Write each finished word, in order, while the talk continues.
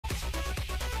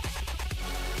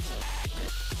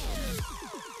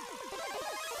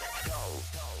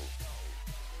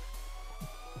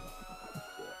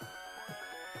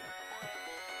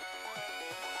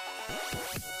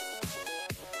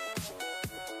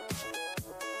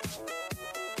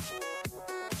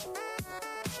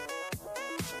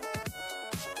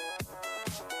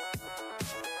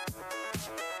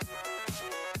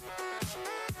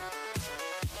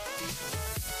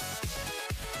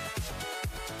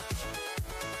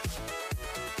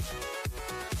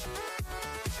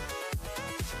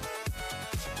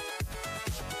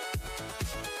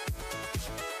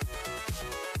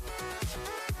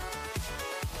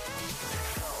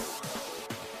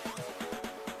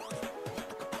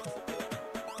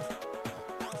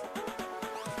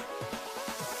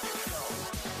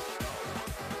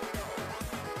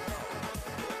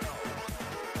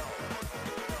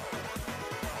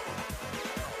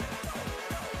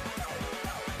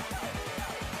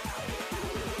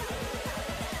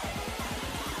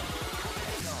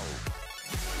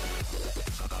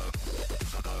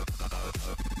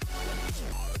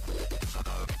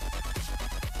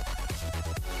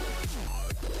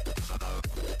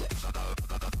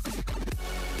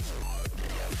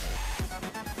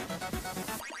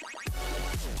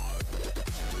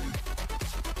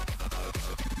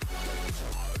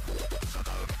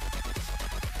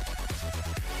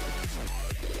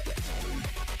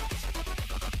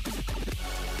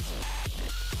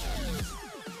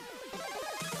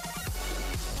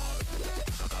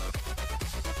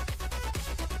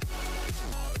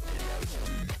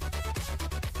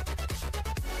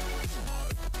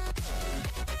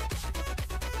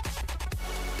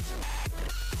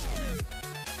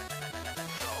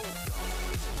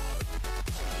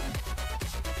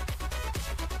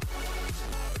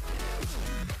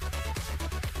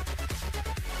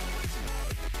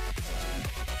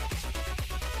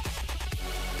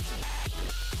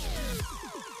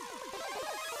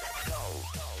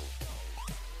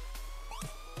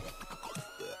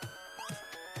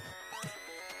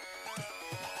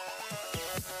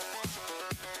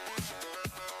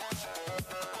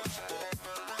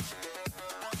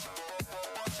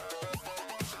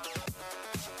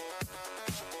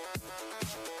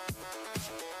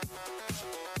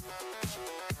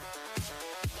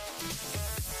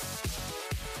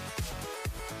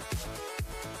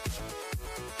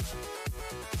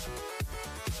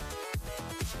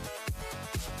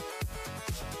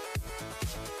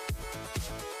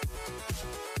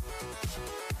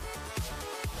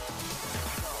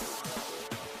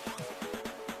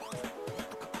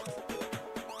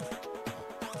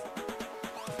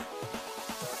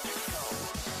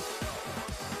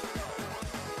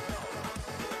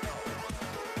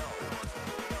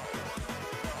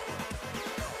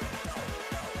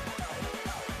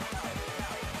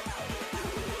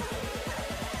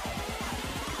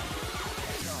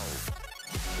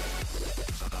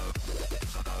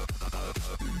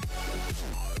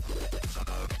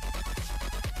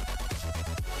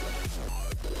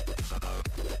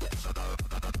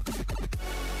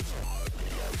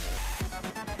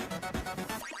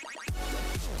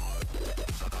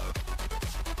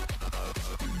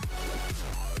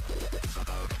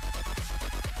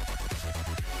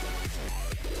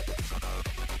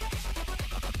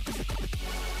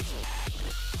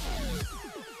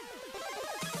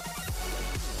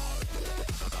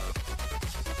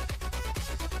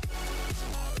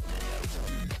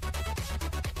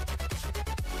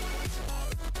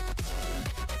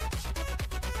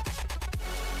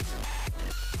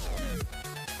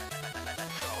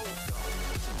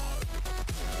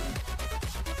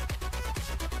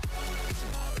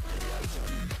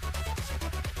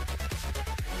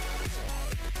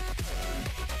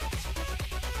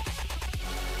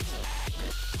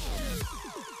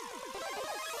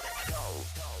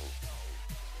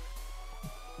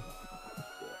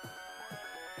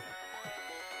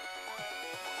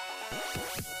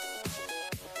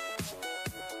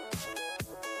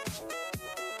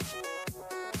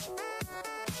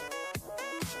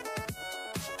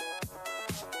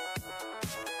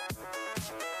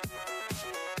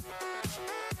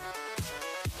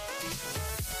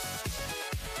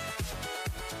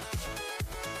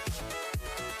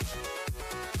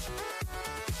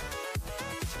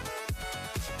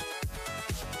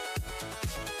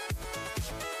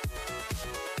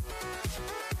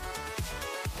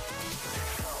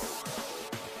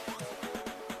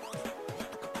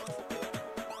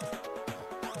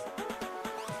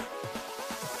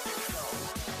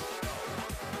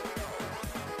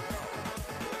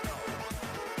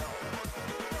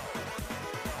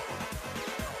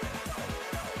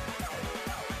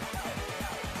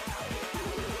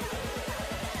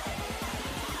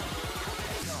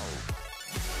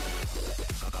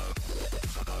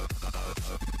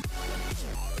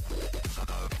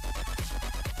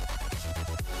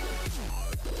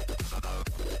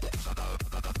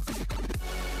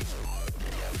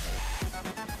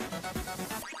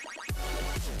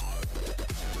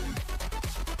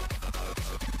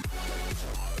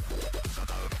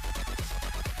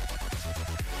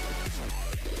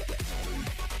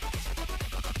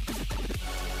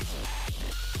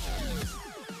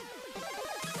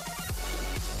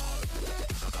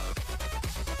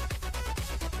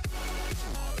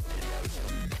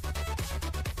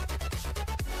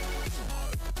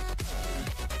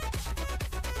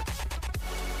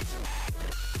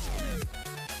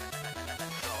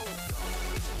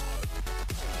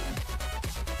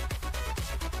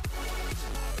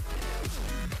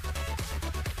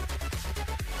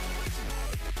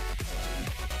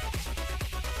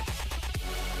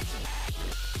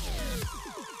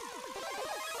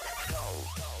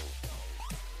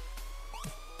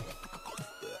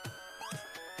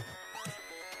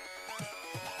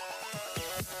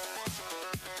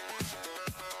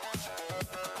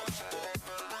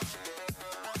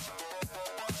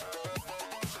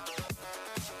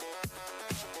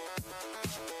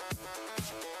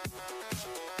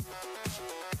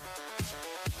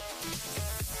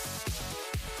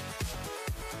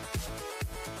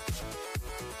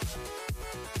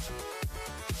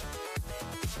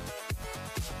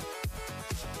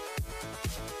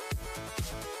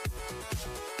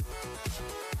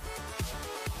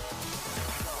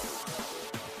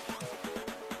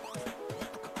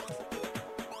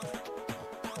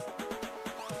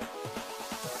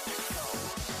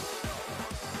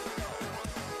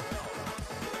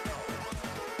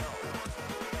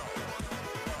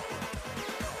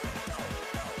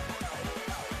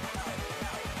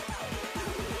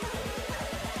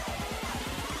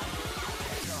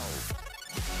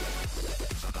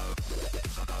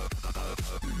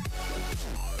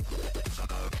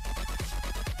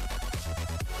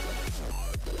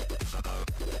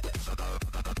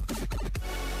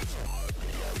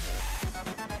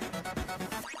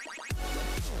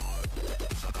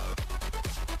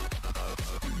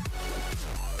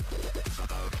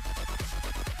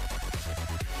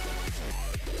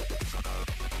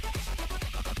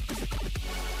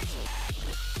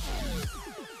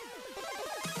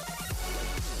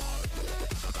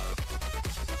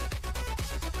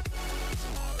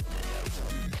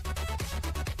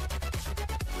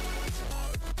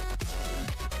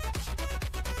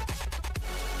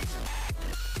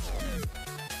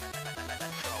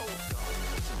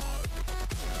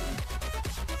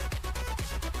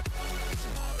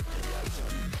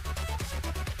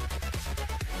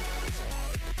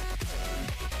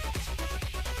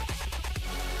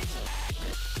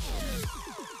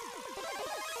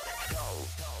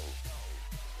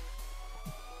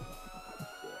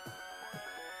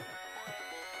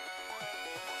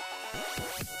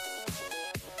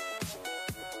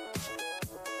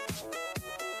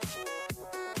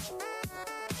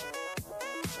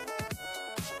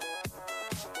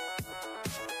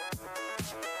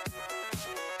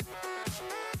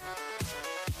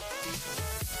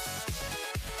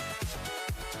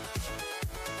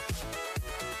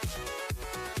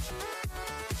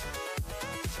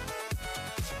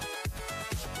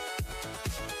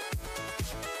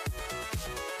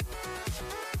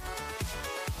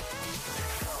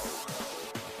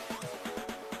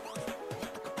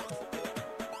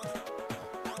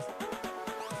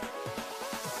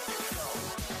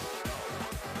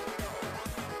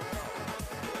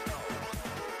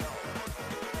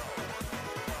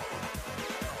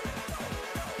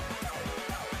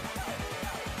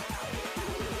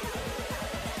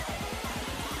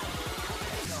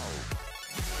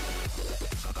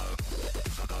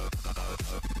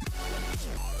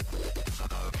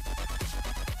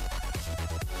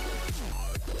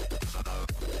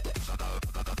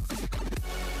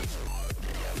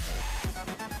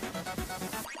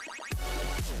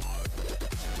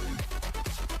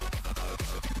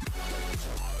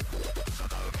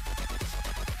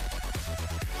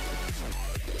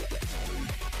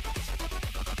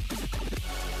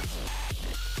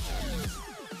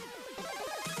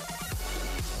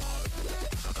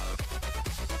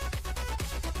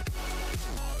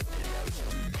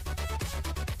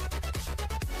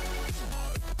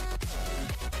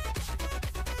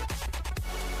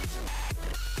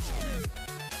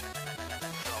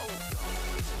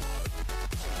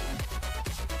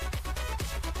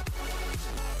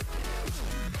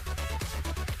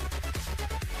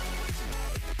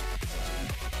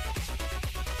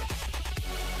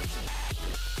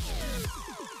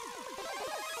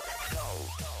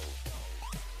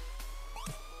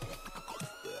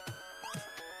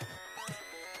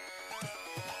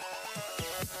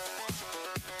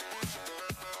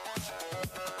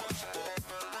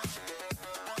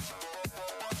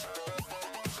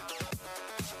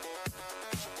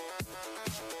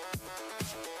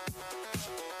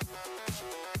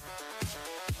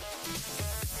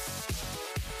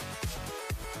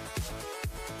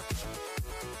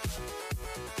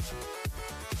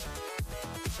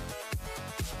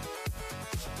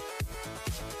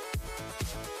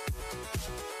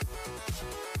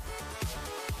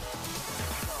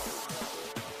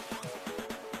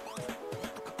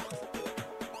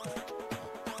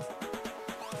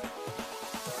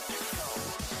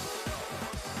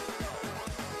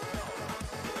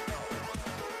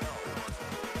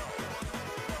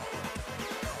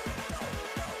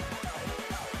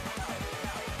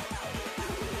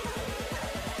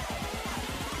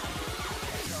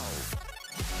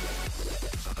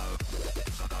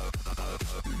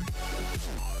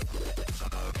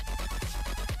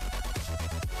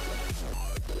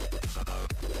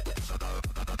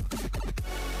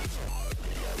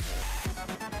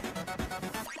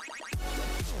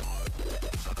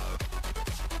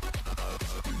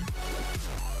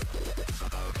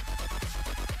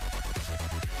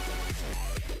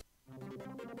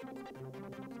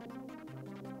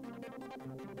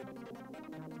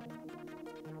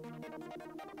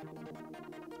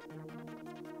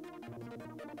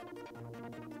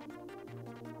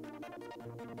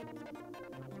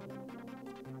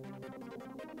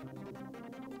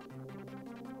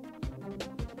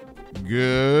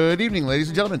Good evening, ladies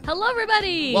and gentlemen. Hello,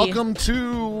 everybody. Welcome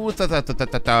to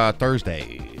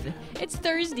Thursday. It's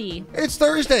Thursday. It's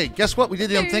Thursday. Guess what? We did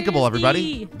the unthinkable,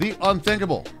 everybody. The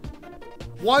unthinkable.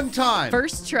 One time.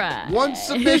 First try. One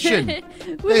submission.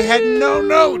 They had no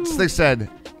notes. They said.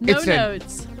 No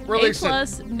notes. Release A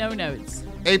plus, no notes.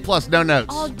 A plus, no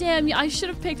notes. Oh damn! I should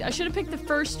have picked the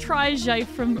first try Jai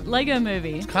from Lego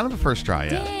Movie. It's kind of a first try,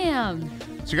 yeah. Damn.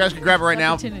 So you guys can grab it right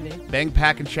now. Opportunity. Bang,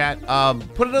 pack, and chat.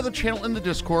 Put another channel in the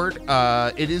Discord.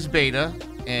 It is beta,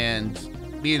 and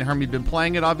me and Hermie have been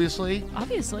playing it, obviously.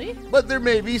 Obviously. But there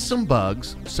may be some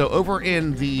bugs. So over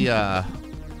in the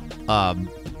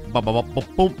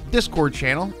Discord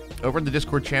channel,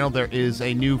 there is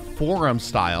a new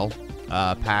forum-style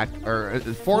pack, or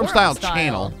forum-style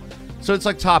channel. So it's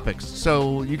like topics.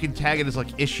 So you can tag it as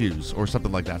like issues or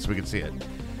something like that so we can see it.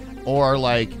 Or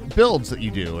like builds that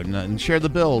you do and share the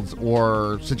builds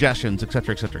or suggestions,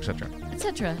 etc., etc., etc.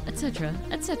 Etc., etc.,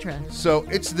 etc. So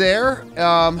it's there.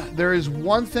 There is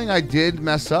one thing I did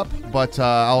mess up, but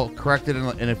I'll correct it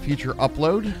in a future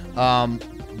upload.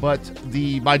 But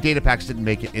my data packs didn't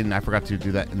make it in. I forgot to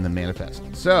do that in the manifest.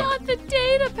 So not the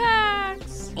data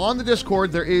packs. On the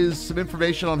Discord, there is some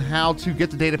information on how to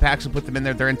get the data packs and put them in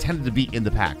there. They're intended to be in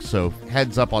the packs, so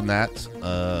heads up on that.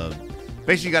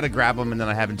 Basically, you got to grab them, and then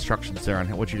I have instructions there on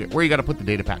where you got to put the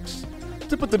data packs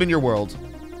to put them in your world.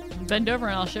 Bend over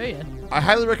and I'll show you. I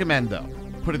highly recommend, though,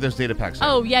 putting those data packs in.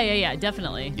 Oh, yeah,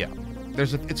 definitely. Yeah.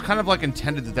 It's kind of like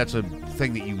intended that's a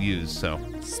thing that you use, so.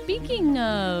 Speaking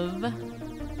of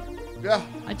Yeah.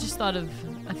 I just thought of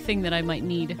a thing that I might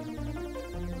need.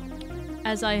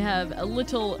 As I have a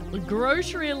little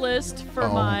grocery list for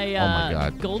my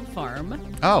God. gold farm.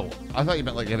 Oh, I thought you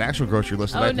meant like an actual grocery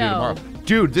list that I have to do no. tomorrow.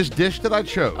 Dude, this dish that I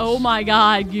chose. Oh my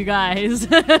God, you guys.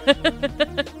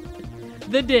 The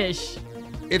dish.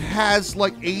 It has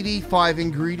like 85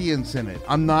 ingredients in it.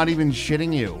 I'm not even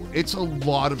shitting you. It's a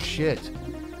lot of shit.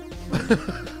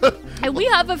 And we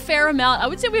have a fair amount. I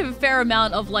would say we have a fair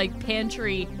amount of like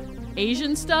pantry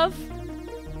Asian stuff.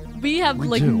 We have We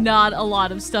like do. not a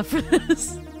lot of stuff for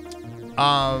this.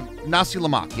 Nasi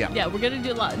lemak, yeah. Yeah, we're gonna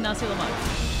do nasi lemak.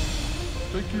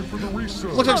 Thank you for the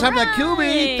research. Looks like something that Alright.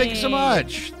 Kubi. Thank you so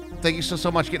much. Thank you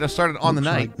so much getting us started on the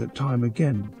Looks night. like the time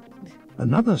again.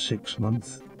 Another 6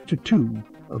 months to 2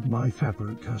 of my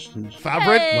fabric custers.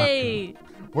 Fabric? Hey,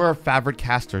 We're fabric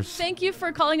casters. thank you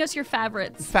for calling us your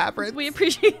favorites. Favorites. We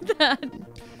appreciate that.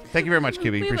 Thank you very much,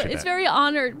 Kubi. Appreciate It's that. very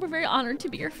honored. We're very honored to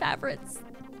be your favorites.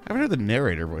 I haven't heard the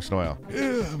narrator voice in a while.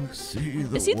 See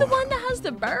the Is he the one that has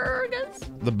the burgers?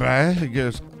 The bag? He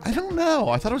goes, I don't know.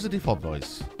 I thought it was the default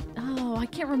voice. Oh, I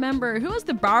can't remember. Who has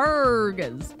the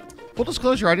burgers? Full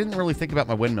disclosure, I didn't really think about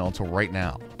my windmill until right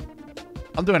now.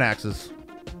 I'm doing axes.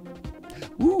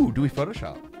 Ooh, do we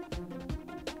Photoshop?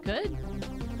 Good.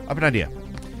 I have an idea.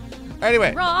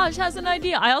 Anyway, Raj has an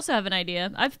idea. I also have an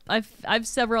idea. I've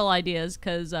several ideas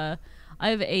because I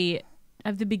have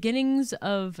the beginnings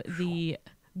of the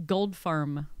gold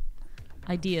farm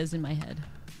ideas in my head.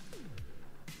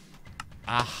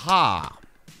 aha.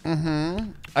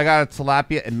 I got a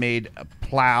tilapia and made a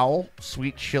plow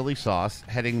sweet chili sauce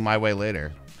heading my way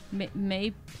later.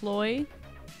 May ploy.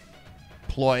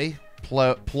 Ploy.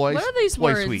 What are these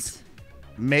ploy words? Sweet.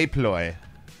 May ploy.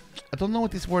 I don't know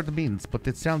what this word means, but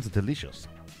it sounds delicious.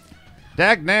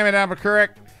 Dag name it, I'm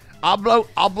correct. I'll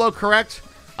blow correct.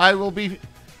 I'll be,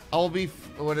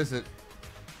 what is it?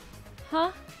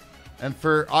 Huh? And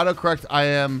for autocorrect, I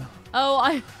am, Oh,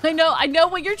 I know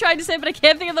what you're trying to say, but I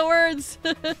can't think of the words.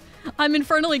 I'm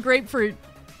infernally grapefruit.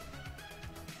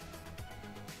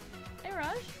 Hey,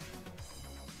 Raj.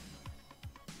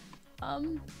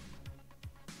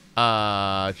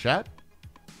 chat.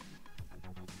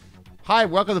 Hi,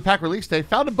 welcome to Pack Release Day.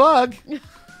 Found a bug.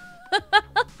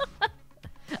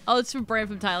 Oh, it's from Brand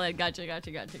from Thailand.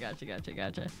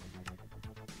 Gotcha.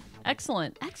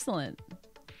 Excellent.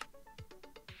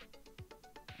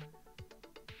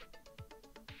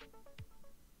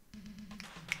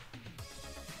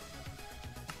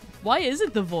 Why is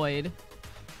it the void?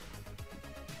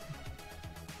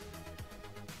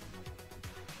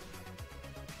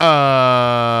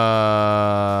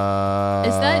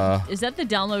 Is that the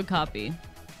download copy?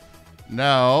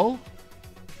 No.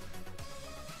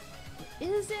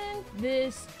 Isn't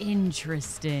this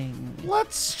interesting?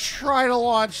 Let's try to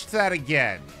launch that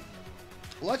again.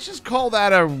 Let's just call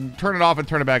that a turn it off and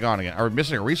turn it back on again. Are we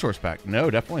missing a resource pack? No,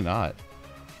 definitely not.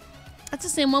 That's the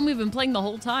same one we've been playing the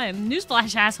whole time.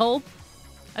 Newsflash, asshole.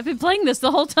 I've been playing this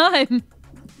the whole time.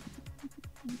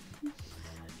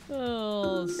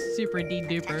 Oh, super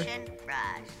D-duper. Attention,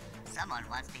 Raj. Someone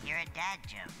wants to hear a dad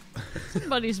joke.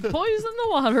 Somebody's poisoned the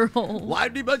water hole.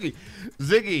 Live debuggy.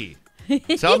 Ziggy,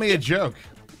 tell me a joke.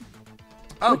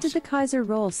 Oh, What did the Kaiser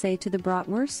roll say to the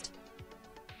bratwurst?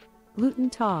 Guten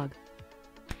Tag.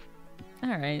 All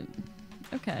right.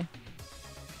 Okay.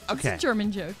 It's okay. a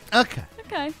German joke. Okay.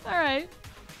 Okay. All right.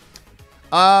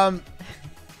 Um.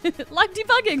 Live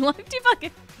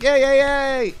debugging.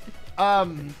 Yay.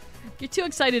 You're too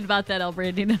excited about that, El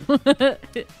Brandino.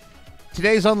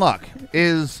 Today's unlock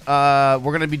is we're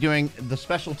gonna be doing the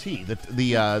special tea.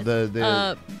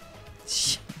 The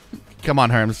come on,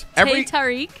 Herms. Tay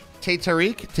Tariq.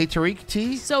 Tariq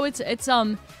tea. So it's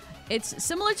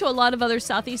similar to a lot of other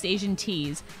Southeast Asian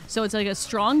teas. So it's like a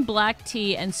strong black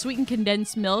tea and sweetened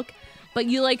condensed milk, but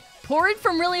you like pour it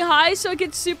from really high so it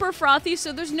gets super frothy.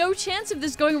 So there's no chance of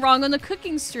this going wrong on the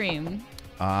cooking stream.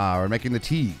 We're making the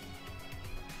tea.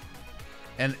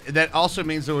 And that also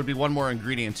means there would be one more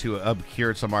ingredient to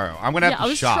cure tomorrow. I'm gonna have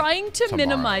to shop.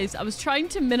 I was trying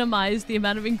to minimize the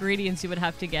amount of ingredients you would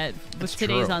have to get with That's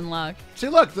today's true. unlock. See,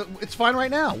 look, it's fine right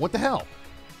now. What the hell?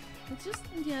 It's just,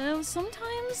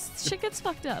 sometimes shit gets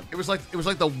fucked up. It was like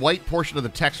the white portion of the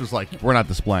text was like, we're not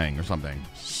displaying or something.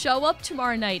 Show up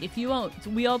tomorrow night if you won't.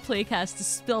 We all playcast to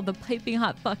spill the piping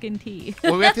hot fucking tea.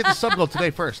 Well, we have to hit the sub goal today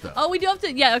first, though. Oh, we do have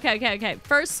to. Yeah, okay.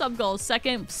 First sub goal.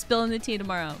 Second, spilling the tea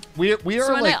tomorrow. We are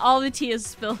So like all the tea is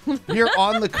spilled. we are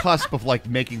on the cusp of like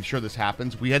making sure this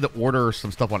happens. We had to order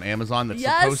some stuff on Amazon that's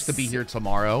Yes. supposed to be here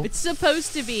tomorrow. It's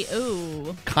supposed to be.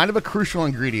 Ooh. Kind of a crucial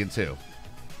ingredient too.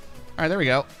 All right, there we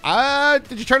go.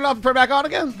 Did you turn it off and turn it back on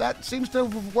again? That seems to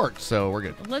have worked, so we're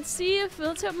good. Let's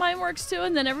hope mine works too,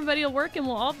 and then everybody will work and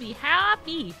we'll all be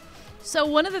happy. So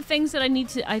one of the things that I need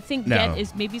to, get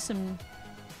is maybe some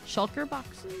shulker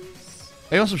boxes.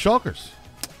 Hey, want some shulkers?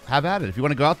 Have at it. If you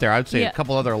want to go out there, I'd say a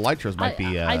couple other elytras might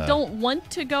be... I don't want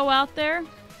to go out there,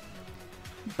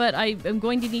 but I am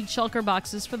going to need shulker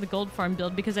boxes for the gold farm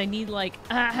build because I need like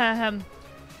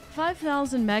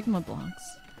 5,000 magma blocks.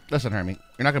 Listen, Hermie,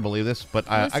 you're not gonna believe this,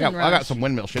 but I Listen, got some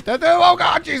windmill shit. Oh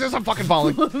God, Jesus, I'm fucking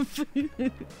falling. Take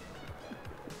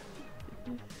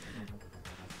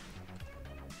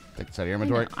this out of your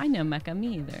inventory. I know Mecha,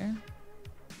 me either.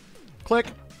 Click.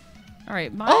 All right,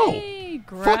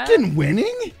 fucking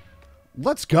winning?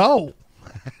 Let's go.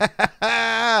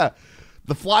 The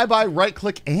flyby, right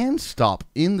click, and stop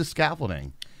in the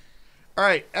scaffolding. All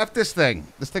right, F this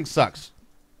thing. This thing sucks.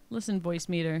 Listen, voice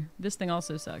meter. This thing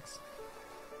also sucks.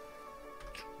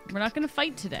 We're not going to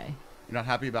fight today. You're not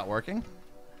happy about working?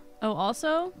 Oh,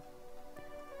 also,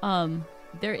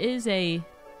 there is a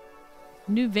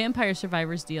new Vampire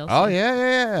Survivors DLC. Oh,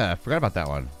 yeah. I forgot about that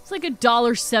one. It's like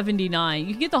 $1.79.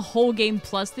 You can get the whole game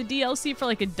plus the DLC for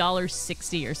like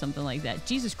 $1.60 or something like that.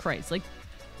 Jesus Christ. Like,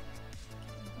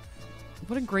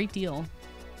 what a great deal.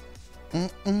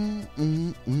 Have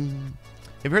you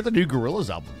heard the new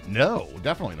Gorillaz album? No,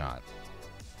 definitely not.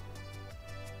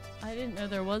 I didn't know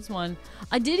there was one.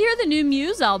 I did hear the new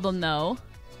Muse album, though.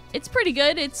 It's pretty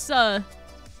good. It's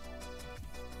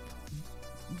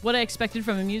what I expected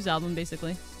from a Muse album,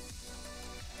 basically.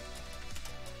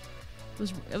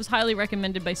 It was highly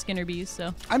recommended by Skinner Bees,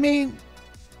 so. I mean,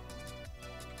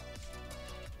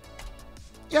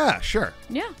 yeah, sure.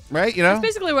 Yeah. Right, you know? That's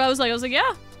basically what I was like. I was like,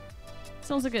 yeah.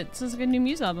 Sounds like a new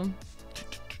Muse album.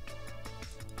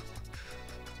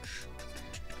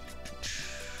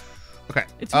 Okay.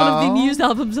 It's one of the Muse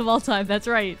albums of all time. That's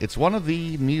right. It's one of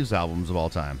the Muse albums of all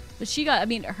time. But she got, I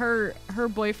mean, her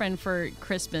boyfriend for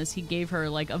Christmas, he gave her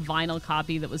like a vinyl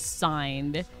copy that was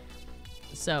signed.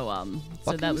 So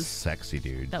that was sexy,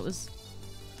 dude. That was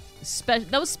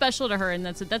special to her, and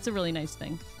that's a really nice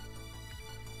thing.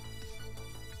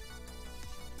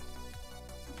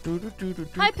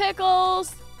 Hi,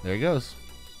 Pickles. There he goes.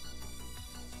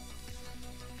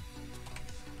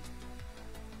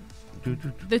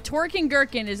 The Twerking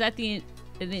Gherkin is at the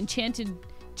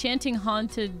chanting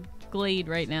haunted glade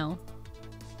right now.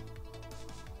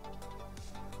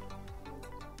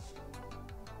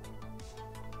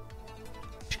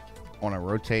 I want to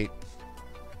rotate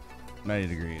 90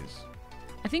 degrees.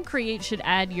 I think Create should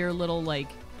add your little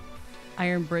like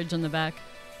iron bridge on the back.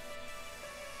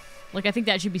 Like, I think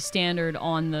that should be standard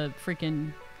on the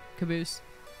freaking caboose.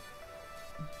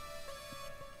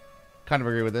 Kind of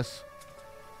agree with this.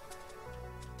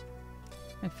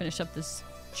 I finish up this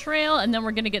trail, and then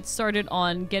we're going to get started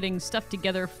on getting stuff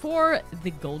together for the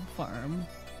gold farm.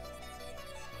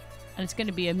 And it's going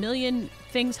to be a million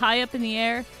things high up in the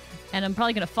air, and I'm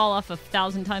probably going to fall off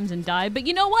 1,000 times and die. But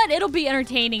you know what? It'll be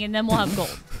entertaining, and then we'll have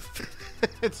gold.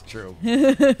 It's true.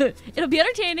 It'll be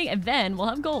entertaining, and then we'll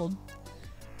have gold.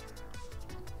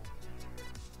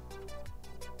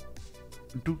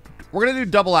 We're going to do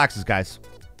double axes, guys.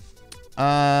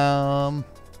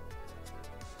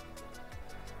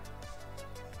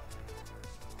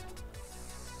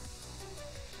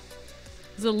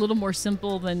 It's a little more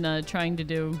simple than trying to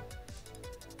do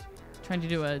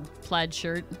a plaid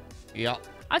shirt. Yeah.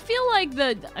 I feel like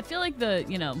the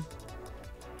you know,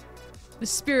 the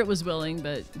spirit was willing,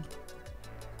 but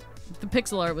the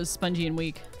pixel art was spongy and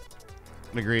weak.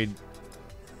 Agreed.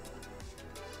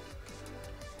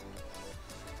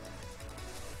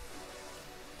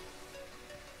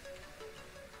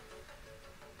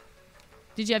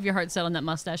 Did you have your heart set on that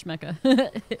mustache, Mecha?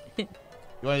 You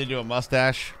want to do a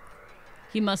mustache?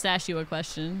 He must ask you a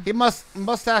question. He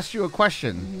must ask you a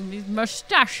question.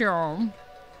 Mustachio.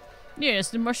 Yes,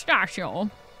 the mustachio.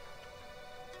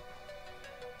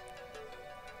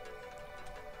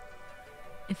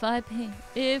 If I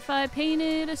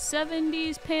painted a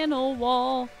 70s panel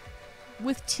wall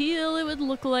with teal, it would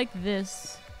look like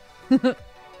this.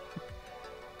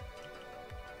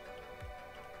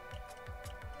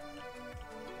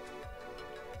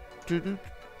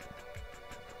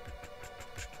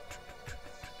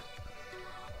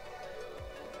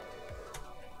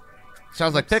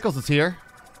 Sounds like Pickles is here.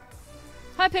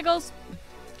 Hi, Pickles.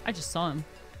 I just saw him.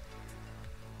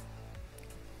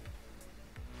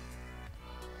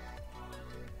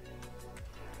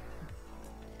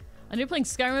 I knew playing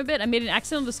Skyrim a bit. I made an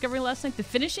accidental discovery last night. The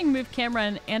finishing move camera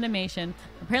and animation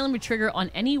apparently would trigger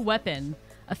on any weapon.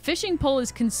 A fishing pole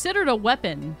is considered a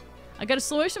weapon. I got a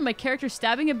slow motion of my character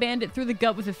stabbing a bandit through the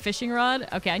gut with a fishing rod.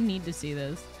 Okay, I need to see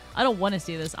this. I don't want to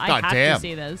see this. I have to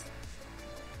see this.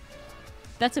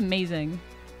 That's amazing.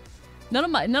 None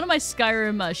of my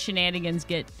Skyrim shenanigans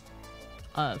get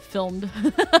filmed.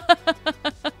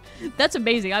 That's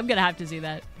amazing. I'm gonna have to see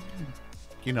that.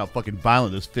 You know how fucking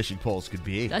violent those fishing poles could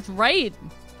be. That's right.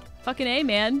 Fucking A,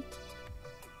 man.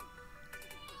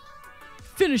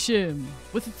 Finish him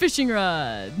with a fishing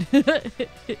rod.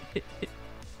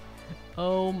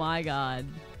 Oh my god.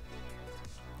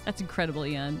 That's incredible,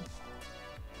 Ian.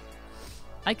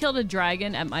 I killed a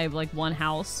dragon at my one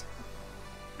house.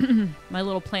 My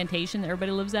little plantation that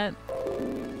everybody lives at.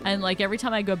 And every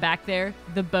time I go back there,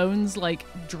 the bones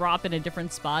drop in a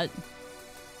different spot.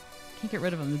 Can't get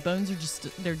rid of them. The bones are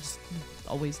they're just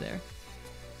always there.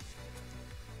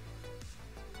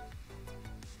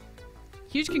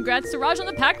 Huge congrats to Raj on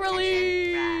the pack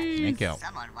release! Thank you.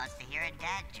 Someone wants to hear a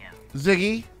dad joke.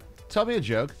 Ziggy, tell me a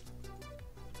joke.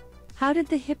 How did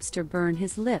the hipster burn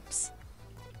his lips?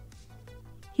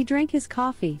 He drank his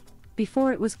coffee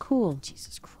before it was cool.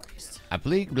 Jesus Christ. I'm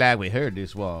glad we heard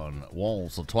this one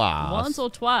once or twice. Once or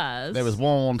twice. There was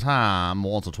one time,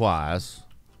 once or twice.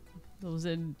 It was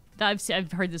in...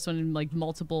 I've heard this one in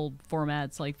multiple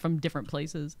formats, from different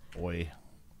places. Boy.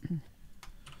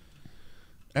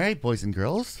 All right, boys and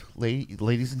girls,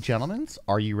 ladies and gentlemen,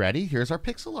 are you ready? Here's our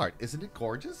pixel art. Isn't it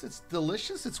gorgeous? It's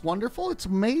delicious. It's wonderful. It's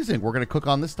amazing. We're going to cook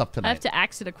on this stuff tonight. I have to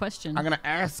ask it a question. I'm going to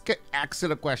ask it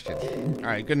a question. All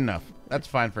right, good enough. That's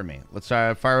fine for me. Let's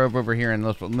fire over here and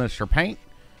let's your paint.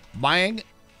 Bang.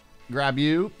 Grab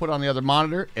you, put on the other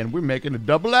monitor, and we're making a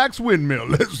double axe windmill.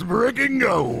 Let's freaking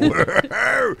go.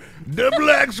 Double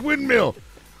axe windmill.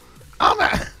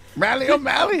 I'm Rally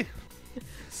O'Malley.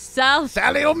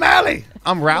 Sally O'Malley.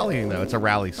 I'm rallying, though. It's a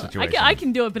rally situation. I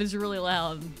can do it, but it's really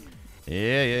loud.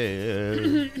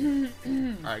 Yeah.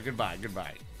 All right, goodbye.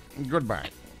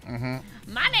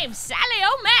 My name's Sally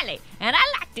O'Malley, and I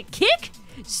like to kick,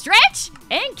 stretch,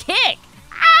 and kick.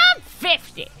 I'm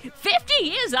 50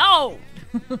 years old.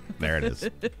 There it is.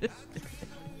 That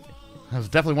was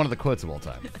definitely one of the quotes of all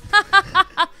time.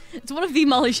 It's one of the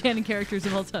Molly Shannon characters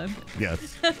of all time.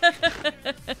 Yes.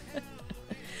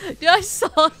 Dude, I saw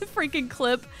a freaking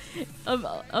clip of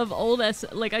old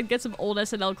I get some old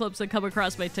SNL clips that come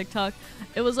across my TikTok.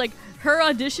 It was her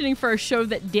auditioning for a show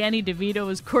that Danny DeVito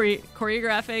was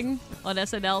choreographing on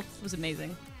SNL. It was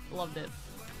amazing. Loved it.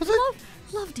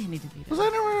 Love Danny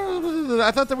DeVito.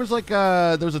 I thought there was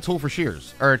there was a tool for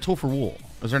shears or a tool for wool.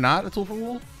 Is there not a tool for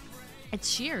wool? It's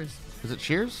shears. Is it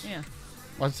shears? Yeah.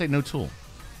 Why does it say no tool?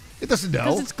 It doesn't know.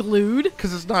 Because it's glued.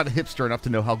 Because it's not hipster enough to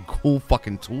know how cool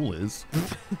fucking tool is.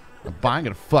 I'm buying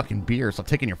a fucking beer, so I'm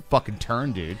taking your fucking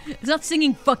turn, dude. It's not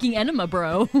singing fucking Enema,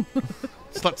 bro.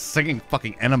 It's not singing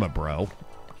fucking Enema, bro.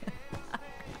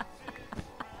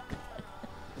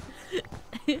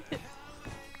 The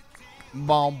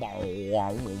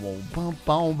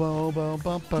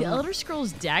Elder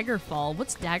Scrolls Daggerfall.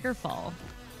 What's Daggerfall?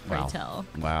 Pray tell.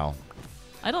 Wow.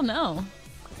 I don't know.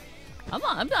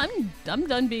 I'm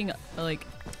done being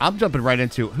I'm jumping right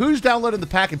into who's downloading the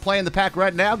pack and playing the pack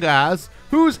right now, guys.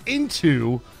 Who's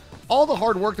into all the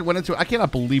hard work that went into it? I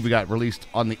cannot believe we got released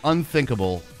on the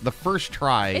unthinkable, the first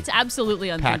try. It's absolutely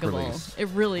unthinkable. Release. It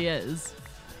really is.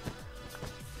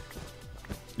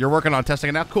 You're working on testing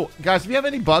it now. Cool, guys. If you have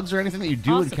any bugs or anything that you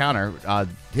do encounter,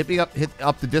 hit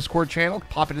up the Discord channel,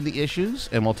 pop it in the issues,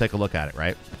 and we'll take a look at it.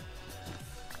 Right.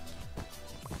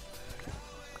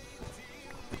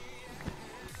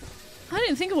 I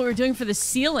didn't think of what we were doing for the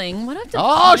ceiling. What have to?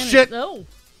 Oh shit! Oh.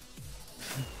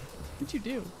 What'd you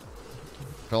do?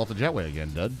 Fell off the jetway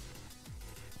again, Dud.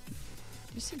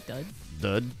 Did you say dud?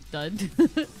 Dud.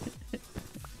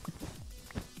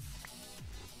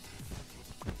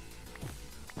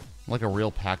 I'm like a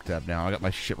real pack deb now. I got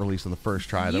my shit released on the first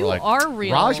try. They were like, are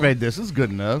real. Raj made this. This is good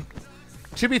enough.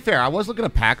 To be fair, I was looking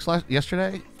at packs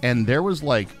yesterday, and there was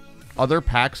other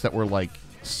packs that were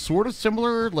sort of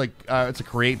similar. It's a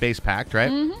create-based pack, right?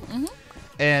 Mm-hmm.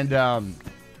 And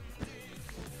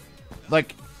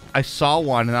I saw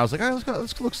one, and I was like, oh,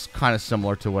 this looks kind of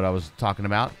similar to what I was talking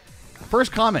about.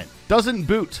 First comment, doesn't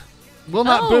boot. Will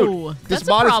not boot. This that's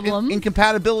mod a problem. is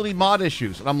incompatibility mod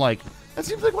issues. And I'm like, that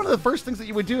seems like one of the first things that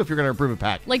you would do if you're going to approve a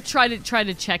pack. Try to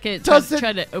check it. Try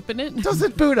to open it. Does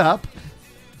it boot up?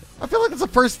 I feel like it's the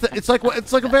first. It's like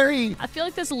a very. I feel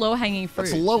like that's low hanging fruit.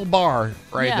 That's a low bar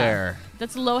right there.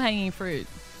 That's low hanging fruit.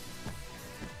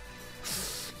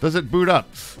 Does it boot up?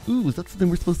 Ooh, is that something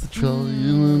we're supposed to try?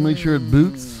 Make sure it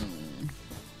boots.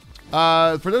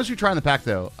 For those who try in the pack,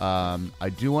 though, I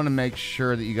do want to make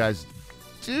sure that you guys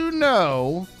do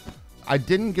know. I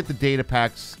didn't get the data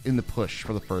packs in the push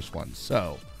for the first one.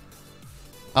 So,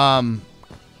 you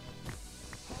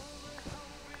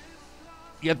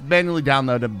have to manually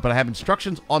download them, but I have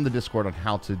instructions on the Discord on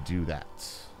how to do that.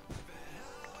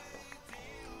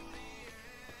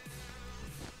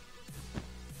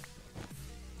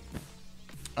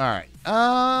 All right.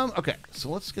 Okay, so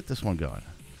let's get this one going.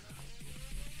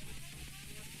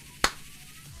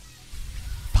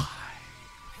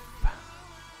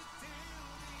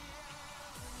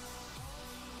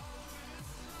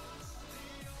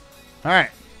 All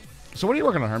right. So what are you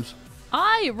working on, Herms?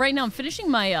 Right now I'm finishing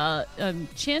my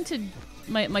enchanted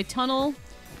my tunnel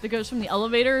that goes from the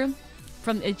elevator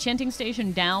from the enchanting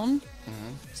station down.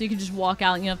 So you can just walk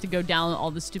out and you don't have to go down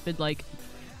all the stupid like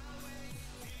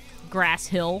grass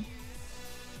hill.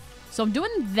 So I'm doing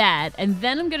that, and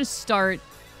then I'm gonna start,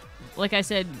 like I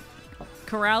said,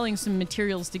 corralling some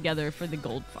materials together for the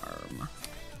gold farm.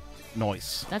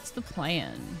 Nice. That's the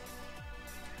plan.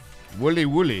 Woolly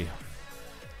woolly.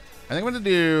 I think I'm going to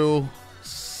do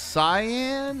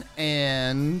cyan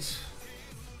and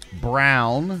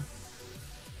brown.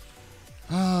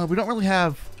 We don't really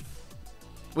have...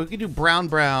 We could do brown,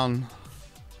 brown,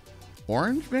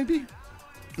 orange, maybe?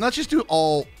 Let's just do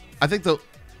all... I think the...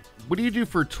 What do you do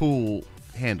for tool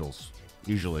handles,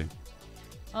 usually?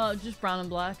 Just brown and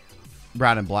black.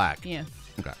 Brown and black? Yeah.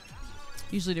 Okay.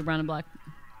 Usually do brown and black.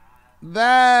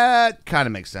 That kind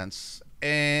of makes sense.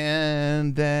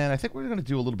 And then I think we're going to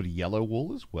do a little bit of yellow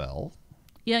wool as well.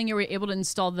 Yeah, and you were able to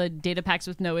install the data packs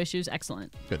with no issues.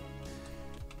 Excellent. Good.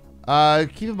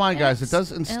 Keep in mind, guys, it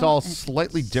does install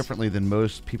slightly differently than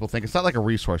most people think. It's not like a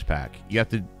resource pack. You have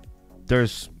to...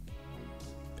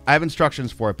 I have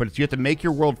instructions for it, but you have to make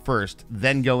your world first,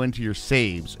 then go into your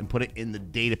saves and put it in the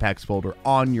data packs folder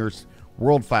on your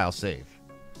world file save.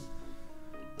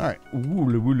 All right.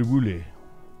 Woolly, woolly, woolly.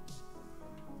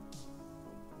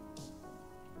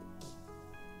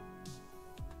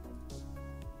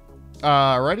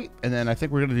 Alrighty, and then I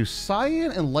think we're going to do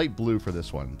cyan and light blue for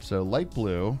this one. So light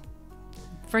blue.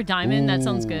 For diamond, that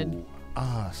sounds good.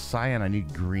 Cyan, I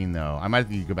need green, though. I might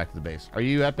need to go back to the base. Are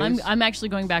you at base? I'm actually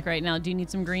going back right now. Do you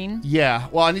need some green? Yeah,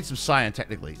 well, I need some cyan,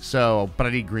 technically. So, but I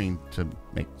need green to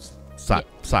make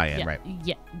cyan, right?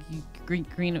 Yeah, green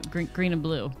and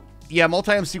blue. Yeah,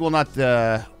 multi-MC will not... It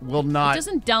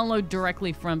doesn't download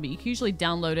directly from, but you can usually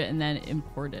download it and then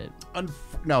import it.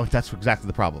 No, that's exactly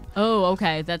the problem. Oh,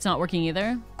 okay. That's not working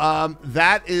either?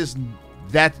 That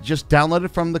just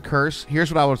downloaded from the Curse.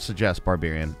 Here's what I would suggest,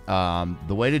 Barbarian.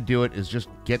 The way to do it is just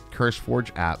get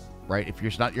CurseForge app, right? If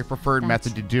it's not your preferred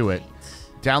method to do it,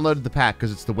 download the pack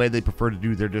because it's the way they prefer to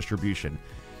do their distribution.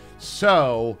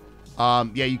 So,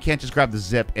 yeah, you can't just grab the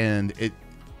zip and it...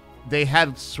 They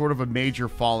had sort of a major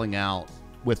falling out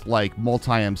with like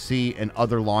multi-MC and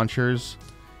other launchers,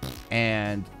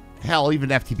 and hell, even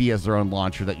FTB has their own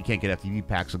launcher that you can't get FTB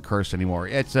packs with Curse anymore. I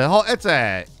know. It's a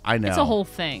whole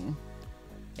thing.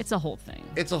 It's a whole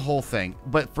thing.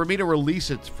 But for me to release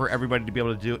it for everybody to be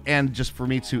able to do, and just for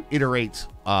me to iterate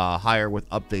higher with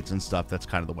updates and stuff, that's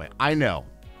kind of the way. I know.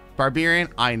 Barbarian,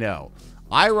 I know.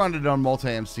 I run it on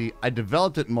multi-MC. I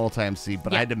developed it in multi-MC,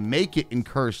 but I had to make it in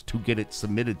Curse to get it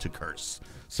submitted to Curse.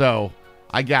 So,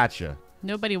 I gotcha.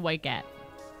 Nobody white at.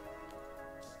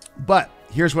 But,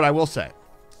 here's what I will say.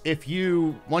 Once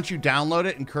you download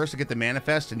it in Curse to get the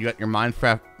manifest and you got your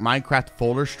Minecraft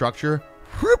folder structure,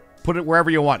 put it wherever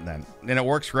you want then. And it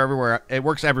works for everywhere. It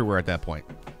works everywhere at that point.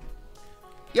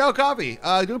 Yo, Coffee.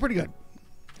 Doing pretty good.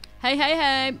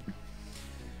 Hey.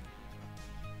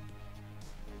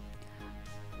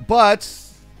 But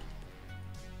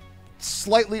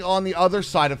slightly on the other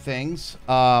side of things,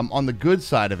 on the good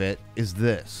side of it, is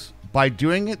this. By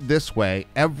doing it this way,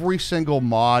 every single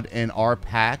mod in our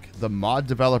pack, the mod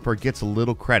developer gets a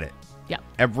little credit. Yeah.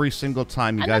 Every single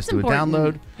time you And guys do a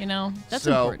download. You know, that's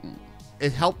so important.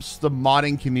 It helps the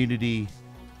modding community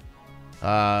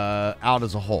out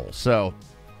as a whole. So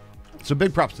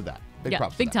big props to that.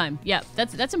 Big time. Yeah,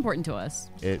 that's important to us.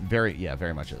 It very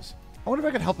much is. I wonder if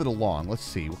I could help it along. Let's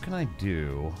see. What can I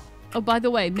do? Oh, by the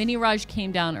way, Mini Raj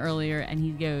came down earlier and he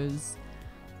goes,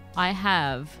 I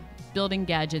have building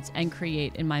gadgets and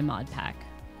create in my mod pack.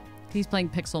 He's playing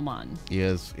Pixelmon. He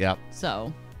is, yep.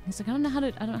 So he's like, I don't know how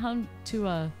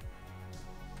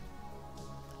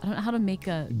to make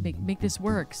this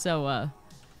work. So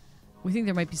we think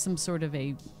there might be some sort of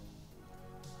a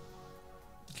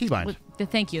keybind.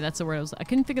 Thank you. That's the word I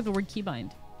couldn't think of the word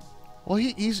keybind. Well,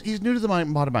 he's new to the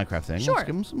modern Minecraft thing. Sure. Let's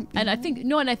give him some, I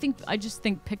just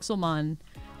think Pixelmon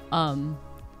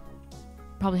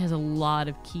probably has a lot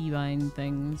of keybind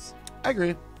things. I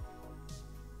agree.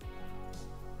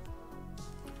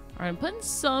 All All right, I'm putting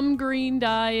some green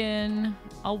dye in.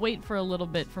 I'll wait for a little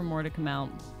bit for more to come out.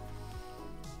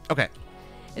 Okay.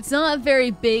 It's not a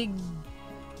very big...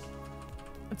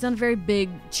 It's not a very big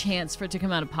chance for it to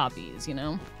come out of poppies, you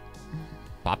know?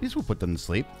 Poppies will put them to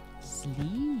sleep.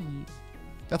 Sleep.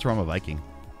 That's where I'm a Viking.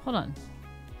 Hold on.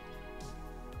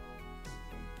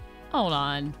 Hold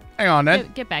on. Hang on,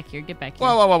 Ned. Get back here. Get back here.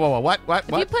 Whoa. What? If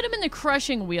you put them in the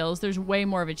crushing wheels, there's way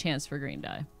more of a chance for green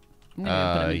dye. I'm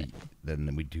gonna put 'em in.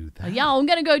 Then we do that. Yeah, I'm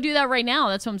gonna go do that right now.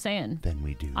 That's what I'm saying. Then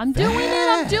we do I'm that. doing it.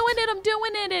 I'm doing it. I'm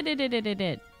doing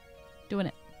it. Doing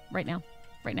it right now.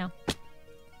 Right now.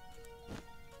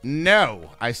 No,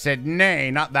 I said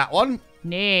nay, not that one.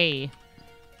 Nay.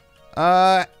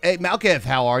 Hey, Malkev,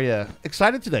 how are you?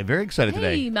 Excited today. Very excited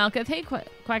Hey, today. Malkuth. Hey,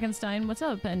 Quackenstein. What's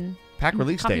up? And Pack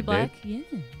release Coffee date, Black. dude.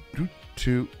 Yeah.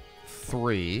 2,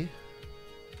 3.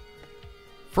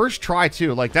 First try,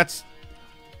 too. Like, that's...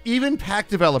 Even pack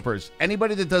developers,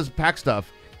 anybody that does pack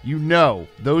stuff, you know.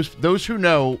 Those who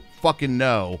know fucking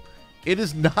know. It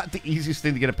is not the easiest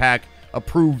thing to get a pack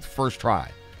approved first try.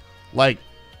 Like,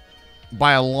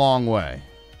 by a long way.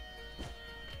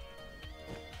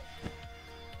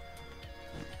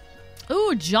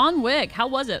 Ooh, John Wick. How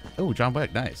was it? Oh, John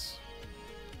Wick, nice.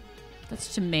 That's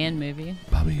such a man movie.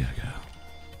 Baba Yaga.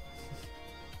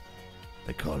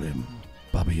 They call him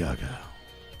Baba Yaga.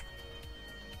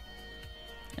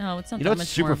 Oh, it's not You know that what's much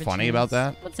super more of a funny chance. about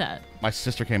that? What's that? My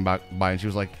sister came by and she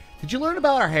was like, "Did you learn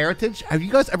about our heritage? Have you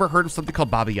guys ever heard of something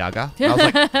called Baba Yaga?" And I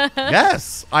was like,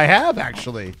 "Yes, I have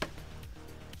actually."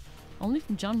 Only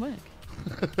from John Wick.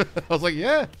 I was like,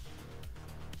 "Yeah."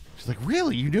 She's like,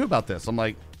 "Really? You knew about this?" I'm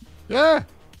like, "Yeah."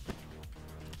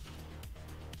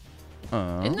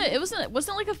 It wasn't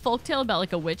it like a folk tale about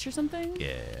like a witch or something?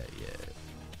 Yeah.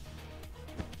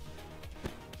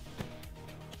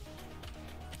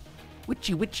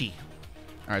 Witchy.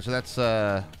 All right, so that's wait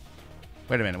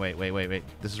a minute. Wait.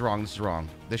 This is wrong.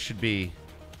 This should be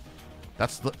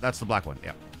that's the black one.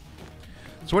 Yeah.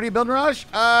 So what are you building, Raj?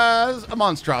 A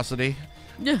monstrosity.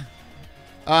 Yeah.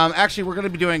 Actually, we're going to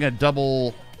be doing a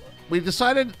double. We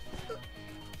decided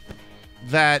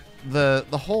that the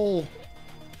whole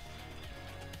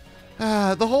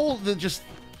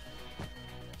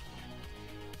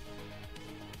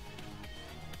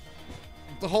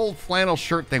flannel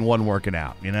shirt thing wasn't working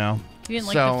out, you know? You didn't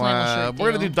like the flannel shirt we're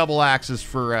going to deal. do double axes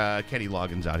for Kenny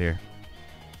Loggins out here.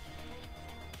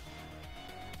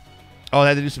 Oh, they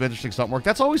had to do some interesting stunt work.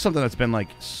 That's always something that's been, like,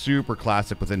 super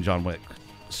classic within John Wick.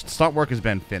 Stunt work has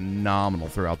been phenomenal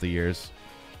throughout the years.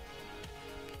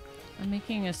 I'm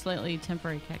making a slightly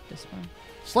temporary cactus one.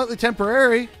 Slightly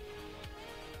temporary.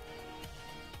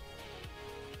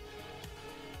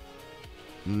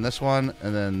 And this one,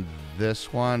 and then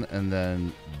this one, and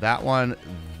then that one,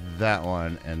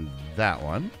 and that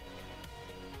one.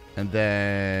 And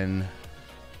then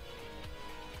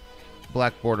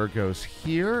black border goes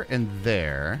here and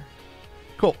there.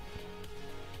 Cool.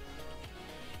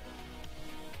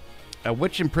 A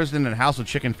witch imprisoned in a house with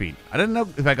chicken feet. I didn't know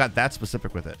if I got that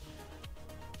specific with it.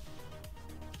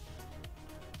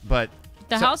 But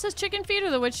The house has chicken feet,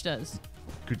 or the witch does?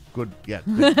 good, yeah.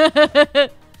 Good.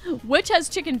 Witch has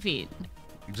chicken feet.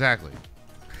 Exactly.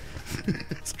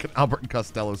 It's Albert and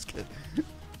Costello's kid.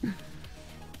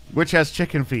 Which has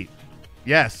chicken feet.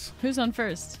 Yes. Who's on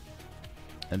first?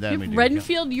 And then we do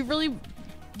Renfield.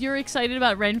 You're excited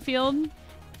about Renfield?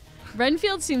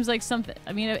 Renfield seems like something.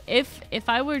 I mean, if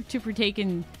I were to partake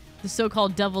in the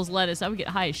so-called devil's lettuce, I would get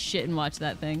high as shit and watch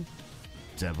that thing.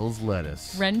 Devil's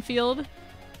lettuce. Renfield.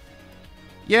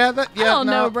 Yeah, I don't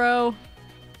know, bro.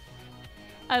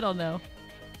 I don't know.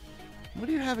 What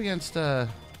do you have against I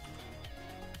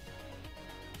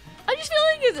just feel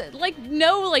like it's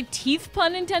no teeth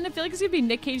pun intended. I feel like it's gonna be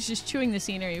Nick Cage just chewing the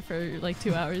scenery for like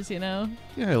 2 hours, you know?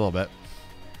 Yeah, a little bit.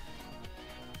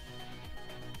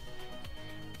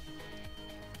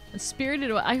 A Spirited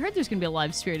Away. I heard there's gonna be a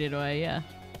live Spirited Away. Yeah,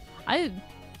 I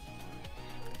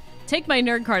take my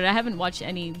nerd card. I haven't watched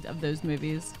any of those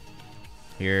movies.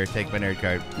 Here, take my nerd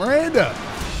card. Miranda,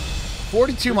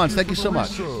 42 months. Thank you so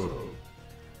much.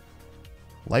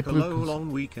 Light blue. Hello,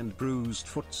 long weekend, bruised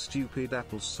foot, stupid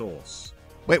applesauce.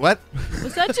 Wait, what?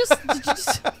 Was that just? Did you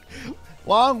just?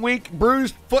 Long week,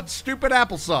 bruised foot, stupid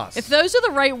applesauce. If those are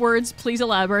the right words, please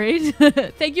elaborate.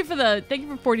 Thank you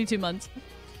for 42 months.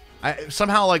 I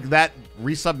somehow like that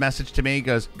resub message to me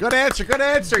goes, good answer,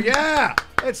 yeah,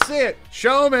 let's see it.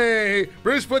 Show me,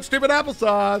 bruised foot, stupid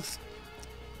applesauce.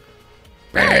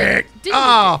 Fuck. Didn't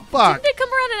they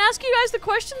come around and ask you guys the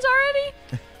questions already?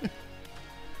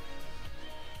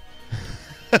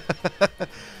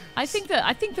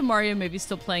 I think the Mario movie's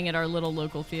still playing at our little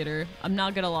local theater. I'm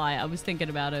not gonna lie, I was thinking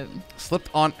about it. Slipped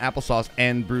on applesauce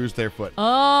and bruised their foot.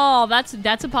 Oh, that's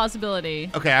a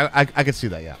possibility. Okay, I could see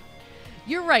that. Yeah.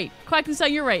 You're right,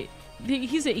 Quackenside. You're right.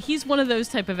 He's one of those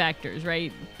type of actors,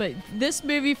 right? But this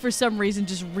movie, for some reason,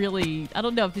 just really, I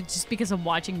don't know if it's just because I'm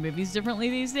watching movies differently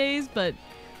these days, but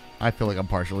I feel like I'm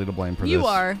partially to blame for this. you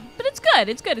are. But it's good.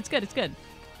 It's good. It's good. It's good.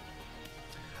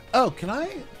 Oh, can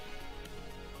I?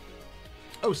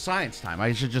 Oh, science time.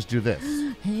 I should just do this.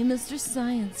 Hey, Mr.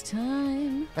 Science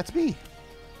Time. That's me.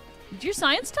 Your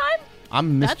science time?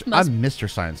 I'm Mr.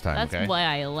 Science Time. That's okay? why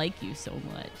I like you so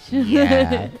much.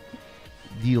 Yeah.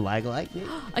 Do you like me?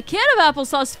 A can of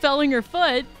applesauce fell on your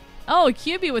foot. Oh, a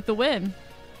QB with the win.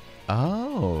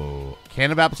 Oh. Can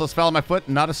of applesauce fell on my foot.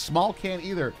 Not a small can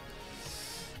either.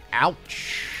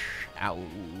 Ouch. Ow.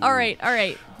 All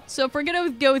right. So if we're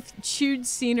gonna go with chewed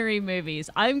scenery movies,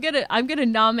 I'm gonna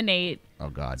nominate. Oh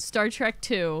God. Star Trek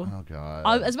 2. Oh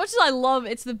God. As much as I love,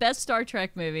 it's the best Star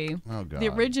Trek movie. Oh God. The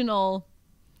original.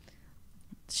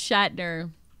 Shatner.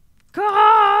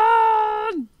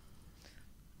 God.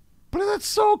 But that's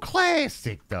so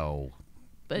classic, though.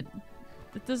 But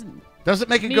it doesn't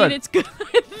make it mean good. It's good.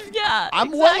 Yeah.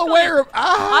 I'm well aware of.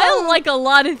 I like a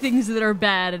lot of things that are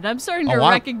bad, and I'm starting to Oh, wow.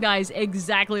 recognize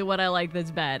exactly what I like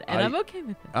that's bad, and I'm okay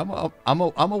with it. I'm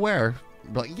aware.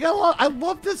 But yeah, I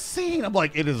love this scene. I'm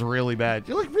like, it is really bad.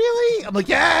 You're like, really? I'm like,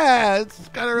 yeah, it's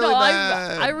kind of really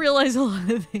bad. I realize a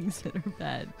lot of things that are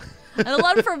bad. And a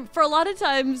lot for a lot of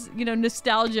times,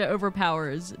 nostalgia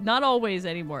overpowers. Not always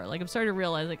anymore. Like I'm starting to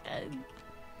realize, like,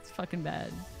 it's fucking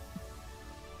bad.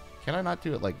 Can I not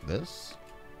do it like this?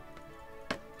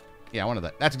 Yeah, I wanted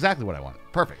that. That's exactly what I wanted.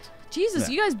 Perfect. Jesus,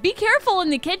 Yeah. you guys, be careful in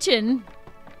the kitchen.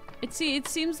 It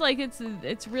seems like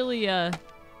it's really the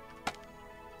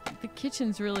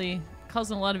kitchen's really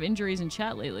causing a lot of injuries in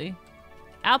chat lately.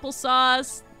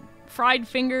 Applesauce, fried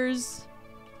fingers.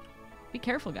 Be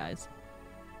careful, guys.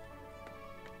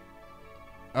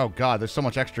 Oh God, there's so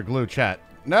much extra glue, chat.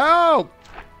 No!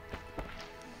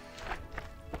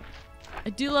 I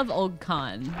do love Old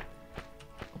Khan.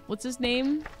 What's his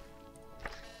name?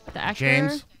 The actor?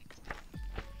 James.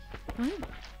 What?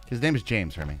 His name is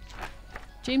James, Hermie.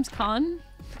 James Caan?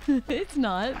 It's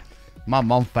not. My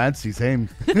mom fancies him.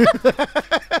 What the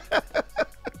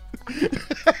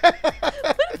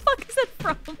fuck is that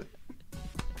from?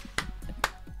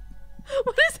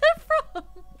 What is that from?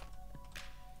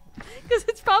 Because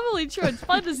it's probably true. It's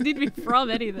fun. Doesn't need to be from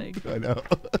anything. I know.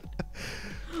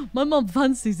 My mom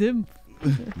fancies him.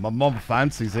 My mom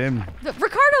fancies him.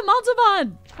 Ricardo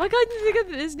Montalban. Why couldn't you think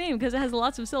of his name? Because it has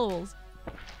lots of syllables.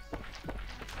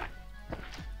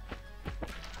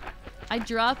 I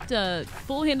dropped a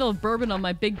full handle of bourbon on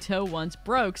my big toe once.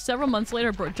 Broke. Several months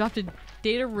later, dropped a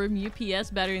data room UPS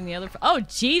battery in the other. Oh,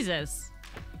 Jesus.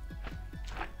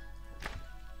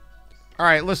 All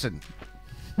right, listen.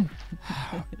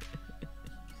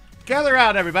 Gather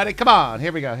around, everybody. Come on.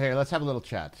 Here we go. Here, let's have a little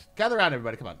chat. Gather around,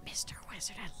 everybody. Come on. Mr.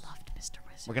 Wizard. I loved Mr.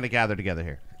 Wizard. We're gonna gather together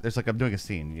here. There's like I'm doing a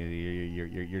scene.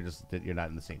 You're not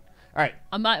in the scene. All right.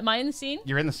 Am I in the scene?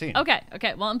 You're in the scene. Okay.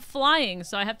 Well, I'm flying,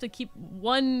 so I have to keep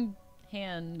one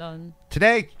hand on.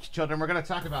 Today, children, we're gonna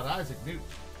talk about Isaac Newton.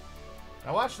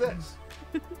 Now watch this.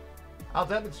 I'll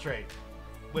demonstrate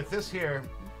with this here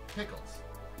pickles.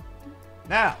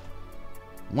 Now,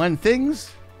 when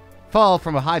things fall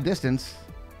from a high distance,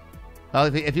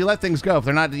 if you let things go, if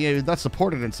they're not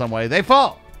supported in some way, they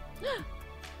fall.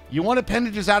 You want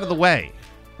appendages out of the way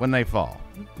when they fall.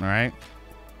 All right.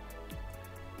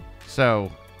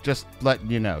 So, just letting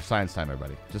you know, science time,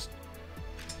 everybody.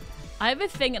 I have a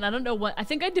thing, and I don't know what. I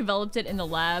think I developed it in the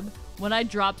lab. When I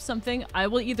drop something, I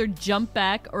will either jump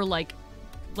back or like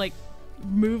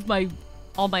move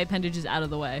all my appendages out of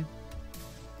the way.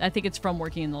 I think it's from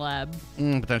working in the lab.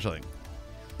 Potentially.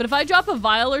 But if I drop a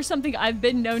vial or something, I've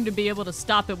been known to be able to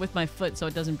stop it with my foot so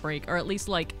it doesn't break, or at least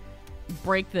like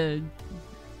break the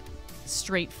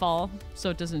straight fall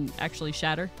so it doesn't actually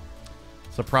shatter.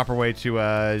 It's a proper way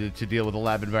to deal with a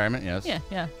lab environment. Yes.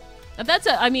 Yeah. That's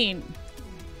I mean,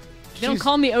 they don't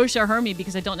call me OSHA Hermie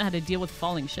because I don't know how to deal with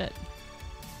falling shit.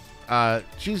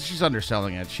 She's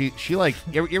underselling it. She like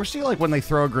you ever see like when they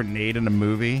throw a grenade in a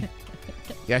movie?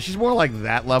 Yeah, she's more like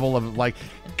that level of like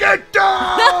get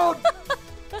down.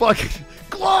 Fucking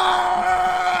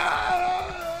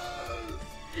glass.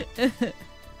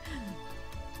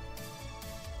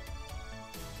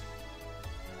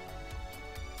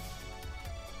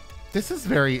 This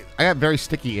is I got very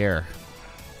sticky air.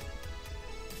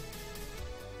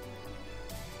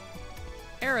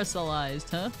 Aerosolized,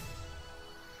 huh?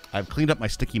 I've cleaned up my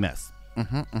sticky mess.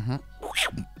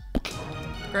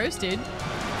 Gross, dude.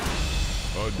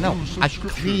 No, new I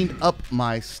subscription. cleaned up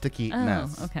my sticky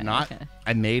mess. okay, Not, okay.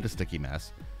 I made a sticky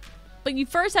mess. But you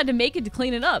first had to make it to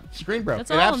clean it up. Screen broke.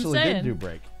 That's It all I'm absolutely did saying. do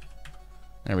break.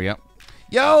 There we go.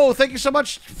 Yo, thank you so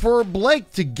much for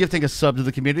Blake to gifting a sub to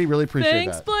the community. Really appreciate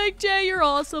Thanks, that. Blake J. You're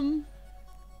awesome.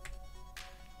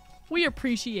 We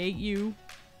appreciate you.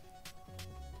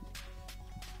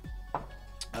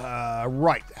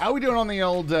 Right. How we doing on the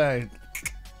old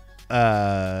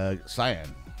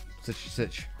cyan?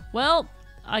 Sitch. Well,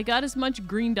 I got as much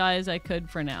green dye as I could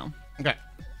for now. Okay.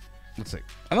 Let's see.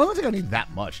 I don't think I need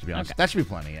that much, to be honest. Okay. That should be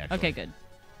plenty, actually. Okay, good.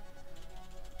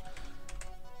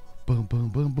 Boom, boom,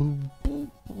 boom, boom,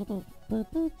 boom.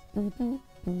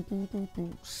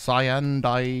 Cyan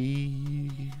dye.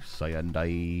 Cyan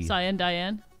Diane. Cyan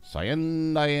Diane.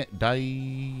 Cyan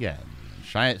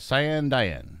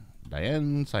Diane.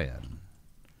 Diane Cyan.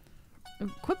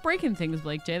 Quit breaking things,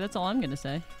 Blake J. That's all I'm going to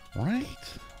say. Right.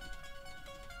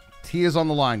 T is on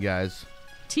the line, guys.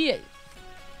 T.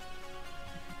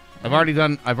 I've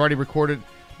already recorded.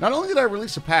 Not only did I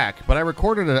release a pack, but I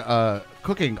recorded a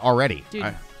cooking already.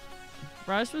 Dude.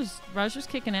 Raj was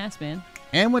kicking ass, man.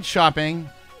 And went shopping,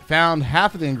 found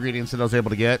half of the ingredients that I was able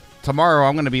to get. Tomorrow,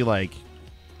 I'm going to be like...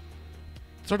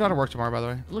 Is our daughter work tomorrow, by the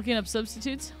way? Looking up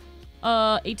substitutes?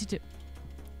 8 to 2.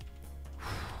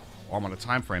 Oh, I'm on a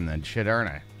time frame then. Shit, aren't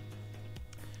I?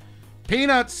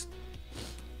 Peanuts!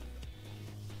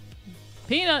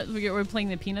 Peanuts. We're playing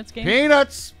the Peanuts game?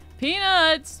 Peanuts!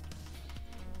 Peanuts!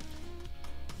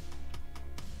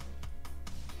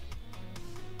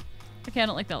 Okay, I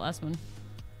don't like that last one.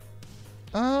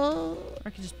 Or I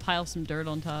could just pile some dirt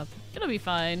on top. It'll be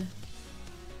fine.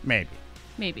 Maybe.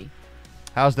 Maybe.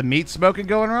 How's the meat smoking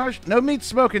going, Raj? No meat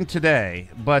smoking today,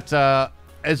 but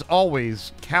as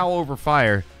always, cow over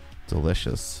fire.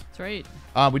 Delicious. That's right.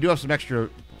 We do have some extra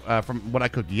from what I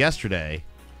cooked yesterday.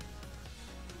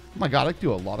 Oh my god, I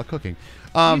do a lot of cooking.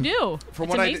 You do. From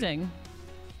It's what amazing.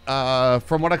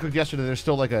 From what I cooked yesterday, there's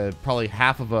still like probably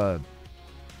half of a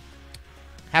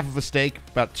steak,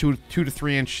 about 2 to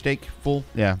 3 inch steak full.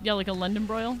 Yeah. Yeah, like a London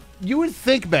broil. You would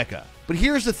think, Becca, but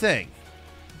here's the thing.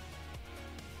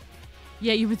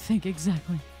 Yeah, you would think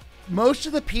exactly. Most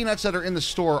of the peanuts that are in the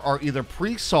store are either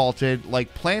pre-salted,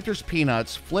 like Planters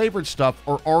peanuts, flavored stuff,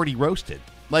 or already roasted.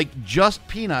 Like, just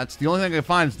peanuts. The only thing I can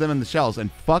find is them in the shells,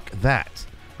 and fuck that.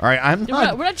 All right,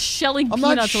 We're not shelling I'm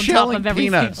not peanuts on top shelling of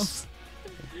everything peanuts. else.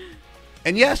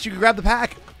 And yes, you can grab the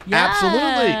pack. Yes.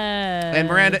 Absolutely. And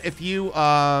Miranda, if you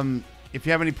have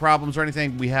any problems or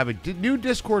anything, we have a new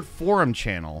Discord forum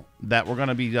channel that we're going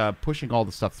to be pushing all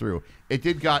the stuff through.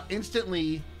 It got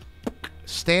instantly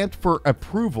stamped for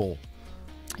approval.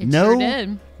 It sure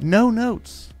did. No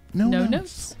notes. No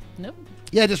notes. Nope.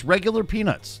 Yeah, just regular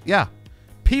peanuts. Yeah,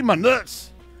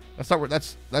 peanuts. That's not.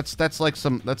 That's like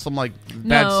some like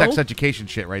bad sex education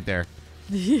shit right there.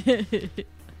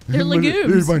 They're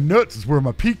legumes. Here's my nuts. Is where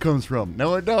my pea comes from.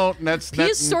 No, I don't. Pea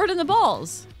is stored in the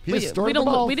balls. Pea is stored in the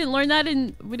balls. We didn't learn that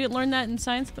in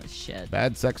science class. Shit.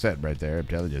 Bad sex ed right there. I'm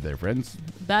telling you, there, friends.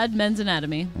 Bad men's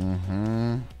anatomy.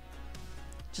 Mm-hmm.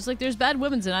 Just like there's bad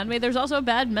women's anatomy, there's also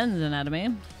bad men's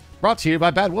anatomy. Brought to you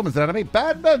by Bad Woman's Anatomy,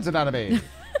 Bad Men's Anatomy.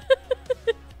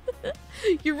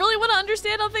 You really want to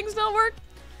understand how things don't work?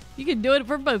 You can do it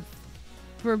for both.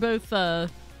 For both.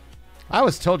 I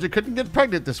was told you couldn't get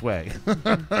pregnant this way.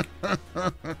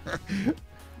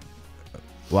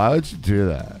 Why would you do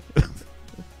that?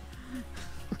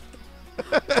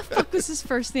 What the fuck was his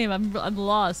first name? I'm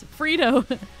lost. Frito.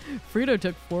 Frito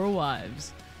took 4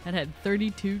 wives and had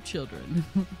 32 children.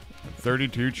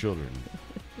 32 children.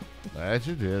 Why'd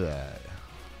you do that?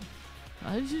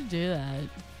 Why did you do that?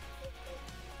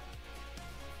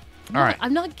 All right.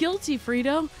 I'm not guilty,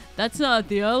 Frito. That's not what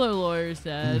the other lawyer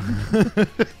said.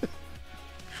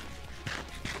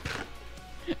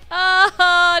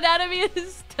 Oh, anatomy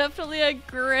is definitely a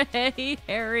gray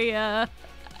area.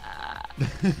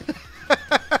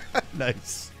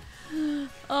 Nice.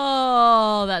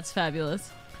 Oh, that's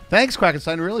fabulous. Thanks,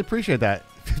 Quackenstein. I really appreciate that.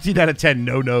 15 out of 10,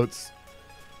 no notes.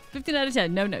 15 out of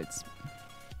 10, no notes.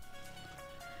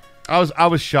 I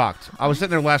was shocked. I was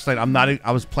sitting there last night.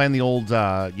 I was playing the old,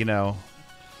 I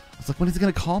was like, when is he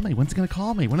gonna call me? When's he gonna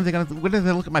call me? When are they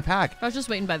gonna look at my pack? I was just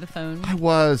waiting by the phone. I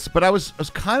was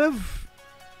kind of.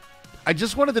 I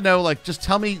just wanted to know, like, just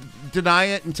tell me, deny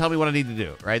it, and tell me what I need to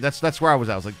do. Right? That's where I was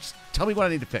at. I was like, just tell me what I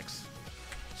need to fix,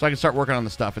 so I can start working on the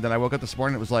stuff. And then I woke up this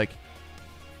morning. It was like,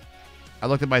 I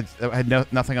looked at I had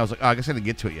nothing. I was like, oh, I guess I didn't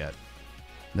get to it yet.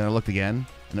 And then I looked again,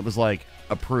 and it was like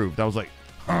approved. I was like,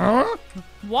 huh?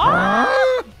 What?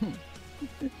 Huh?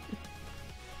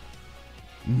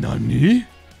 Nani?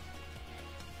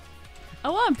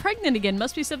 Oh, I'm pregnant pregnant again.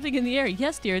 Must be something in the air.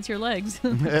 Yes, dear, it's your legs.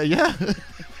 Yeah.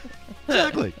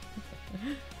 Exactly.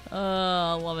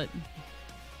 I love it.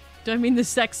 Do I mean the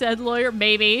sex ed lawyer?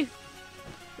 Maybe.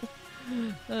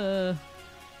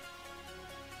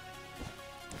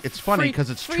 It's funny because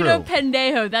it's Frito true.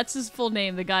 Pendejo. That's his full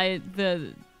name. The guy,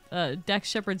 the Dax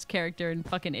Shepard's character in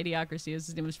fucking Idiocracy,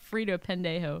 his name was Frito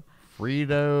Pendejo.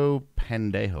 Frito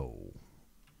Pendejo.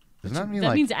 Doesn't that mean That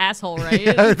like... means asshole, right?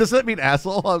 Yeah, does that mean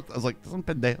asshole? I was like, doesn't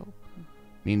pendejo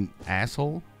mean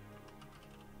asshole?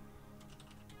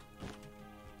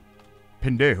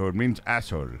 Pendejo, it means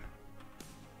asshole.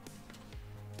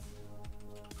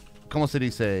 ¿Cómo se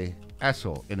dice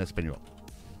asshole en español?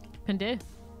 Pendejo.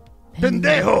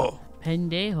 Pendejo!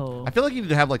 Pendejo. I feel like you need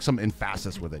to have like some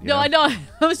emphasis with it. You No, know? I know.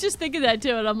 I was just thinking that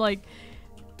too, and I'm like,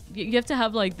 you have to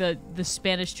have like the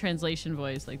Spanish translation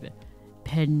voice, like the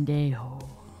pendejo.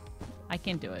 I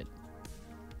can't do it.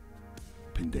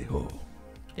 Pendejo.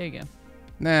 There you go.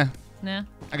 Nah, Nah.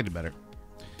 I could do better.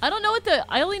 I don't know what the.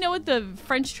 I only know what the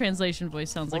French translation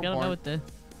voice sounds like. I don't know what the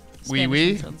Oui, Spanish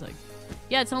oui? one sounds like.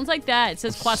 Yeah, it sounds like that. It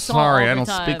says croissant. Sorry, all I the don't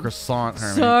time. speak croissant,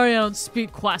 Hermie. Sorry, I don't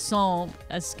speak croissant,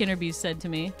 as Skinnerby said to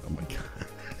me. Oh my god.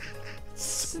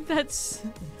 That's.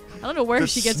 I don't know where The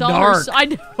she gets all her. snark. I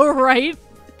know, right?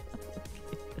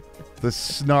 The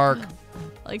snark.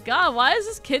 Like, God, why is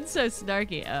this kid so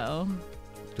snarky? Oh,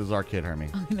 This is our kid, Hermie.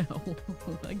 I know.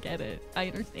 I get it. I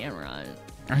understand, Ron.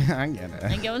 I get it.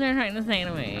 I get what they're trying to say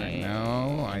to me.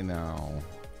 I know.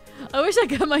 I wish I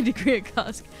got my degree at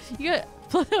Costco. You got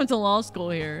I went to law school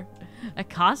here. At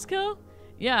Costco?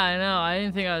 Yeah, I know. I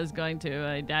didn't think I was going to.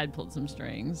 My dad pulled some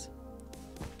strings.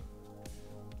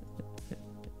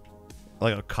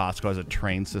 Like a Costco has a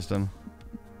train system.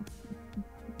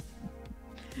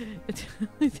 It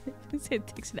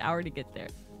takes an hour to get there.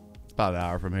 It's about an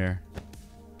hour from here.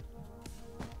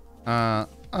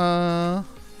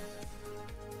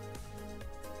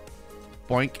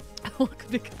 Boink.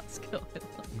 Welcome to Costco.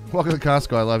 Welcome to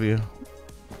Costco. I love you.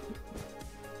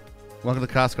 Welcome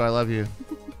to Costco. I love you.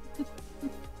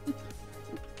 All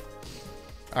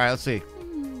right, let's see.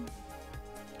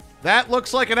 That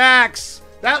looks like an axe.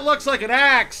 That looks like an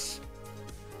axe.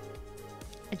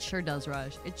 It sure does,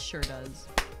 Raj. It sure does.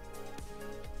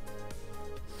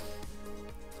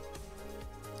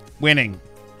 Winning.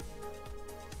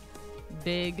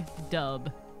 Big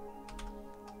dub.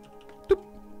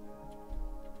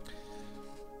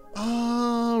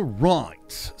 All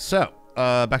right. So,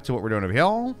 back to what we're doing over here.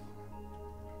 On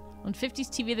 50s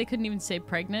TV, they couldn't even say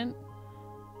pregnant.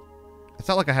 It's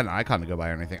not like I had an icon to go by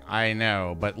or anything. I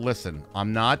know, but listen,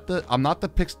 I'm not the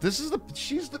pix. This is the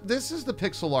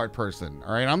pixel art person.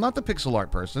 All right, I'm not the pixel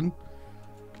art person.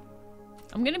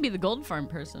 I'm gonna be the Gold Farm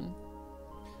person.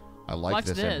 I like Watch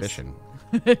this ambition.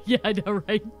 Yeah, I know,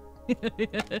 right?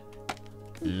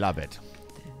 Love it.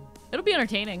 It'll be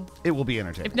entertaining. It will be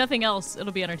entertaining. If nothing else,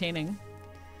 it'll be entertaining.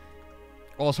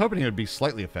 Well, I was hoping it would be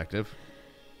slightly effective.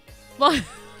 Well,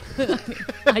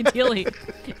 ideally,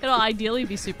 it'll ideally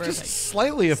be super Just effective.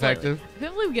 slightly effective.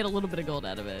 Hopefully, we get a little bit of gold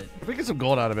out of it. If we get some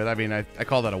gold out of it, I mean, I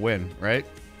call that a win, right?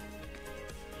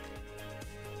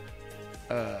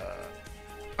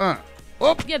 Oh,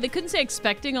 Yeah, they couldn't say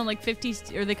expecting on like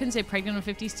 50s, or they couldn't say pregnant on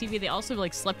 50s TV. They also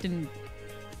like slept in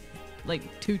like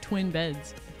 2 twin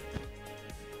beds.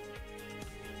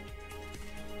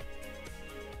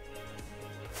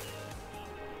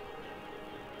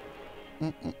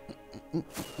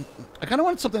 I kind of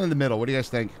want something in the middle. What do you guys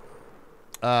think?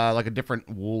 Like a different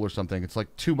wool or something. It's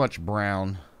like too much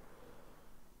brown.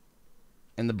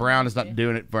 And the brown is not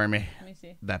doing it for me. Let me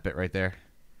see. That bit right there.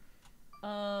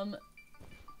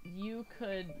 You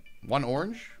could. One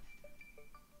orange?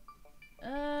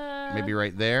 Maybe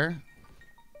right there.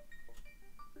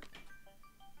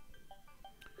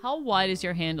 How wide is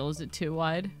your handle? Is it too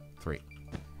wide? 3.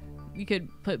 You could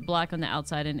put black on the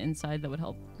outside and inside. That would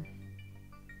help.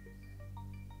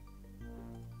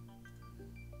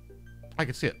 I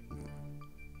can see it.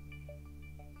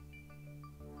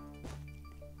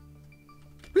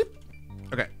 Whoop.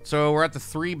 Okay, so we're at the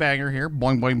 3 banger here.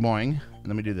 Boing, boing, boing. And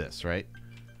let me do this, right?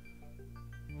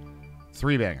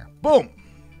 3 banger. Boom!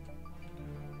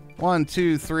 1,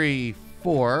 2, 3,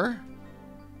 4.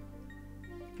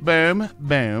 Boom,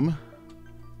 boom.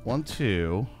 1,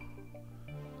 2,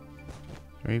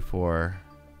 3, 4,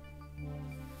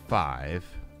 5.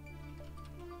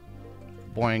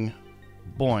 Boing,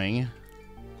 boing.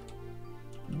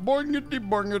 Boingity,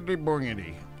 boingity,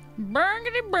 boingity.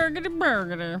 Burgity, burgity,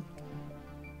 burgity.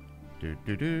 Do,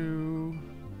 do, do.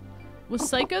 Was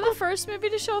Psycho the first movie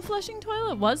to show a flushing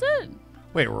toilet? Was it?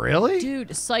 Wait, really?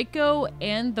 Dude, Psycho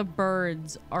and The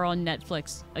Birds are on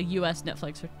Netflix, a U.S.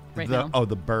 Netflix right now. Oh,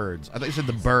 The Birds. I thought you said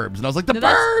The Burbs, and I was like, The No,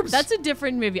 Burbs! That's a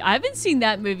different movie. I haven't seen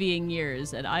that movie in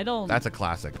years, and I don't. That's a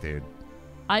classic, dude.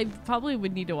 I probably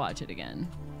would need to watch it again.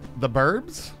 The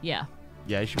Burbs? Yeah.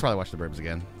 Yeah, you should probably watch The Burbs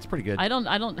again. It's pretty good. I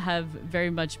don't have very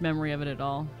much memory of it at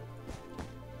all.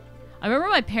 I remember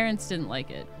my parents didn't like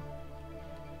it.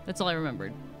 That's all I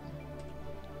remembered.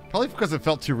 Probably because it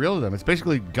felt too real to them. It's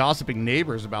basically gossiping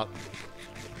neighbors about,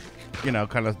 you know,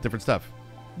 kind of different stuff.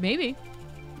 Maybe.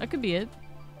 That could be it.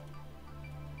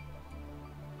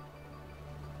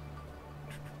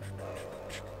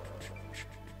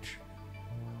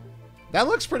 That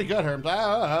looks pretty good, Herm.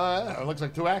 It looks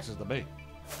like 2 axes to me.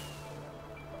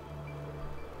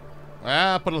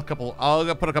 I'll put a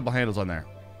couple handles on there.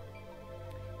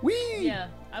 Whee! Yeah,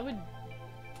 I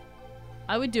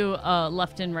would do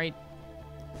left and right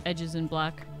edges in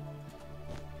black.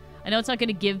 I know it's not going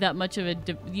to give that much of a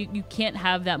you can't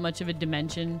have that much of a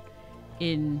dimension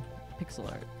in pixel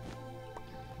art.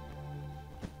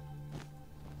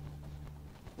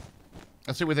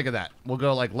 Let's see what we think of that. We'll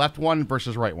go like left one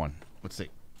versus right one. Let's see.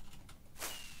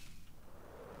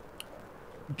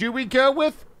 Do we go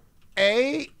with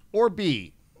A or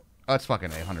B? Oh, it's fucking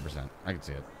A, 100%. I can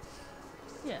see it.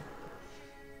 Yeah.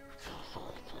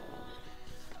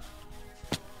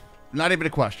 Not even a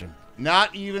question.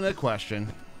 Not even a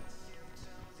question.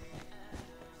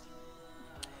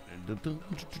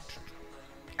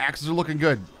 Axes are looking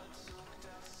good.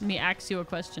 Let me ask you a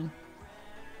question.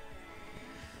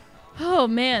 Oh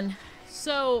man.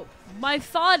 So my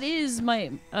thought is I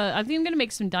think I'm gonna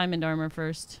make some diamond armor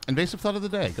first. Invasive thought of the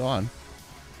day. Go on.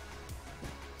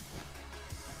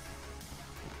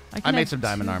 I can made have some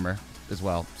diamond two- armor as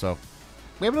well, so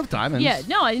we have enough diamonds. Yeah,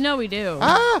 no, I know we do.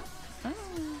 Ah!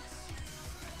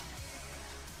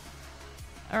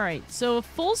 All right, so a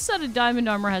full set of diamond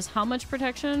armor has how much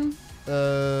protection?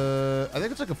 I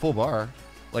think it's like a full bar,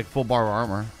 like full bar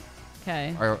armor.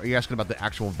 Okay. Are you asking about the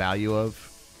actual value of?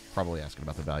 Probably asking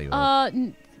about the value of.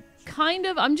 Kind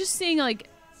of. I'm just seeing like,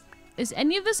 is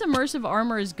any of this immersive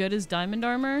armor as good as diamond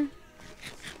armor?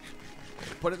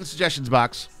 Put it in the suggestions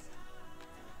box.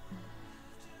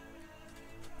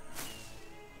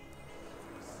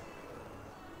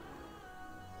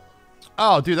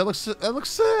 Oh, dude, that looks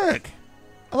sick.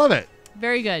 I love it.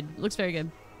 Very good. Looks very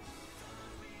good.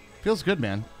 Feels good,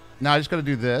 man. Now I just got to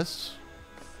do this.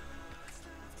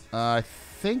 I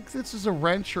think this is a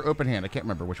wrench or open hand. I can't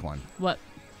remember which one. What?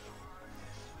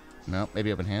 No,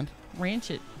 maybe open hand. Ranch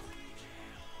it.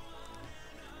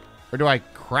 Or do I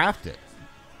craft it?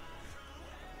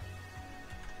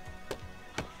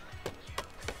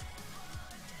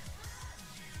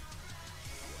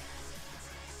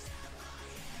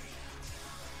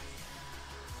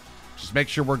 Just make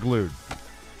sure we're glued.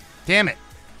 Damn it.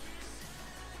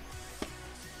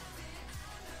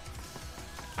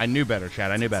 I knew better,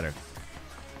 Chad. I knew better.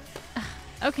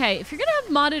 Okay, if you're gonna have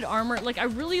modded armor, like I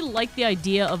really like the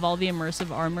idea of all the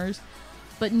immersive armors,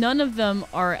 but none of them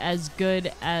are as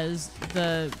good as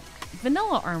the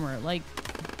vanilla armor. Like,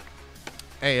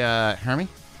 Hey, Hermie,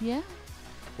 yeah,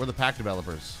 we're the pack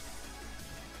developers.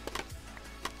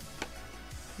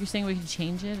 you're saying we can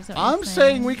change it? Is that what I'm you're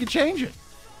saying we could change it.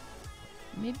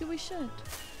 Maybe we should.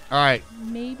 All right.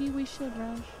 Maybe we should,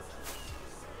 Raj.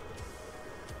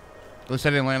 At least I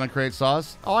didn't land on create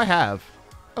saws. Oh, I have.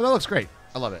 Oh, that looks great.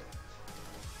 I love it.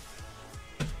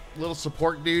 Little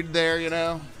support dude there, you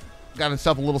know. Got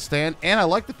himself a little stand. And I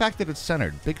like the fact that it's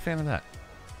centered. Big fan of that.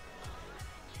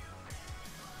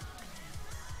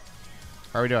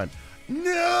 How are we doing?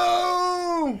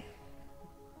 No!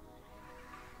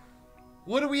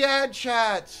 What do we add,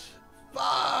 chat? Fuck!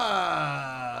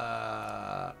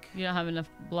 You don't have enough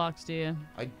blocks, do you?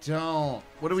 I don't.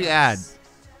 What do we add?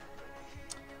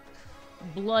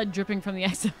 Blood dripping from the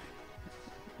exit.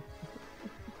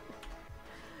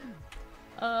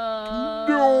 No!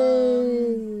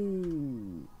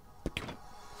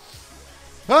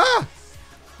 Ah!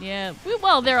 Yeah.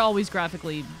 Well, they're always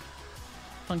graphically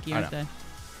funky, I aren't know. they?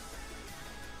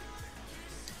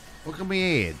 What can we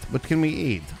eat? What can we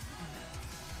eat?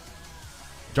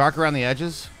 Dark around the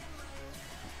edges?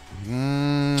 We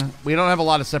don't have a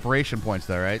lot of separation points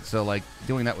though, right? So like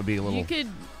doing that would be a little... You could...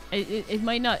 It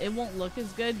might not... It won't look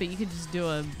as good, but you could just do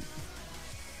a...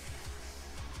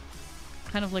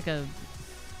 kind of like a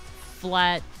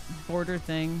flat border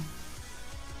thing.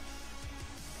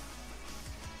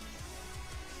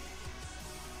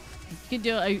 You could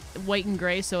do a white and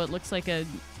gray so it looks like a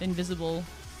invisible...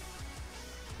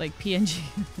 like PNG.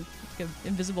 like an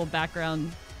invisible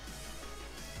background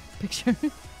picture.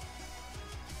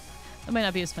 That might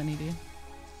not be as funny to you.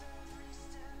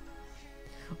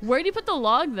 Where do you put the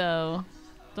log, though?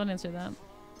 Don't answer that.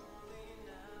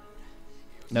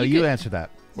 No, you answer that.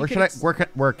 Where should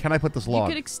where can I put this You log?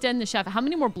 could extend the shaft. How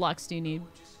many more blocks do you need?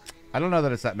 I don't know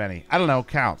that it's that many. I don't know.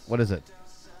 Count. What is it?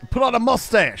 Put on a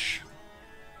mustache.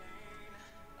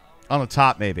 On the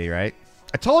top, maybe, right?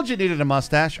 I told you needed a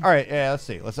mustache. All right, yeah, let's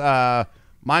see. Let's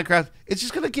Minecraft. It's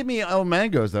just gonna give me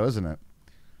mangoes though, isn't it?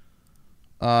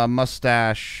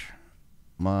 Mustache.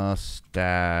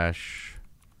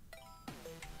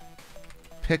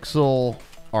 Pixel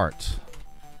art.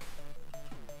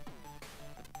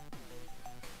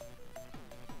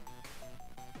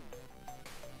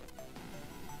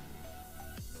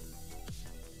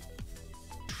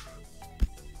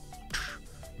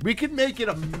 We can make it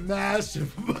a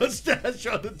massive mustache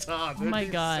on the top. Oh my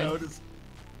God. So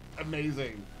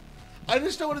amazing. I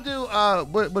just don't want to do,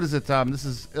 what is it? This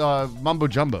is Mumbo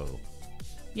Jumbo.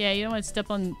 Yeah, you don't want to step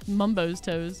on Mumbo's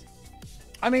toes.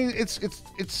 I mean, it's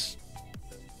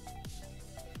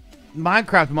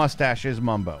Minecraft mustache is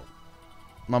Mumbo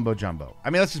Jumbo.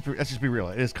 I mean, let's just be real.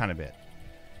 It is kind of it,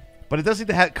 but it does need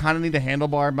to kind of need a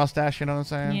handlebar mustache. You know what I'm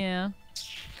saying? Yeah.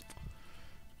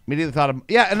 Immediately thought of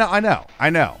no, I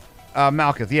know.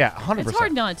 Malkuth, yeah, 100%. It's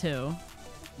hard not to.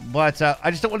 But I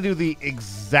just don't want to do the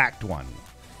exact one.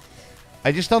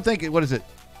 I just don't think what is it?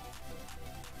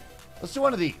 Let's do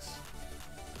one of these.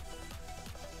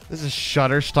 This is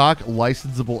Shutterstock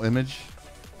licensable image.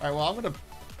 All right, well, I'm gonna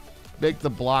make the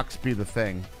blocks be the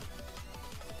thing.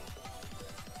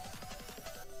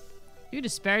 You're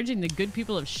disparaging the good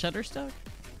people of Shutterstock?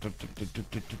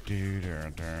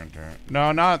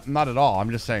 No, not at all. I'm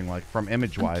just saying, like, from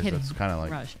image-wise, it's kind of like...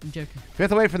 Rush, I'm joking.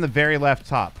 Fifth away from the very left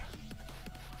top.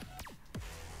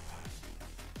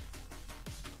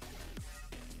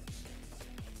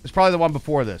 It's probably the one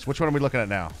before this. Which one are we looking at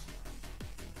now?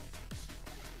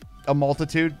 A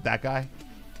multitude? That guy?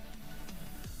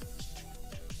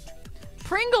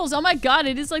 Pringles! Oh my god,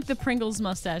 it is like the Pringles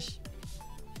mustache.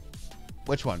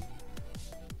 Which one?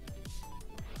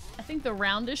 I think the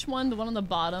roundish one, the one on the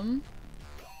bottom.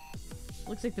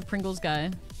 Looks like the Pringles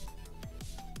guy.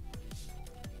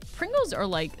 Pringles are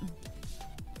like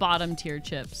bottom tier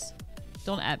chips.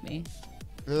 Don't at me.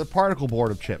 They're the particle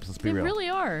board of chips, let's be real. They really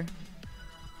are.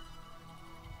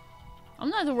 I'm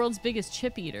not the world's biggest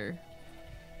chip eater.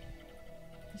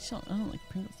 I don't like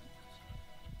Pringles.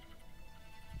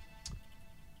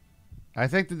 I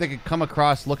think that they could come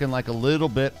across looking like a little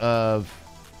bit of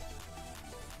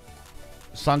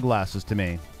sunglasses to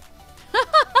me.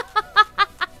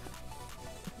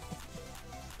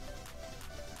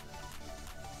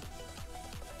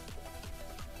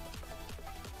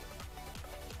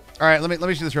 All right, let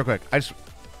me see this real quick.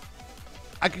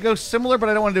 I could go similar, but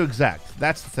I don't want to do exact.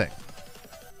 That's the thing.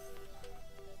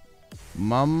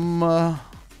 Mumbo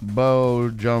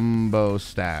Jumbo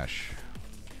Stash.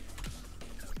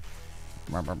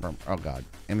 Oh god,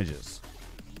 images.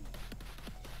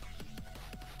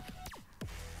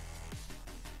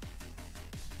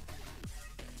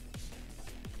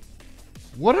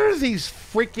 What are these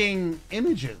freaking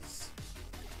images?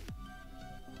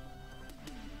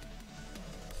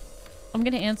 I'm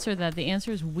gonna answer that. The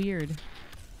answer is weird.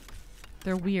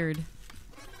 They're weird.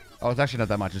 Oh, it's actually not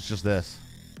that much. It's just this.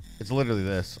 It's literally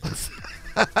this.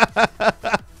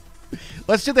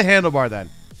 Let's do the handlebar then.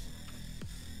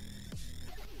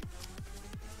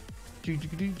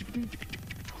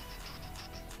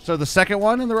 So the second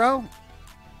one in the row?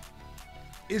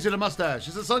 Is it a mustache?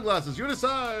 Is it sunglasses? You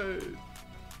decide.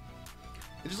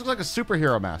 It just looks like a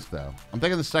superhero mask, though. I'm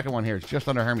thinking the second one here. It's just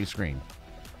under Hermes' screen.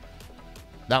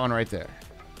 That one right there.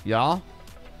 Y'all?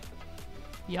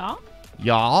 Y'all?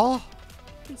 Y'all?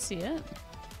 I can see it.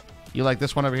 You like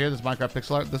this one over here? This Minecraft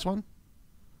pixel art? This one?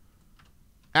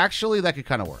 Actually, that could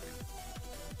kind of work.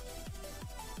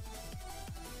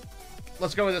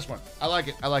 Let's go with this one. I like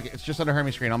it. I like it. It's just under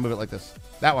Hermes' screen. I'll move it like this.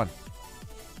 That one.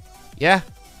 Yeah?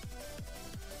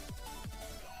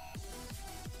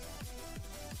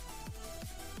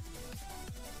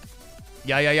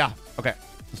 Yeah. Okay,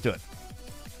 let's do it.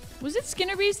 Was it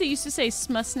Skinnerbees that used to say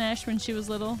smusnash when she was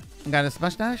little? Got a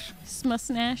mustache?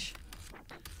 Smusnash?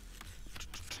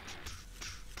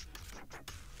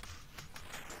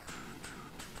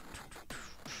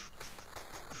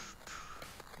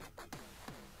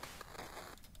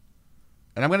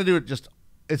 And I'm going to do it just...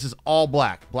 This is all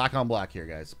black. Black on black here,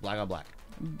 guys. Black on black.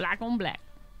 Black on black.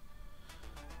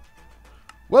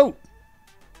 Whoa!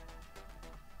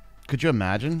 Could you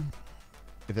imagine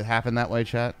if it happened that way,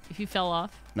 chat? If you fell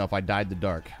off? No, if I died in the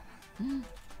dark. Boom,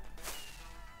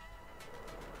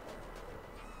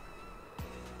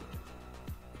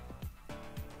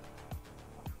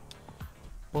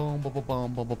 boom, boom,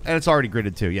 boom, boom, boom. And it's already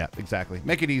gridded too. Yeah, exactly.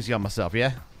 Make it easy on myself,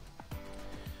 yeah?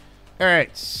 All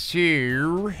right,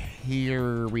 so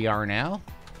here we are now.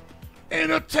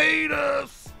 Entertain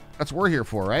us. That's what we're here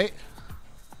for, right?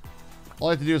 All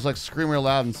I have to do is like scream real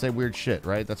loud and say weird shit,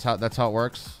 right? That's how it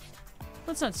works.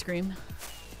 Let's not scream.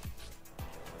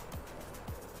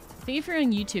 I think if you're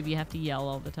on YouTube, you have to yell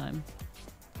all the time.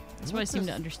 That's what I seem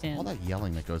to understand. All that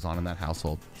yelling that goes on in that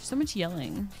household. There's so much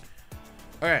yelling.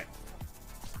 All right.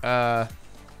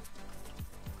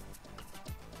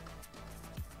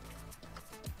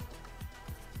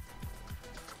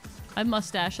 I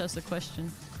mustache us a question.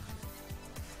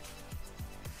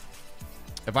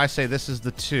 If I say this is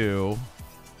the 2,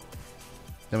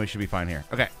 then we should be fine here.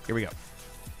 Okay, here we go.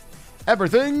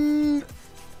 Everything,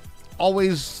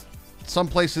 always, some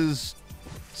places,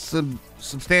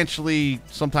 substantially,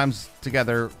 sometimes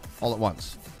together, all at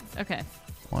once. Okay.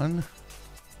 1,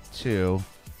 2,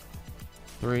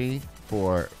 3,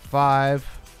 4,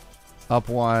 5. Up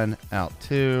 1, out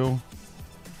 2.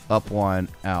 Up 1,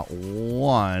 out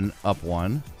 1. Up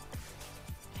 1.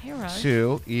 Hey, Raj.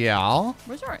 2. Yeah.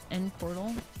 Where's our end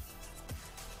portal?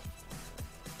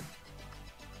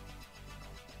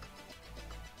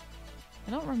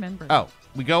 I don't remember. Oh,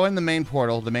 we go in the main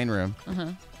portal, the main room. Uh-huh.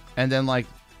 And then, like,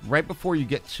 right before you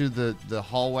get to the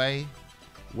hallway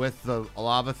with the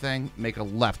lava thing, make a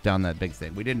left down that big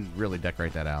thing. We didn't really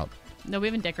decorate that out. No, we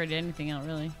haven't decorated anything out,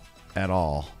 really. At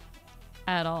all.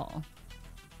 At all.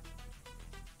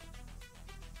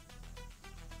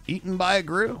 Eaten by a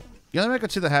Gru. The only way I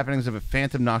could see the happenings if a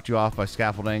phantom knocked you off by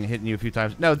scaffolding, hitting you a few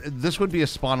times. No, this would be a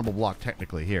spawnable block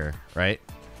technically here, right?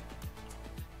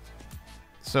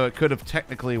 So it could have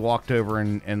technically walked over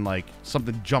and like,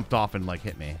 something jumped off and, like,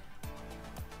 hit me.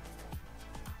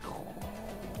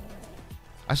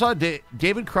 I saw a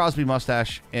David Crosby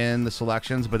mustache in the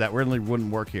selections, but that really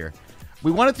wouldn't work here.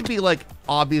 We want it to be, like,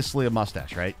 obviously a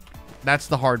mustache, right? That's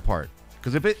the hard part.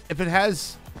 Because if it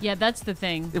has... Yeah, that's the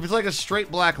thing. If it's like a straight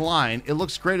black line, it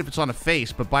looks great if it's on a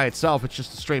face, but by itself, it's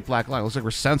just a straight black line. It looks like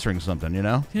we're censoring something, you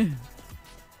know?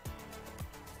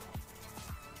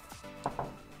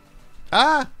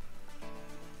 Ah!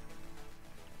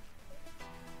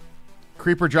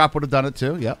 Creeper drop would have done it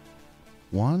too. Yep.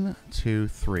 1, 2,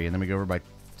 3. And then we go over by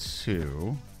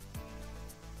 2.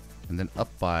 And then up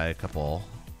by a couple.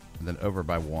 And then over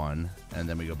by 1. And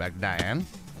then we go back down.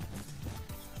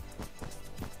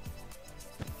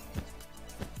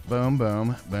 Boom,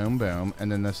 boom, boom, boom.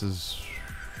 And then this is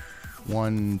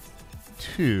 1,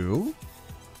 2.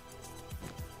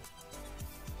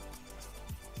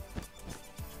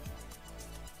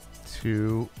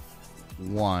 Two,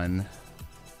 1.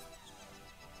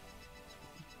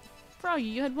 Froggy,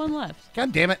 you had one left.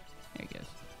 God damn it. There he goes.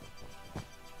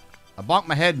 I bonked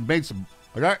my head and made some...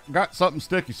 I got something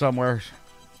sticky somewhere.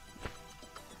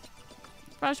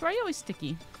 Raj, why are you always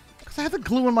sticky? Because I have the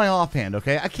glue in my offhand,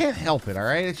 okay? I can't help it, all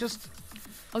right? It's just...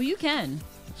 Oh, you can.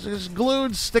 It's just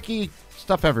glued, sticky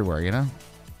stuff everywhere, you know?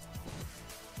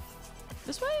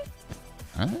 This way?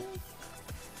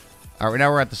 All right,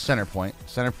 now we're at the center point.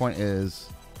 Center point is...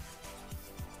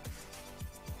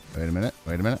 Wait a minute.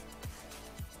 Wait a minute.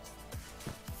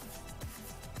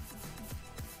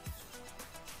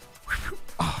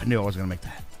 Oh, I knew I was going to make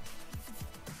that.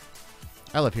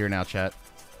 I live here now, chat.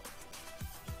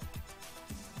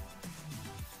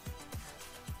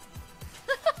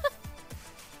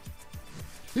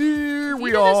 Here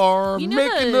we are,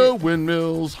 making the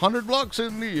windmills, 100 blocks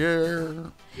in the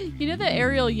air. You know the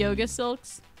aerial yoga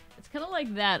silks? It's kind of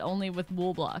like that, only with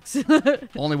wool blocks.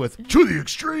 Only with to the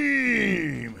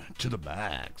extreme, to the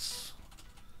max.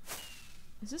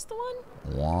 Is this the one?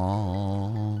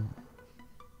 Wow.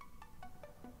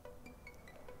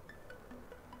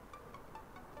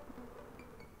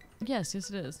 Yes, it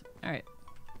is. All right.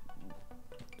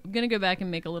 I'm going to go back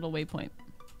and make a little waypoint.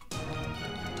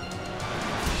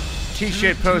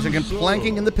 T-shit posing and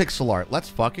planking in the pixel art. Let's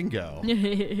fucking go.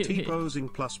 T-posing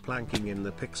plus planking in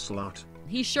the pixel art.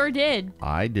 He sure did.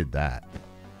 I did that.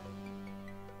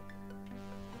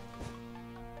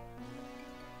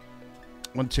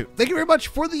 One, two. Thank you very much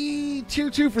for the tier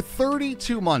 2 for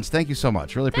 32 months. Thank you so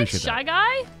much. Really Thanks, appreciate Shy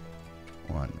that.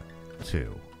 Guy. 1,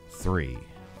 2, 3,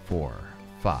 4,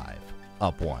 5.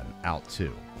 Up 1, out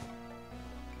 2.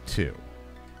 2.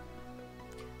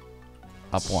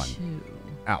 Up 1. 2.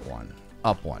 Out 1.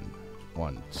 Up 1.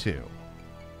 1, 2.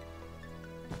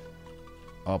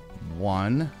 Up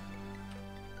 1.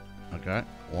 Okay.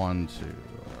 1, 2.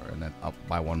 And then up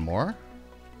by 1 more.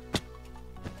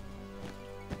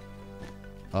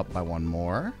 Up by 1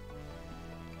 more.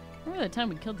 Remember that time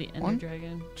we killed the Ender 1,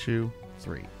 Dragon? 2,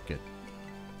 3. Good.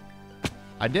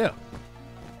 I do.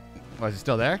 Was it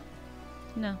still there?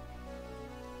 No.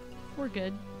 We're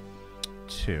good.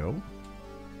 2.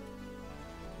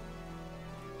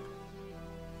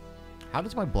 How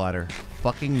does my bladder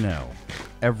fucking know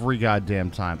every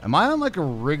goddamn time? Am I on like a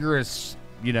rigorous,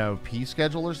 you know, pee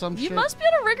schedule or some shit? You must be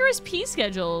on a rigorous pee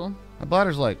schedule. My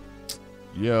bladder's like,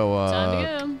 yo, Time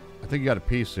to go. I think you got to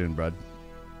pee soon, bud.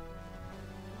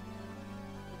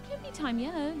 Can't be time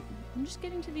yet. I'm just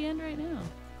getting to the end right now.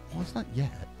 Well, it's not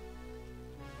yet,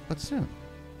 but soon.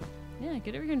 Yeah,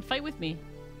 get over here and fight with me,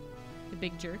 you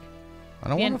big jerk. I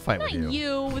don't want to fight with you. Not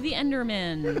you, with the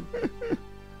Enderman.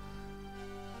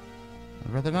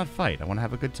 I'd rather not fight. I want to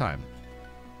have a good time.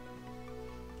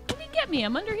 Let me get me.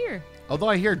 I'm under here. Although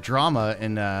I hear drama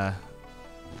and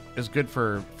is good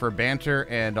for banter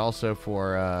and also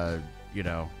for you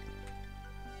know,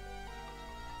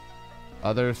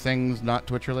 other things not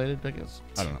Twitch related, I guess.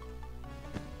 I don't know.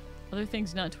 Other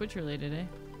things not Twitch related, eh?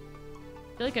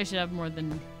 I feel like I should have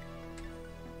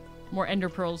more ender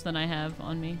pearls than I have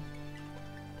on me.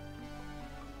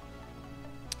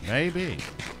 Maybe.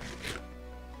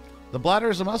 The bladder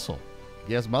is a muscle.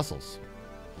 He has muscles.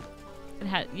 It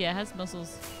has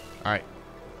muscles. All right.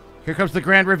 Here comes the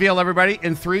grand reveal, everybody.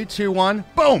 In 3, 2, 1,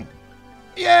 boom!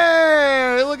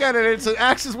 Yay! Look at it. It's an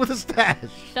axes with a stash.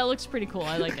 That looks pretty cool.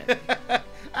 I like it.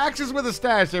 Axes with a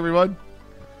stash, everyone.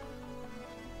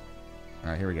 All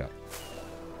right, here we go.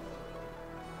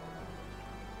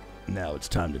 Now it's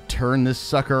time to turn this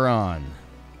sucker on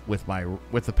with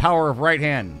the power of right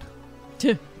hand.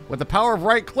 With the power of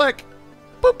right click.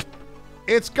 Boop.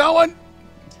 It's going.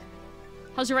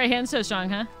 How's your right hand so strong,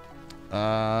 huh?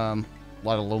 A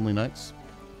lot of lonely nights.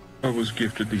 I was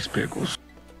gifted these pickles.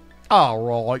 All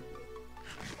right.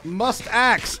 Must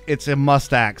axe. It's a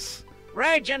must axe.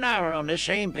 Right and I are on the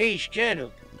same page,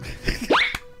 too.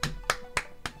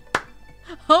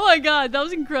 Oh my god, that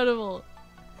was incredible.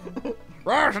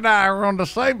 Ross and I are on the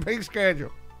same pay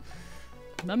schedule.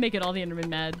 I'm making all the Endermen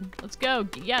mad. Let's go.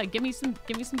 Yeah, give me some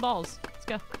balls. Let's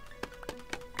go.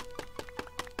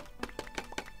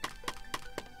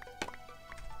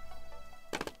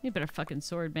 You better fucking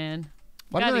sword, man.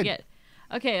 Okay,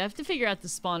 I have to figure out the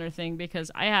spawner thing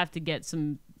because I have to get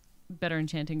some better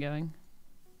enchanting going.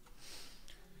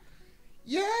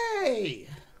 Yay!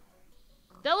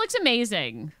 That looks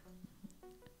amazing.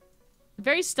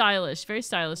 Very stylish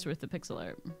with the pixel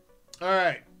art.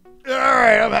 All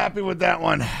right, I'm happy with that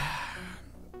one.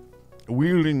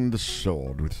 Wielding the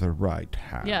sword with the right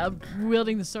hand. Yeah,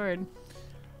 wielding the sword.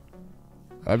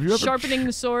 Have you ever sharpening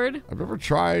the sword? Have you ever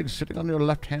tried sitting on your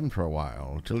left hand for a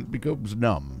while until it becomes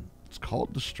numb? It's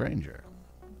called the stranger.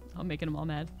 I'm making them all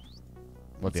mad.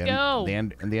 What, Let's go. The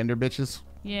Ender bitches?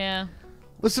 Yeah.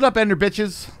 Listen up, Ender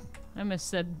bitches. I almost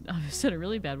said a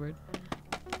really bad word.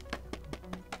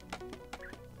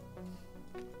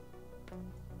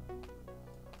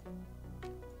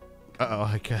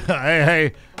 Uh-oh.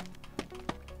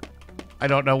 I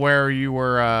don't know where you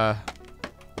were,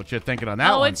 what you're thinking on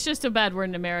that one. Oh, it's just a bad word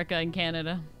in America and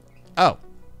Canada. Oh.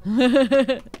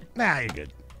 Nah, you're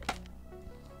good.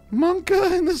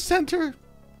 Monka in the center.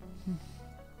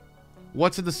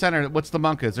 What's in the center? What's the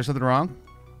Monka? Is there something wrong?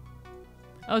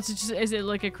 Oh, is it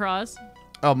like a cross?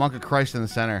 Oh, Monka Christ in the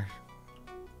center.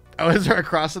 Oh, is there a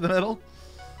cross in the middle?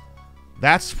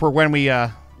 That's for when we,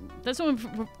 That's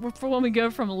for when we go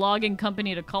from logging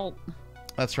company to cult.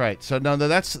 That's right. So no,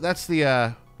 that's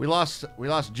the we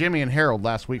lost Jimmy and Harold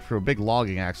last week through a big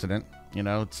logging accident. You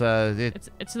know, it's the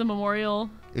memorial.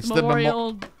 It's the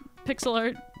memorial pixel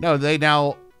art.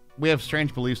 No, we have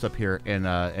strange beliefs up here in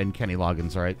Kenny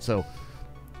Loggins. All right, so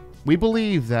we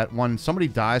believe that when somebody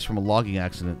dies from a logging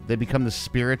accident, they become the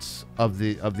spirits of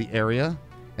the area,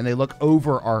 and they look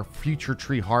over our future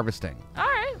tree harvesting. All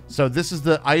right. So this is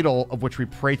the idol of which we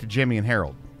pray to Jimmy and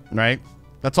Harold, right?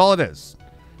 That's all it is.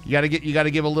 You got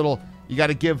to give a little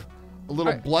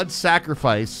right. Blood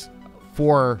sacrifice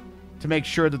to make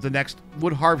sure that the next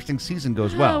wood harvesting season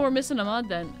goes well. Oh, we're missing a mod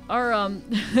then.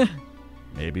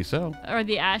 Maybe so. Are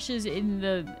the ashes in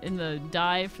the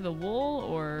dye for the wool,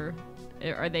 or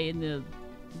are they in the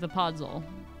podzol?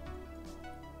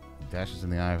 The ashes in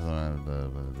the eye of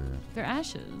the They're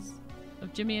ashes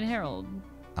of Jimmy and Harold.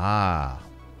 Ah.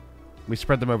 We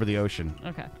spread them over the ocean.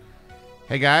 Okay.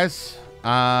 Hey guys,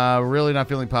 really not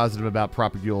feeling positive about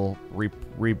propagule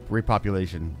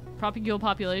repopulation. Propagule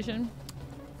population?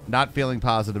 Not feeling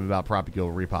positive about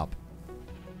propagule repop.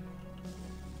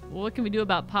 Well, what can we do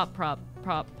about pop?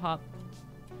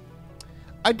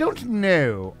 I don't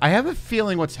know. I have a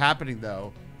feeling what's happening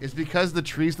though is because the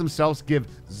trees themselves give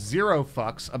zero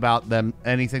fucks about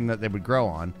anything that they would grow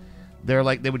on. They're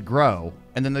like, they would grow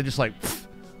and then they're just like,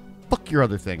 fuck your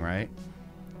other thing, right?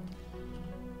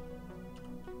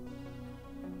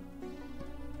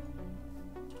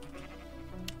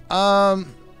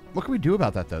 What can we do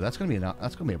about that though? That's gonna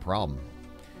be a problem.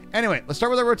 Anyway, let's start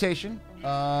with our rotation.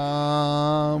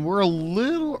 We're a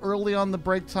little early on the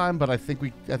break time, but I think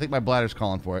my bladder's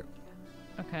calling for it.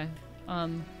 Okay. All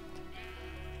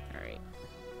right.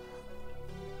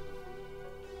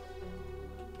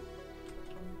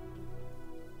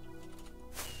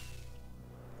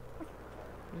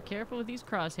 Be careful with these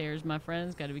crosshairs, my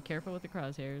friends. Got to be careful with the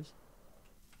crosshairs.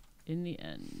 In the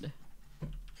end.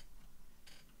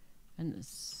 And this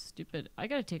stupid... I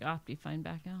got to take Optifine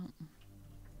back out.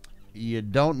 You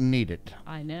don't need it.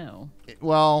 I know.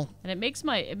 Well... And it makes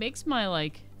my,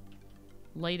 like,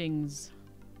 lightings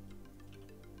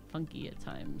funky at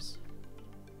times.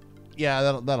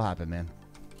 Yeah, that'll happen, man.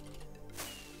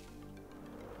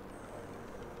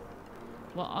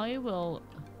 Well, I will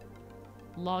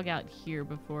log out here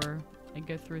before I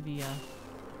go through the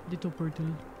little portal.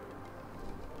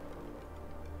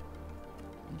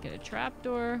 Get a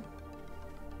trapdoor.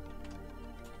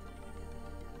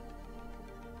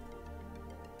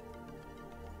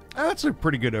 That's a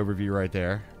pretty good overview right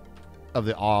there of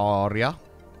the area.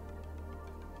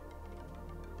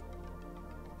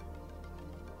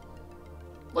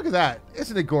 Look at that.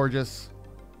 Isn't it gorgeous?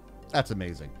 That's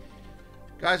amazing.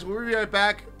 Guys, we'll be right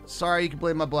back. Sorry, you can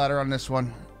blame my bladder on this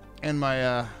one. And my,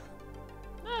 Yeah,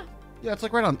 it's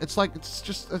like right on. It's like, it's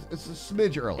a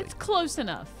smidge early. It's close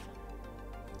enough.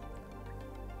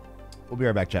 We'll be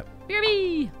right back, chat.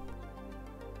 BRB!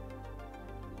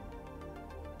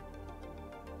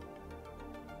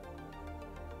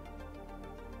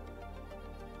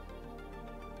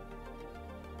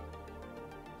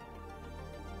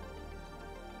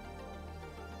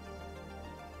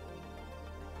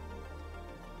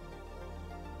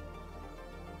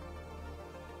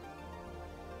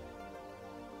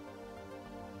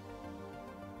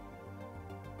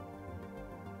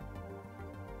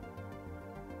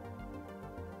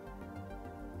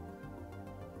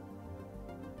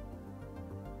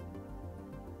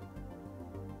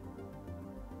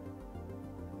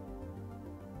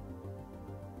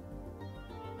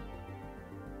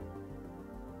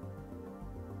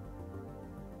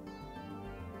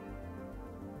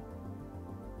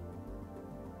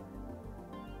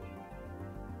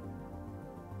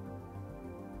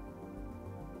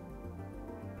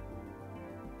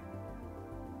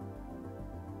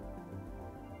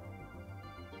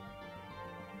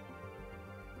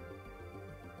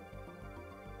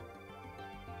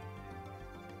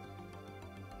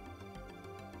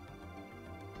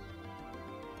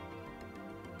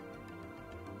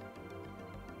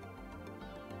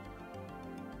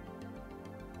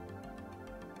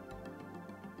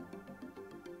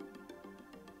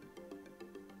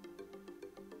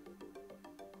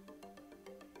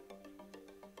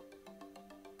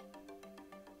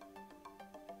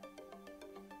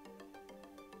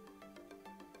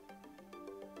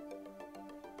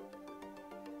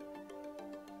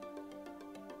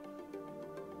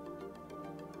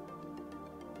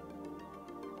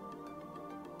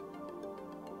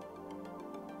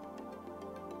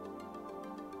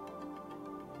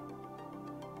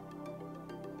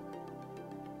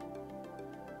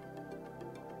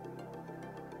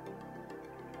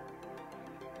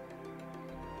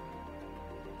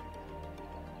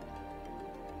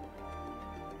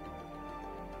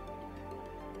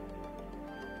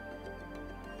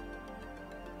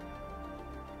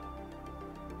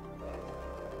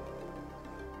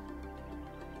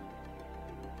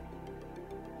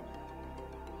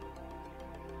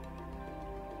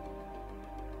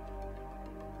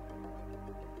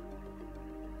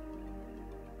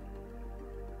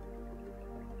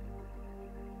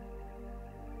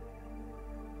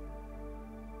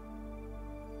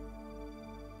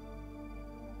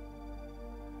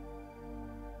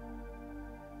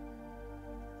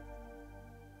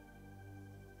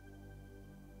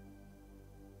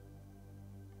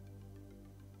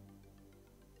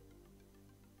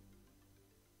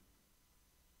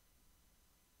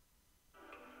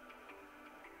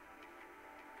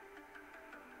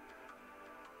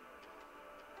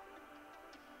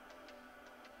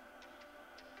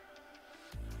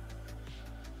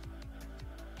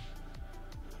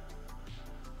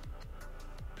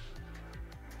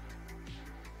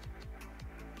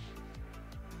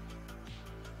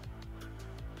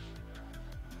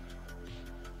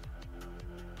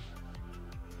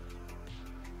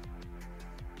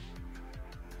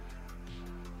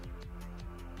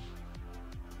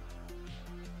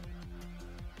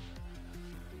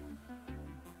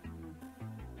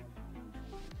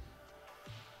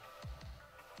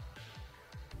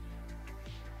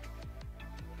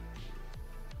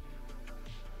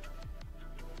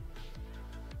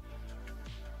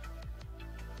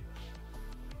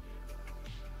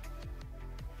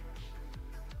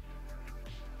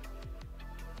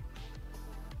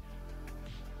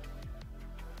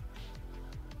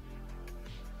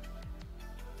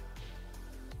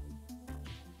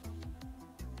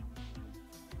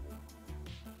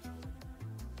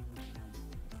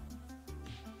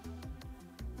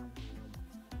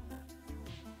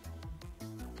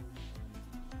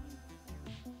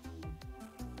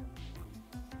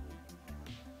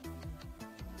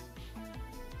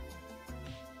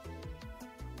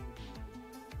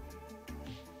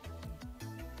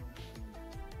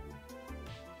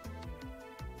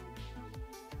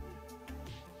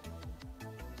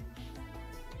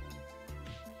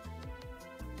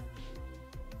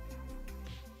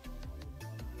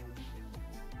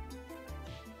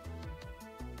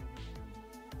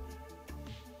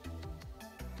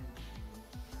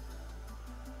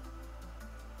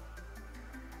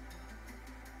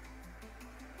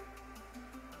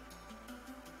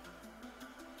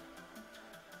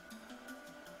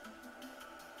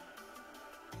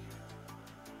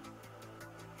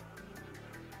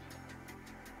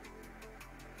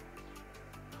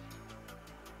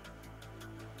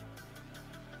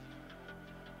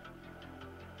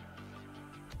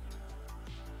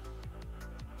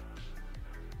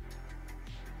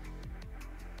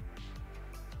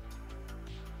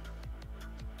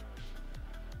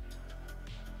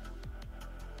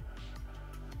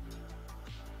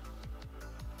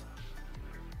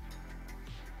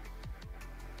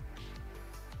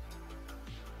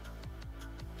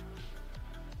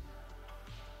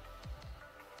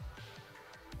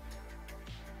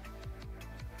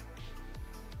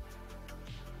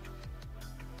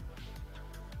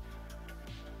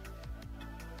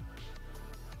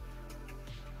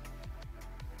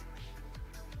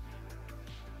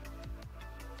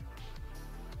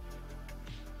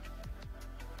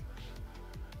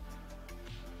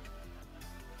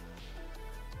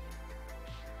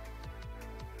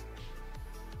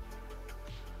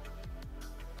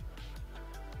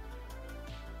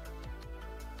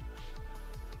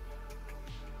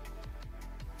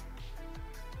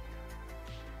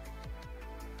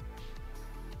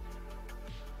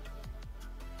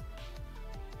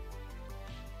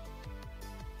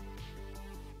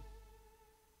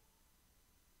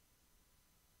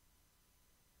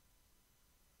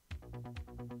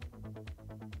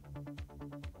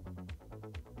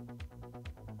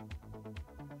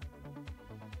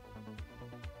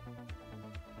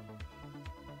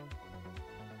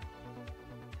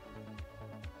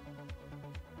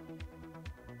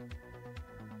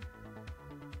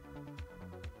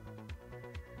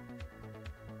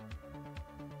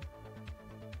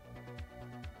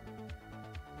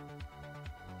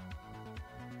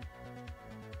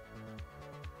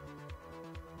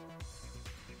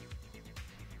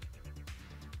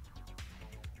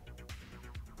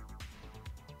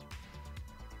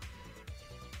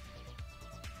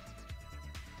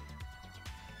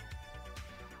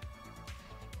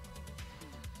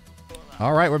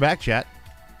 All right, we're back, chat.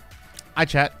 Hi,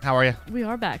 chat. How are you? We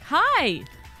are back. Hi.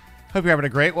 Hope you're having a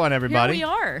great one, everybody. Here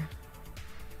we are.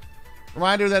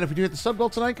 Reminder that if we do hit the sub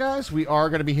goal tonight, guys, we are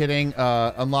going to be hitting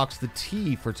unlocks the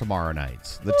T for tomorrow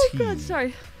night. The T. God,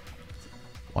 sorry.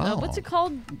 Wow. What's it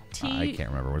called? I can't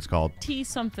remember what it's called. T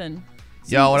something.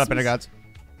 Yo, what up, Intergods?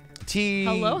 T.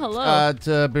 Hello, hello.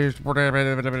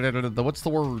 What's the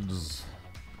words?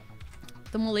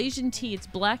 The Malaysian tea. It's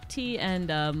black tea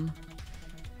and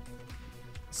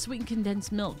sweetened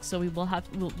condensed milk. So we will have,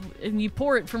 and you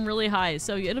pour it from really high.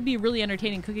 So it'll be a really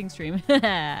entertaining cooking stream.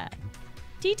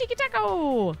 Tea tiki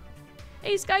taco.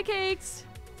 Hey, Skycakes.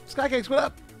 Skycakes, what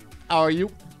up? How are you?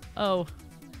 Oh,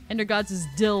 Endergods is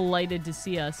delighted to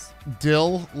see us.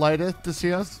 Delighted to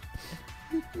see us?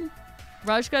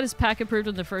 Raj got his pack approved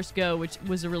on the first go, which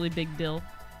was a really big deal.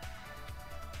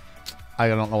 I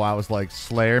don't know why I was like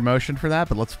Slayer motion for that,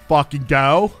 but let's fucking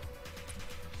go.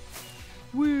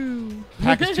 Woo.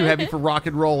 Pack is too heavy for rock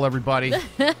and roll, everybody.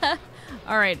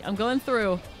 All right, I'm going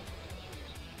through.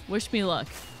 Wish me luck.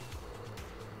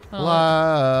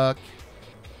 Luck.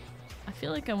 I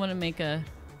feel like I want to make a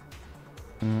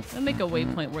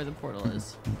waypoint where the portal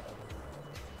is.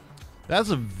 That's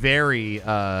a very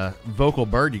vocal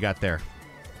bird you got there.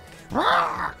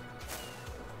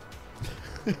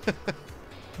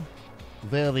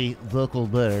 Very vocal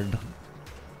bird.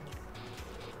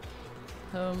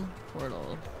 Home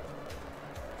portal.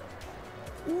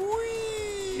 Okay.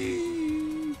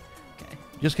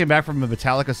 Just came back from a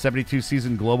Metallica 72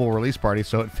 season global release party,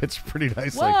 so it fits pretty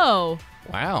nicely. Whoa!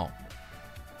 Wow.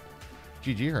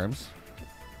 GG, Herms.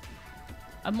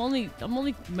 I'm only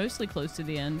mostly close to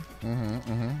the end.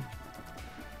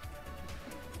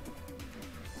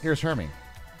 Here's Hermie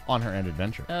on her end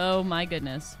adventure. Oh my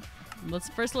goodness.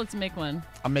 Let's make one.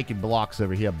 I'm making blocks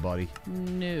over here, buddy.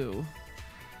 No.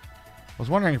 I was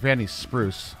wondering if we had any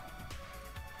spruce.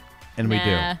 And we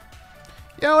Nah. do.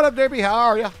 Yo, what up, Derby? How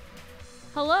are you?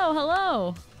 Hello,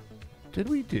 hello. Did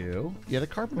we do? Yeah, the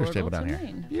carpenter's Portal table down here.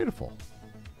 terrain. Beautiful.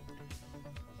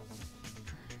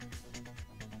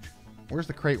 Where's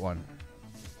the crate one?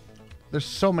 There's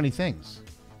so many things.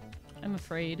 I'm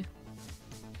afraid.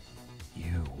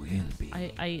 You will be.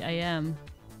 I am.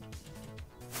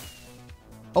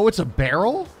 Oh, it's a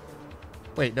barrel?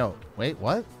 Wait, no. Wait,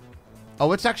 what?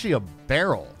 Oh, it's actually a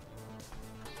barrel.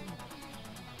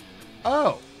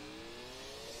 Oh.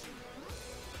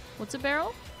 What's a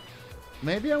barrel?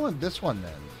 Maybe I want this one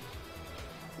then.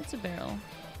 What's a barrel?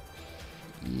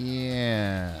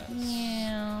 Yeah.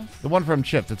 Yeah. The one from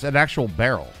Chipped. It's an actual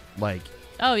barrel. Like,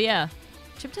 Oh yeah.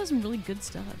 Chip has some really good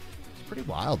stuff. it's pretty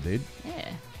wild, dude.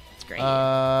 Yeah. It's great.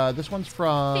 This one's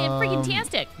from Freaking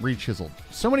tastic. Rechiseled.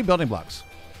 So many building blocks.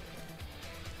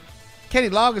 Kenny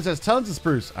Loggins has tons of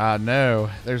spruce. No.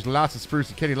 There's lots of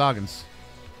spruce at Kenny Loggins.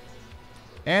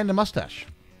 And a mustache.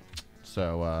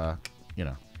 So, you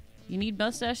know. You need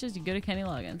mustaches, you go to Kenny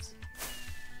Loggins.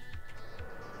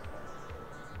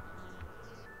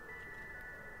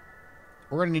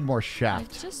 We're going to need more I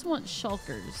shaft. just want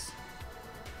shulkers.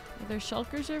 Are there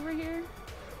shulkers over here?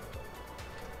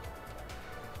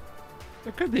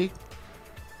 There could be.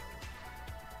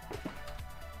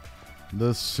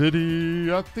 The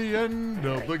city at the end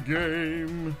of the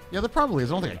game. Yeah, there probably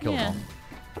is. I don't think I killed Yeah. them.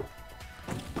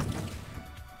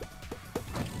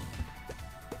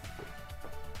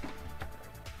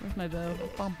 Where's my bow?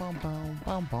 Bum, bum, bum,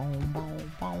 bum, bum,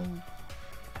 bum, bum.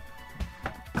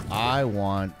 I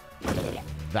want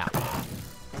that.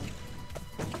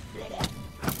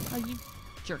 Oh, you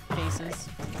jerk faces.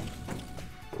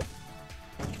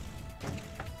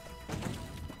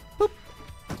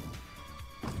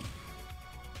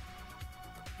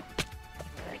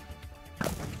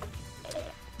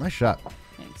 Nice shot.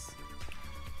 Thanks.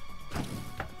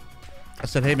 I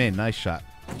said, hey, man, nice shot.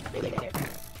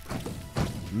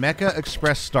 Mecha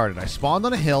Express started. I spawned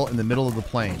on a hill in the middle of the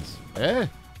plains. Eh.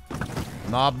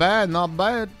 Not bad, not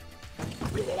bad.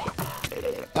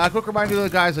 Quick reminder to the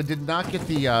guys, I did not get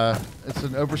the, it's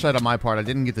an oversight on my part. I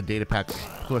didn't get the data packs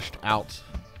pushed out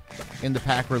in the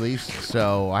pack release.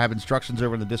 So I have instructions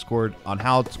over in the Discord on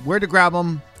how where to grab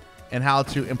them and how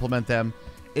to implement them.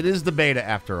 It is the beta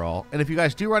after all. And if you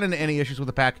guys do run into any issues with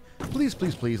the pack, please,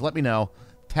 please, please let me know.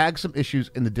 Tag some issues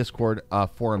in the Discord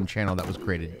forum channel that was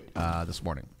created this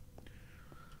morning.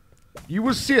 You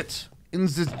will see it in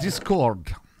the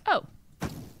Discord. Oh.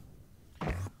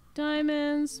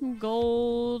 Diamonds, some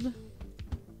gold. A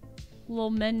little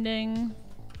mending.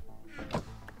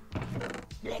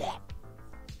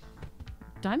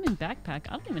 Diamond backpack?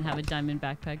 I don't even have a diamond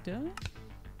backpack, do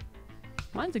I?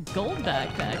 Mine's a gold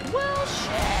backpack. Well,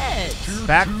 shit.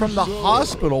 Back from the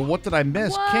hospital. What did I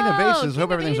miss? Whoa, King of Aces. King Hope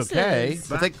of everything's okay.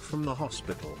 Aces. I Back think from the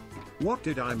hospital. What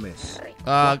did I miss?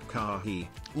 lot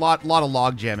What of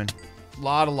log jamming.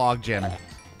 Lot of log jamming.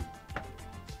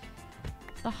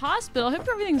 The hospital. Hope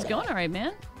everything's going all right,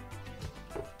 man.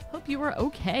 Hope you were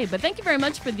okay. But thank you very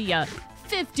much for the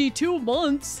 52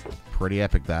 months. Pretty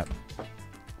epic, that.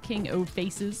 King O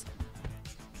Faces.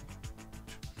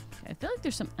 I feel like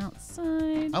there's some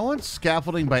outside. I want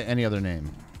scaffolding by any other name.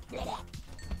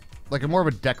 Like a more of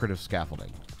a decorative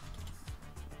scaffolding.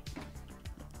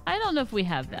 I don't know if we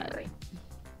have that.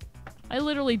 I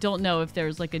literally don't know if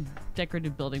there's like a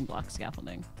decorative building block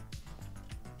scaffolding.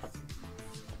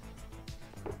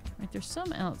 Right, there's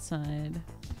some outside.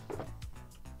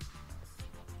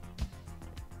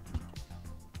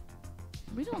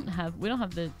 We don't have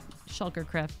the shulker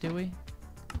craft, do we?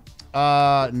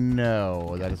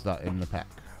 No, that is not in the pack.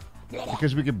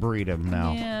 Because we could breed them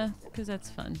now. Yeah, because that's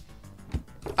fun.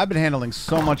 I've been handling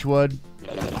so much wood.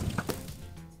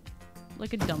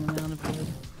 Like a dumb amount of wood.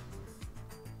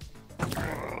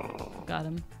 Got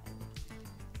him.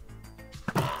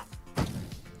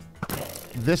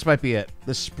 This might be it.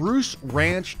 The Spruce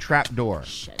Ranch Trapdoor.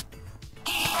 Shit.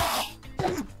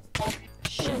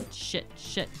 Shit, shit,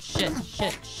 shit, shit,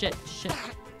 shit, shit, shit.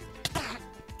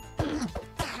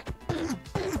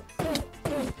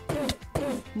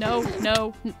 No,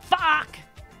 no, fuck!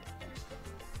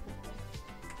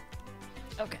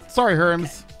 Okay, Sorry,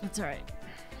 Herms. that's alright.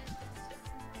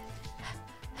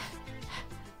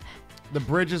 The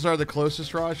bridges are the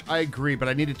closest, Raj. I agree, but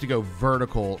I need it to go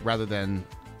vertical rather than...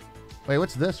 Wait,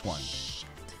 what's this one?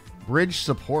 Bridge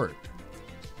support.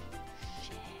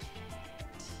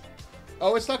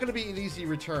 Oh, it's not going to be an easy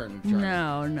return journey.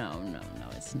 No,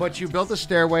 it's not. But you built a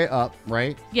stairway up,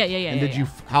 right? Yeah. And did you?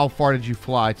 How far did you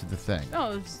fly to the thing?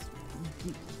 Oh, it's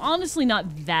honestly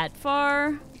not that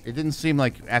far. It didn't seem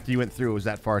like after you went through it was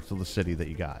that far to the city that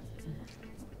you got.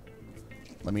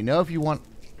 Let me know if you want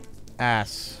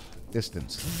ass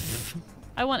distance.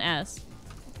 I want ass.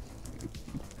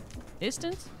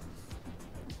 Distance?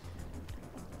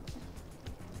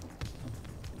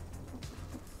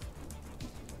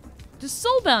 Does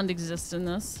Soulbound exist in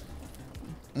this?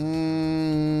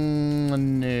 No,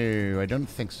 I don't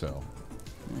think so.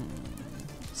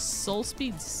 Soul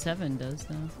Speed 7 does,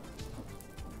 though.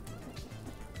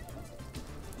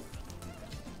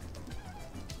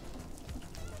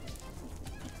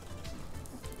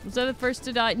 Was I the first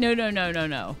to die? No.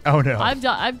 Oh no! I've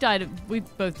died.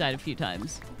 We've both died a few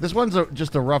times. This one's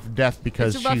just a rough death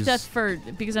because It's a rough she's... death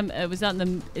because I was out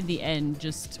in the end.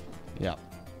 Just Yeah.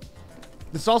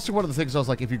 It's also one of the things I was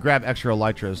like, if you grab extra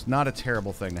elytras, not a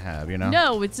terrible thing to have, you know?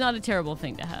 no, it's not a terrible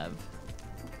thing to have.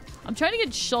 I'm trying to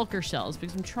get shulker shells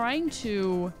because I'm trying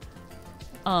to,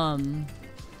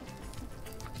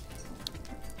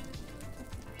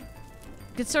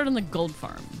 get started on the gold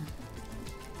farm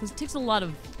because it takes a lot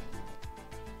of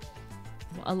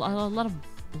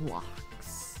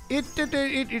blocks. It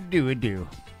do.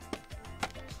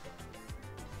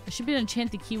 I should be able to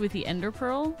enchant the key with the ender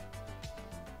pearl.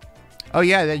 Oh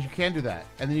yeah, you can do that,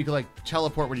 and then you can like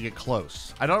teleport when you get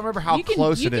close. I don't remember how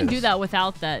close it is. You can do that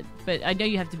without that, but I know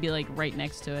you have to be like right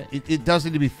next to it. It does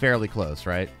need to be fairly close,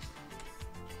 right?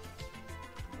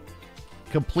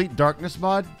 Complete darkness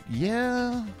mod?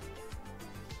 Yeah.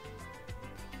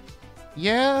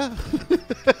 Yeah.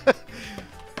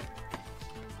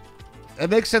 It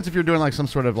makes sense if you're doing like some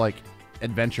sort of like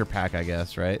adventure pack, I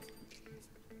guess, right?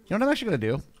 You know what I'm actually gonna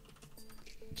do?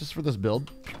 Just for this build,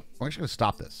 I'm actually gonna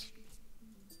stop this.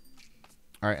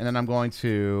 All right, and then I want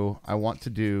to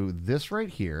do this right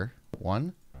here.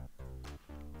 One.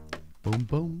 Boom,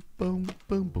 boom, boom,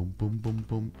 boom, boom, boom, boom,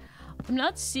 boom. I'm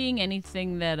not seeing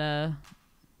anything that,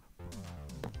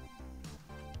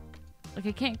 like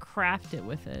I can't craft it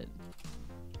with it.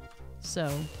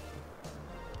 So.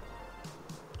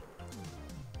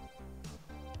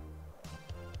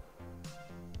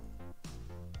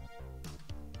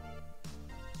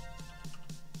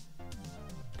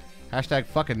 Hashtag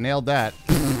fucking nailed that.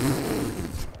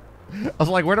 I was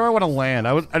like, where do I want to land?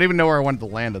 I didn't even know where I wanted to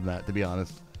land in that, to be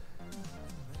honest.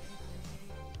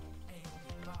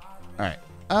 All right.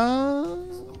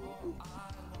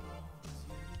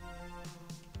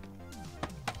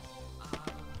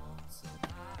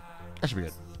 That should be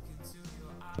good.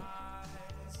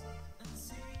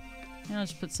 I'll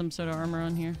just put some sort of armor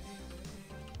on here.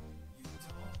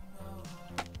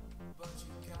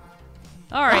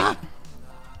 All right.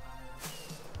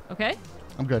 Okay.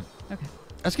 I'm good. Okay.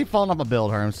 I just keep falling off my build,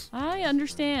 Herms. I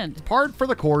understand. Part for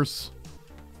the course.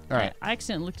 All right. I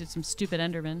accidentally looked at some stupid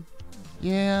Enderman.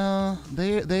 Yeah,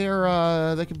 they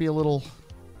can be a little.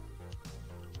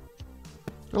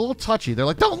 They're a little touchy. They're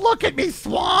like, "Don't look at me,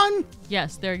 Swan."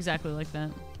 Yes, they're exactly like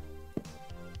that.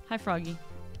 Hi, Froggy.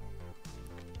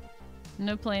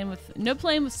 No playing with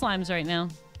slimes right now.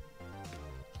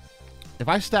 If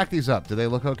I stack these up, do they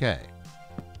look okay?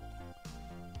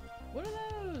 What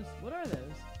are those? What are those?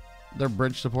 They're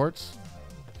bridge supports.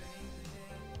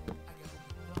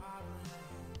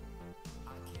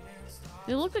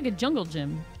 They look like a jungle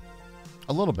gym.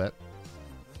 A little bit.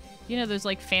 You know those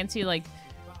like fancy like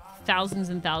thousands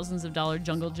and thousands of dollar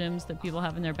jungle gyms that people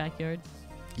have in their backyard?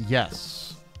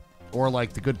 Yes. Or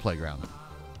like the good playground.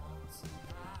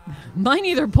 Mine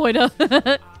either,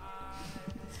 Poita.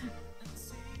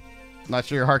 Not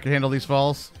sure your heart can handle these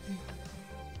falls?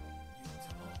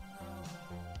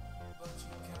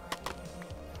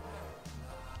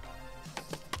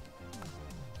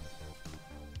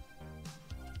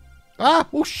 Ah!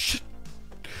 Oh shit!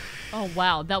 Oh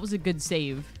wow, that was a good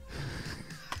save.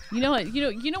 You know what?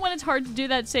 You know when it's hard to do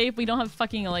that save? We don't have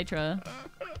fucking Elytra.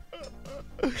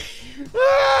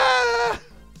 Ah!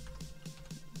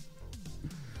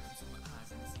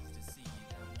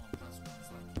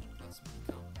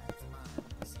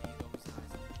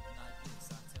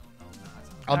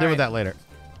 I'll deal with that later.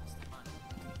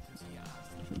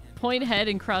 Point head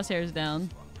and crosshairs down.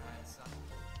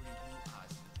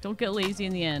 Don't get lazy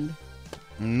in the end.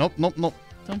 Nope, nope, nope.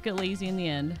 Don't get lazy in the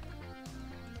end.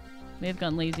 May have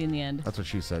gone lazy in the end. That's what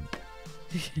she said.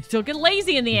 Don't get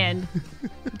lazy in the end.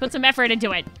 Put some effort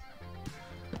into it.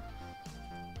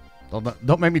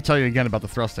 Don't make me tell you again about the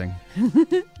thrusting.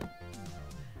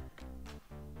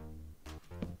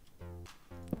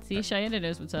 See, Cheyenne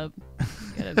knows what's up.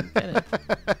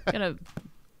 Gotta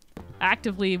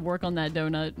actively work on that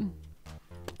donut.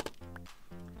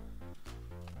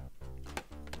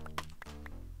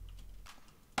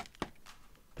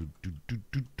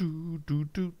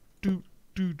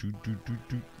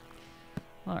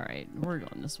 All right, we're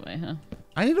going this way, huh?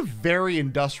 I need a very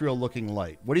industrial looking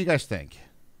light. What do you guys think?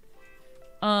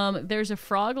 There's a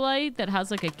frog light that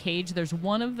has like a cage. There's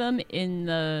one of them in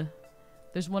the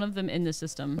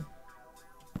system.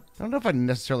 I don't know if I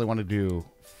necessarily want to do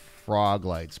frog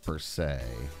lights per se.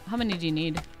 How many do you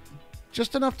need?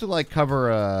 Just enough to like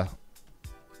cover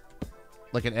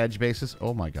like an edge basis.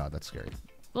 Oh my god, that's scary.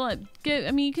 Well,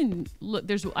 I mean, you can look.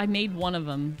 I made one of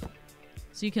them,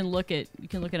 so you can look at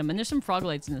them. And there's some frog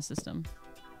lights in the system.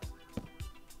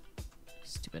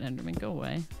 Stupid Enderman, go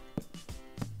away.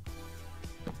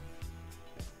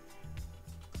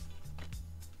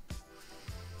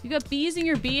 You got bees in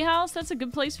your bee house? That's a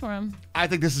good place for them. I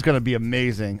think this is going to be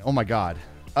amazing. Oh my god.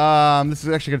 This is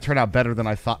actually going to turn out better than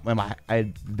I thought.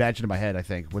 I imagined in my head, I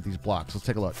think, with these blocks. Let's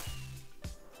take a look.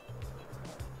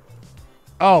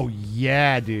 Oh,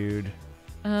 yeah, dude.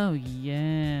 Oh,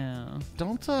 yeah.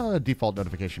 Don't default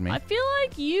notification me. I feel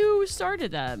like you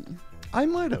started that. I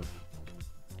might have.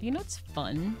 You know what's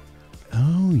fun?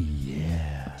 Oh,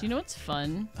 yeah. Do you know what's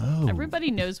fun? Oh.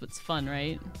 Everybody knows what's fun,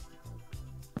 right?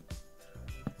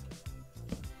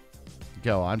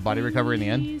 Go on. Body recovery in the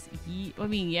end? I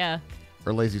mean, yeah.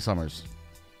 Or lazy summers?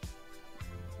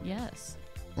 Yes.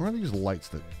 Or are these lights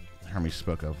that Hermes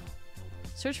spoke of?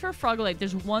 Search for a frog light.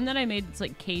 There's one that I made that's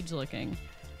like cage looking.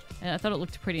 And I thought it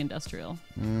looked pretty industrial.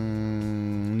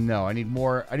 No, I need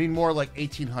more like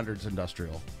 1800s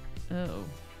industrial. Oh.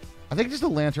 I think just a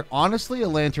lantern. Honestly, a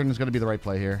lantern is going to be the right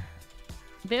play here.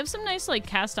 They have some nice like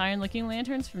cast iron looking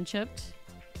lanterns from Chipped.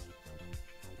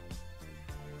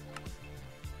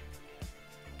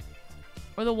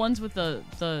 Or the ones with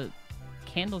the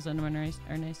candles in them are nice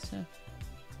too.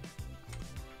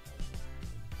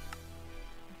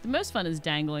 The most fun is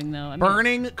dangling, though.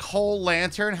 Burning coal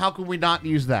lantern? How can we not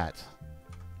use that?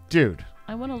 Dude.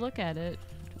 I want to look at it.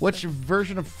 Which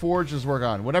version of Forge does work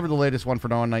on? Whatever the latest one for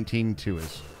 19.2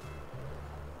 is.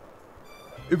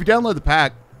 If you download the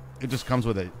pack, it just comes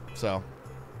with it, so.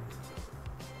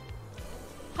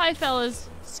 Hi, fellas.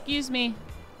 Excuse me.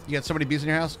 You got so many bees in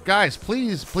your house? Guys,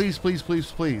 please, please, please,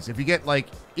 please, please. If you get, like,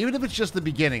 even if it's just the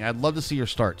beginning, I'd love to see your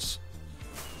starts.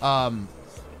 In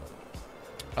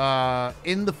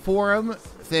the forum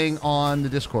thing on the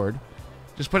Discord,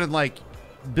 just put in, like,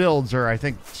 builds or, I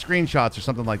think, screenshots or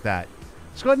something like that.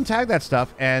 Just go ahead and tag that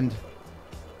stuff, and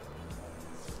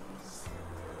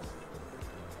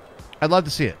I'd love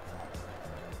to see it.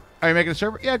 Are you making a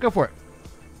server? Yeah, go for it.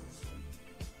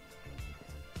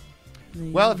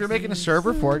 Well, if you're making a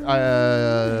server for it,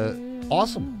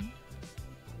 awesome.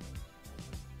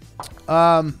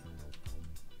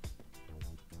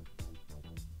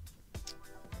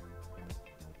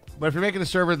 But if you're making a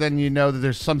server, then you know that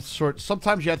there's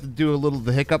sometimes you have to do a little of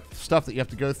the hiccup stuff that you have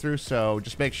to go through. So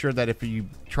just make sure that if you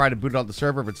try to boot it on the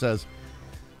server, if it says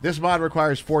this mod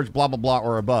requires Forge blah blah blah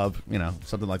or above, you know,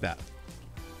 something like that.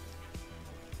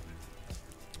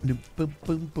 It's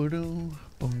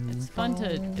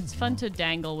fun to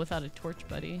dangle without a torch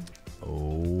buddy.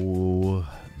 Oh,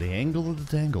 the angle of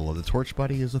the dangle of the torch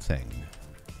buddy is a thing.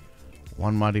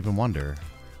 One might even wonder,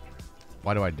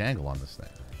 why do I dangle on this thing?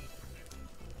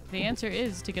 The answer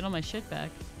is to get all my shit back.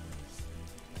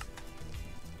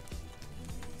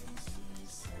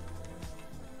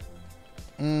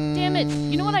 Damn it.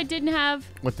 You know what I didn't have?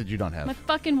 What did you not have? My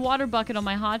fucking water bucket on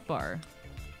my hot bar.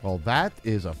 Well, that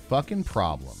is a fucking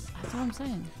problem. That's all I'm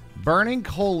saying. Burning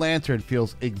coal lantern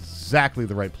feels exactly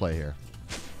the right play here.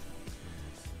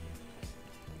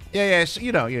 Yeah, so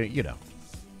you know.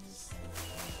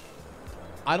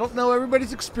 I don't know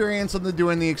everybody's experience on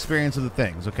doing the experience of the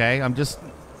things, okay? I'm just,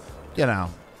 you know.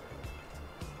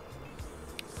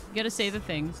 You gotta say the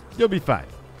things. You'll be fine.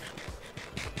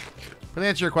 But to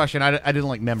answer your question, I didn't,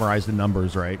 like, memorize the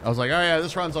numbers, right? I was like, oh, yeah,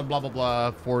 this runs on blah, blah, blah,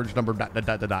 forge number, dot, dot,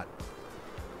 dot, dot, dot.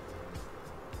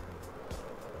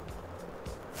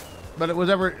 But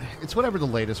it's whatever the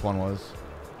latest one was.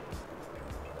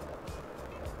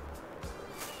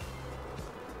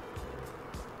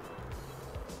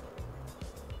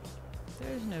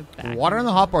 There's no back. Water in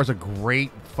the hot bar is a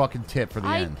great fucking tip for the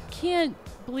end. I can't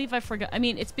believe I forgot. I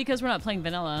mean, it's because we're not playing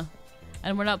vanilla,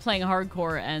 and we're not playing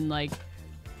hardcore, and like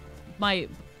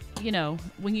you know,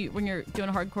 when you're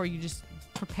doing hardcore, you just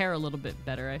prepare a little bit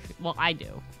better. Well, I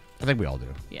do. I think we all do.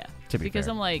 Yeah. To be because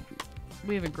fair. I'm like,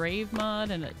 we have a grave mod,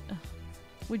 and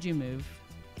would you move?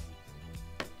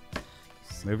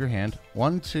 Move your hand.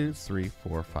 1, 2, 3,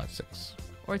 4, 5, 6.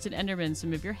 Or it's an Enderman, so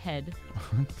move your head.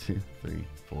 1, 2, 3,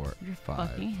 4, Your 5.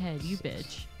 fucking head, you 6.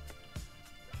 bitch.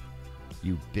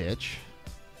 You bitch.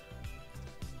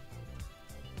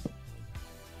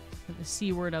 The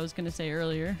C word I was gonna say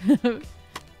earlier. Is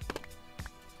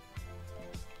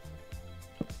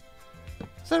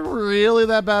that really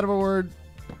that bad of a word?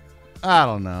 I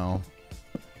don't know.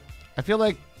 I feel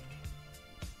like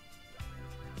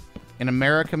in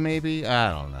America, maybe? I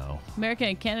don't know. America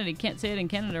and Canada, you can't say it in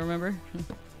Canada, remember?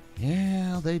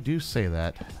 Yeah, they do say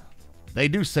that. They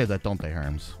do say that, don't they,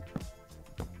 Herms?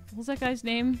 What was that guy's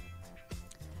name?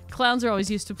 Clowns are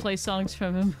always used to play songs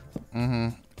from him. Mm-hmm.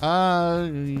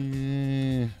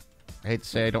 I hate to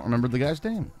say I don't remember the guy's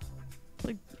name.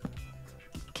 Like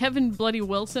Kevin Bloody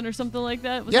Wilson or something like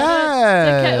that? Was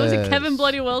Yes! was it Kevin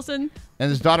Bloody Wilson?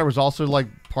 And his daughter was also like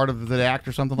part of the act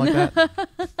or something like that.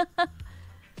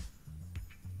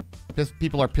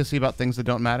 People are pissy about things that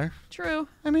don't matter. True.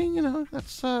 I mean, you know,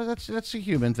 that's a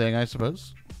human thing, I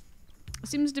suppose.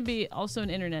 Seems to be also an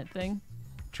internet thing.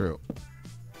 True.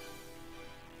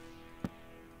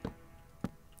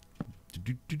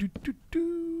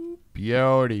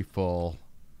 Beautiful.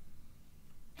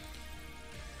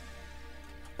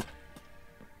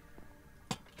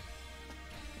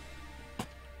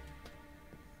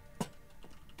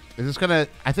 Is this gonna?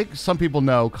 I think some people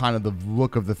know kind of the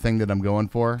look of the thing that I'm going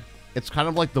for. It's kind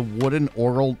of like the wooden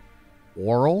oral?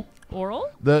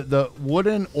 The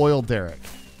wooden oil derrick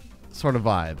sort of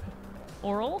vibe.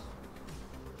 Oral.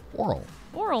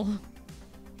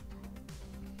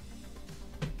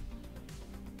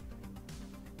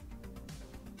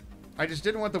 I just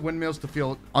didn't want the windmills to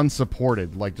feel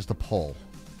unsupported, like just a pull.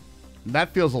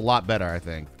 That feels a lot better, I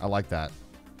think. I like that.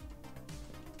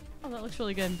 Oh, that looks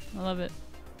really good. I love it.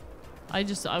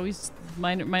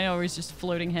 Mine are always just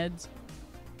floating heads.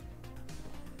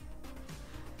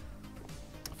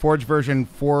 Forge version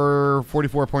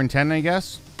 444.10, I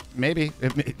guess? Maybe.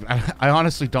 I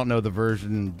honestly don't know the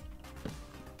version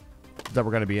that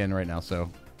we're going to be in right now, so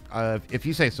if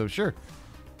you say so, sure.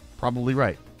 Probably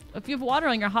right. If you have water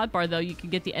on your hotbar, though, you can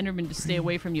get the Enderman to stay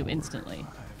away from you instantly.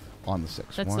 On the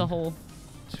 6. That's 1, the whole...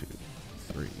 2,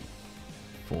 3,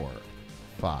 4,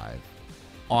 5.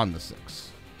 On the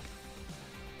 6.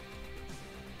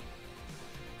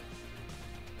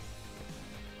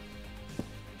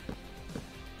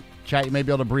 Chat, you may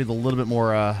be able to breathe a little bit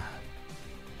more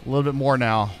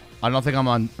now. I don't think I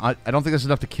don't think this is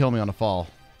enough to kill me on a fall.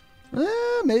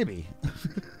 Maybe.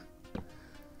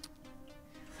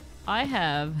 I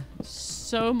have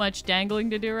so much dangling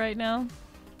to do right now.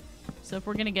 So if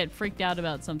we're going to get freaked out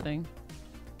about something.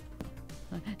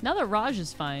 Now that Raj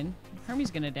is fine,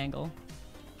 Hermie's going to dangle.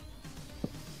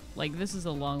 Like, this is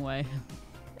a long way.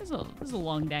 This is a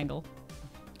long dangle.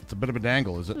 It's a bit of a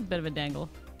dangle, is it? It's a bit of a dangle.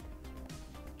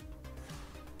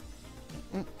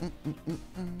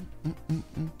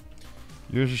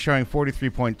 Yours is showing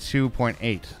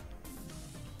 43.2.8.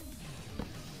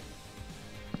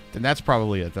 Then that's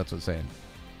probably it. That's what it's saying.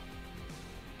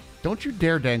 Don't you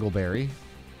dare Dangleberry.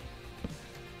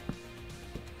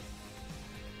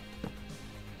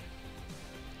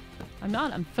 I'm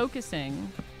not. I'm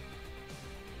focusing.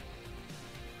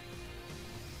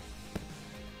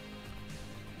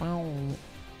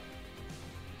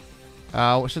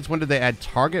 Since when did they add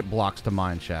target blocks to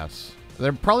mine shafts?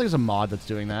 There probably is a mod that's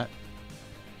doing that.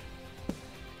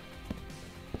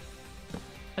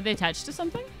 Are they attached to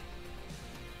something?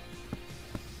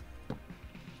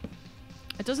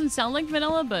 It doesn't sound like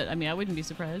vanilla, but I mean, I wouldn't be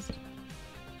surprised.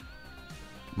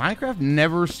 Minecraft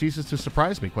never ceases to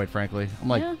surprise me, quite frankly. I'm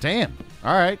like, Yeah. damn.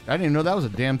 All right. I didn't even know that was a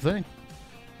damn thing.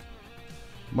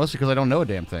 Mostly because I don't know a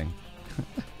damn thing.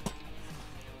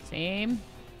 Same.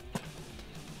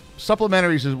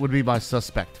 Supplementaries would be my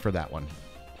suspect for that one.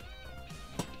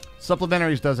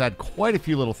 Supplementaries does add quite a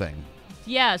few little things.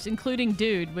 Yes, including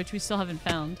Dude, which we still haven't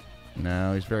found.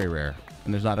 No, he's very rare.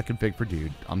 And there's not a config for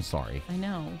Dude. I'm sorry. I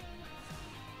know.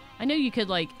 I know you could,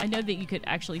 like, I know that you could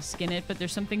actually skin it, but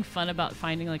there's something fun about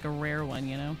finding, like, a rare one,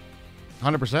 you know?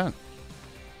 100%.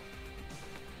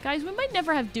 Guys, we might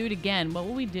never have Dude again. What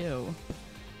will we do?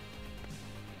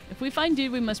 If we find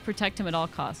Dude, we must protect him at all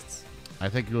costs. I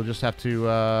think you'll just have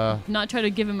to, Not try to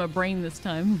give him a brain this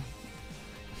time.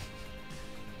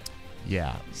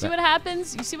 yeah. See what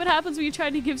happens? You see what happens when you try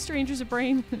to give strangers a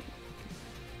brain?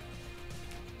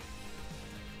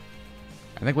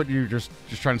 I think what you're just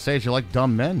trying to say is you like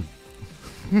dumb men.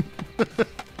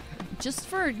 Just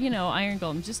for, you know, Iron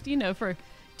Golem. Just, you know, for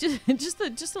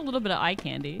just a little bit of eye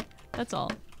candy. That's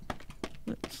all.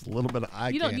 Just a little bit of eye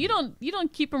You candy.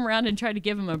 don't keep him around and try to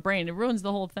give him a brain. It ruins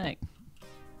the whole thing.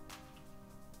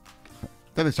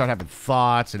 Then they start having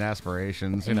thoughts and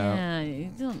aspirations, you know. Yeah, you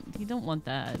don't want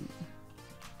that.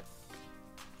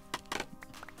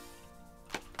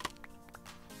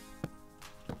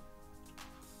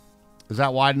 Is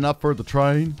that wide enough for the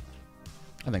train?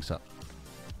 I think so.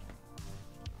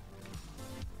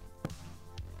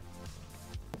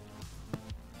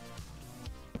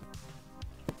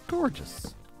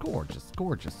 Gorgeous. Gorgeous,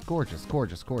 gorgeous, gorgeous,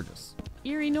 gorgeous, gorgeous.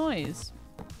 Eerie noise.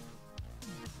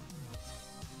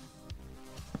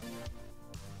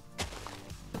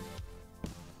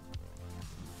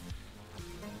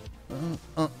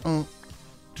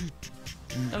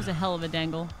 That was a hell of a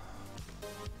dangle.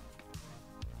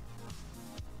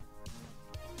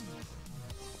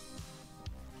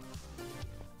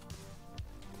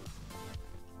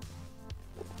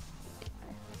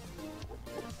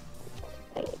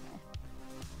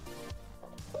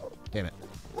 Damn it.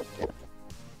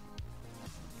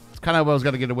 It's kind of what I was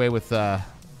going to get away with, I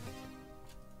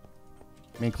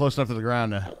mean, close enough to the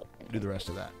ground to do the rest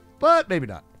of that. But maybe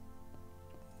not.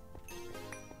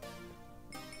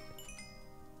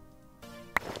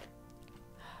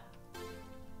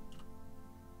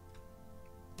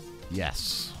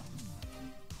 Yes.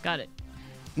 Got it.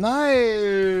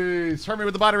 Nice. Hermie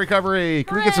with the body recovery.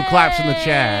 Can we get some claps in the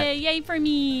chat? Hooray! Yay for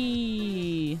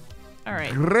me! All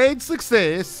right. Great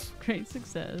success. Great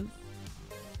success.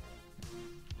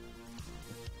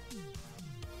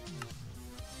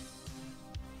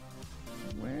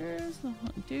 Where's the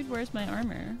dude? Where's my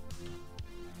armor?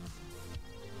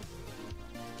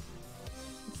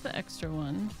 What's the extra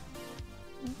one?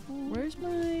 Where's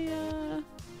my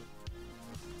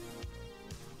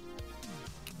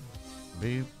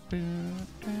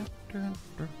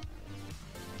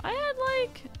I had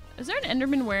like, is there an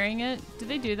Enderman wearing it? Did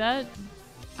they do that?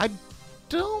 I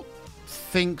don't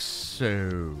think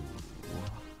so.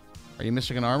 Are you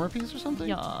missing an armor piece or something?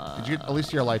 Yeah. Did you at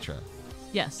least your elytra?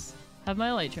 Yes. Have my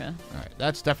elytra. All right,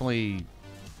 that's definitely,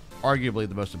 arguably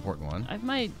the most important one. I have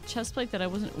my chest plate that I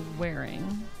wasn't wearing.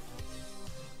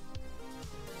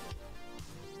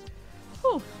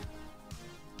 Whew.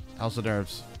 How's the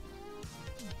nerves?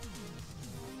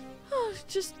 Oh,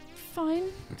 just fine.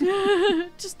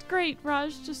 Just great,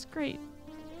 Raj. Just great.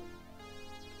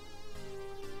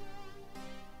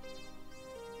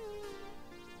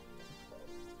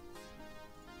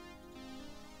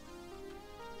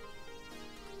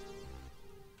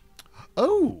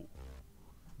 Oh,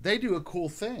 they do a cool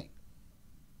thing.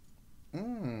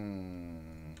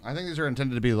 I think these are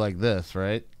intended to be like this,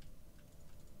 right?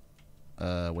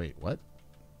 Wait, what?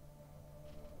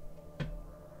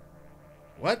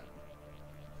 What?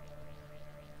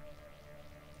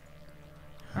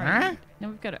 All right. Now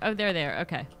we've got it. Oh, they're there.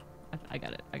 Okay. I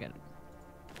got it. I got it.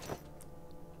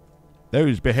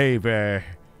 Those behave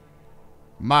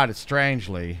mighty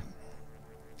strangely.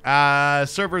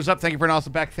 Server's up. Thank you for an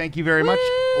awesome back. Thank you very much.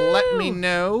 Let me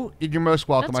know. You're most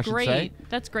welcome, That's I should great. say.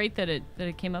 That's great that it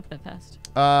came up that fast.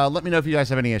 Let me know if you guys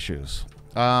have any issues.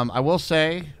 I will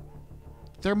say,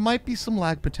 there might be some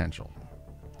lag potential.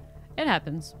 It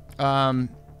happens.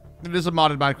 It is a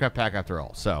modded Minecraft pack after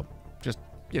all, so just,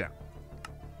 you know.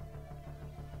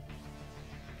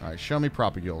 All right, show me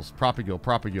propagules.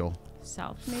 Propagule.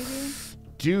 South, maybe?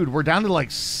 Dude, we're down to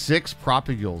like 6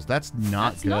 propagules. That's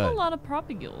not good. That's not a lot of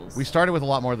propagules. We started with a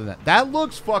lot more than that. That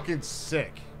looks fucking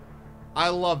sick. I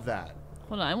love that.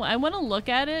 Hold on. I want to look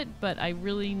at it, but I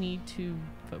really need to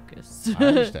focus. I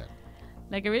understand.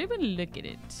 Like, I really want to look at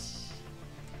it.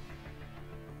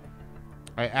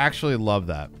 I actually love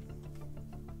that.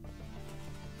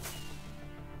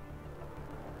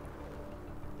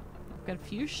 I've got a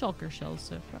few shulker shells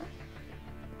so far.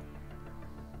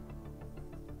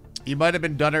 You might have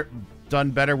been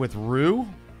done better with Rue.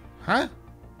 Huh?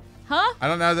 Huh? I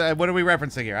don't know. What are we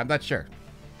referencing here? I'm not sure.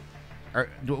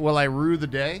 Will I rue the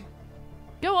day?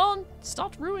 Go on.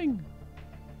 Stop ruining.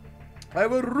 I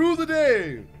will rue the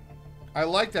day. I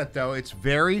like that, though. It's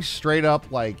very straight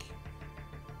up like...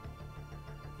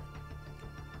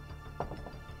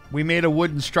 We made a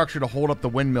wooden structure to hold up the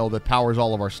windmill that powers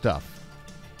all of our stuff.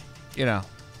 You know.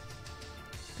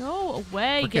 Go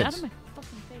away. For Get kids. out of my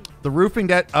fucking face. The roofing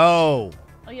debt. Oh.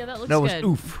 Oh, yeah, that looks No, it good.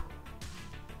 was oof.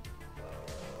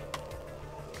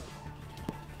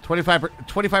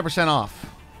 25% off.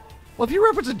 Well, if you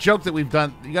reference a joke that we've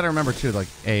done, you got to remember, too, like,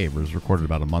 A, it was recorded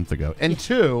about a month ago. And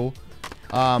 2,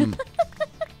 A,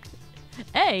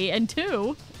 and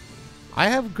 2. I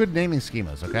have good naming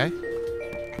schemas, okay?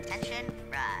 Attention,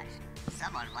 Raj.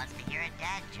 Someone wants to hear a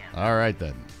dad joke. All right,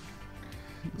 then.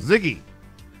 Ziggy,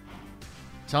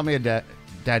 tell me a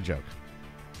dad joke.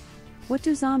 What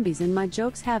do zombies and my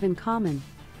jokes have in common?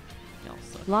 Y'all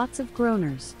suck. Lots of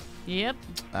groaners. Yep.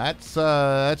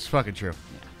 That's fucking true.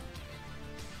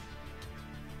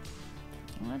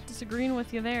 I'm not disagreeing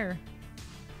with you there.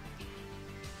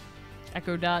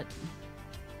 Echo Dot.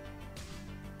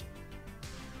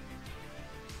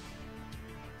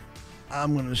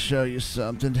 I'm going to show you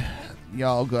something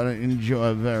y'all going to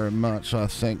enjoy very much, I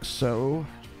think so.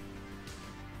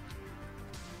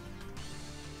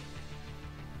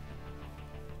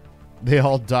 They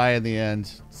all die in the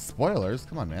end. Spoilers?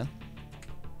 Come on, man.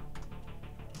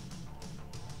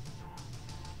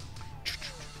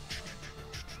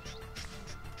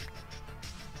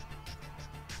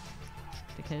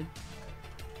 Dickhead.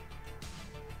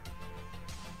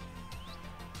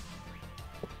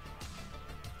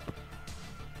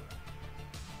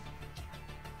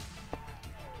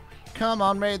 Come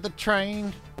on, raid the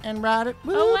train and ride it.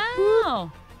 Oh,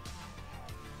 wow.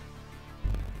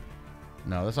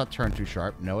 No, that's not turn too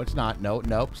sharp. No, it's not. No,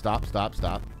 nope. Stop.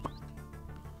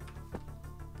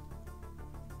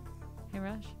 Hey,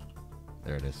 Raj.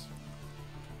 There it is.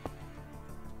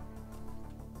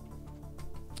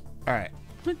 All right.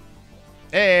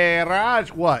 Hey,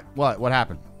 Raj. What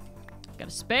happened? Got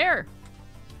a spare.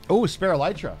 Oh, spare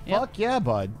elytra. Yep. Fuck yeah,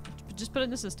 bud. Just put it in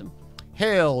the system.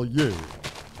 Hell yeah.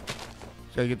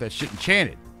 Gotta get that shit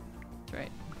enchanted. That's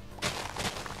right.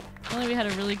 If only we had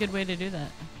a really good way to do that.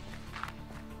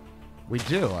 We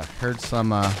do. I heard some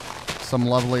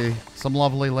lovely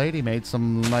lady made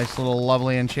some nice little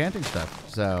lovely enchanting stuff.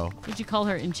 So. Would you call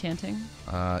her enchanting?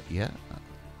 Yeah.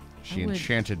 She I would.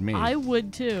 enchanted me. I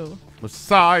would too. With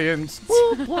science.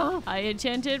 I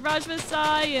enchanted Raj with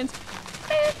science.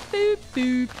 Boop,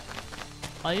 boop, boop.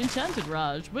 I enchanted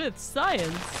Raj with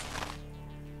science.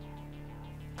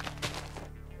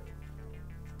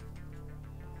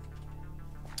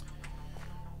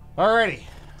 Alrighty.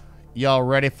 Y'all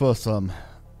ready for some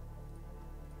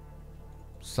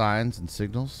signs and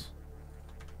signals?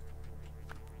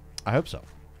 I hope so.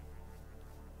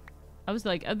 I was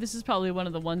like, oh, this is probably one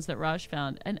of the ones that Raj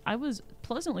found. And I was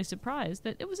pleasantly surprised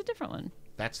that it was a different one.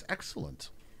 That's excellent.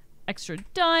 Extra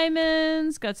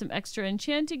diamonds, got some extra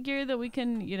enchanted gear that we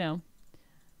can, you know,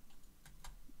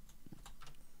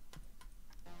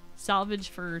 salvage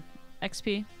for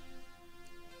XP.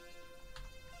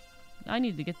 I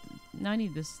need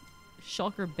this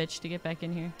shulker bitch to get back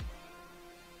in here.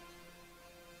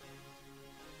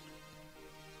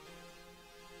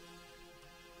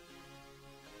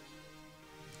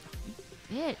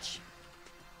 Bitch.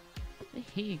 I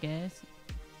hate you guys.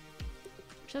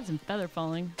 Wish I had some feather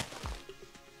falling.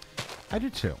 I do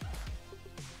too.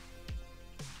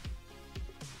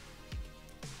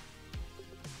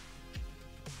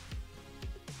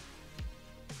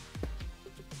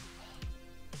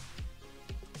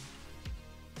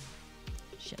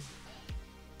 Shit.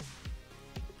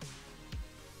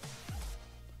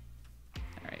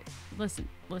 Alright. Listen.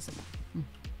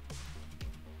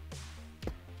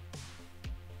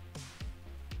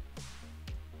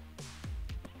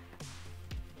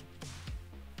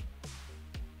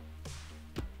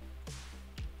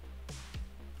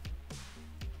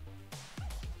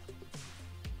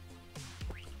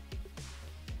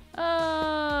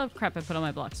 Oh, crap, I put all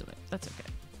my blocks away. That's okay.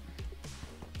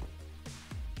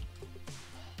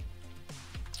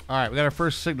 All right, we got our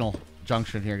first signal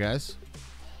junction here, guys.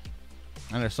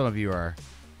 I know some of you are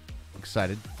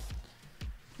excited.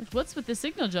 What's with the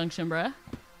signal junction, bruh?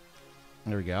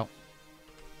 There we go.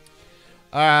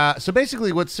 So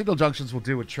basically what signal junctions will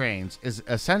do with trains is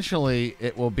essentially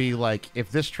it will be like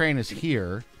if this train is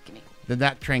here, then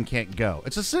that train can't go.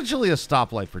 It's essentially a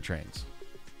stoplight for trains.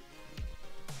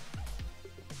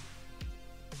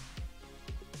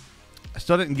 I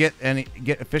still didn't get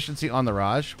efficiency on the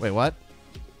Raj. Wait, what?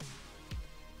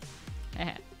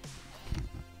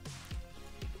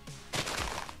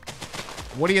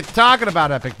 What are you talking about,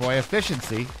 Epic Boy?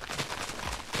 Efficiency?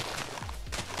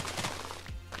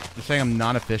 You're saying I'm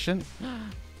not efficient? Is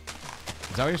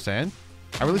that what you're saying?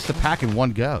 I released the pack in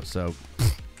one go, so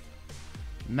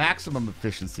maximum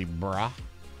efficiency, bruh.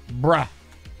 Bruh.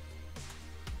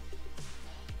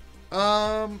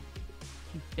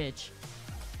 You bitch.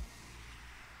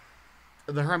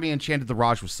 The Hermie enchanted the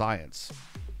Raj with science.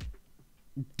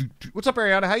 What's up,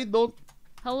 Ariana? How you doing?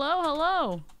 Hello,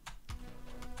 hello.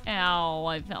 Ow,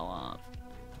 I fell off.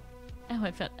 Oh,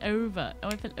 I fell over. Oh,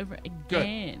 I fell over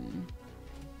again.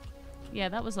 Good. Yeah,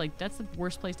 that was like, that's the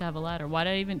worst place to have a ladder. Why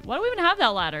do we even have that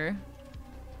ladder?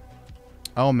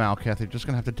 Oh, Malkath, you're just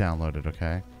going to have to download it,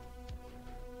 okay?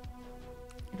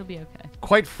 It'll be okay.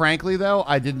 Quite frankly, though,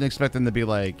 I didn't expect them to be,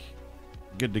 like,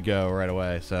 good to go right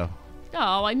away, so.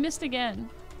 Oh, I missed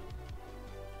again.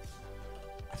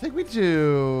 I think we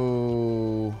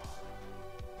do...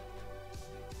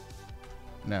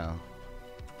 No.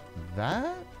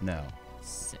 That? No.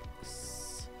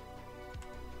 6.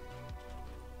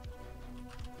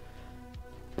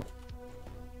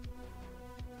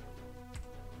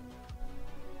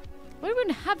 Why do we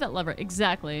even have that lever?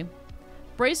 Exactly.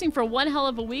 Bracing for one hell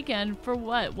of a weekend. For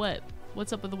what? What?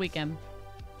 What's up with the weekend?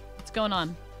 What's going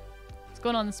on? What's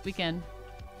going on this weekend?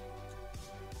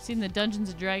 Seen the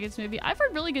Dungeons and Dragons movie? I've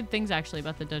heard really good things actually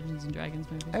about the Dungeons and Dragons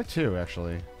movie. I have too,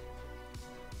 actually.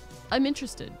 I'm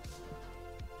interested.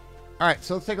 All right,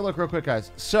 so let's take a look real quick, guys.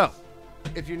 So,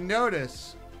 if you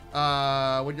notice,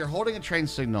 when you're holding a train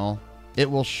signal,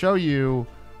 it will show you,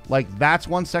 like, that's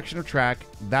one section of track,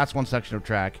 that's one section of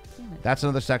track, that's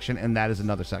another section, and that is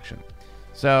another section.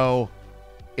 So,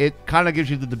 it kind of gives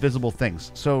you the divisible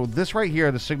things. So, this right here,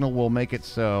 the signal will make it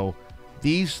so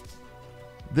this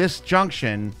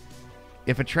junction,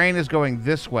 if a train is going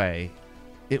this way,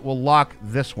 it will lock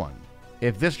this one.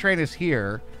 If this train is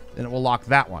here, then it will lock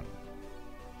that one.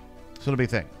 So it'll be a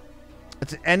thing.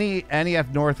 It's any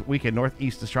NEF North Weekend,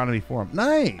 Northeast Astronomy Forum.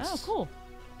 Nice. Oh, cool.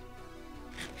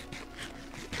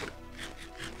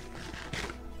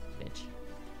 Bitch.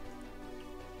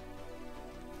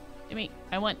 Give me.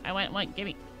 I want. Give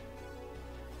me.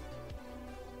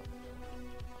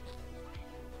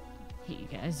 Hey, you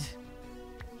guys.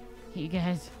 Hey, you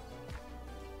guys.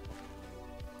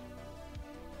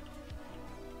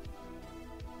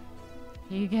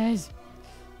 Hey, you guys.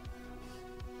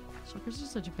 Suckers are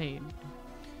such a pain.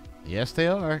 Yes, they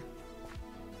are.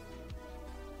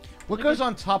 What Like goes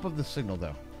on top of the signal,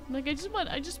 though? Like, I just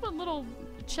want little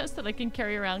chests that I can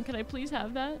carry around. Can I please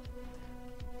have that?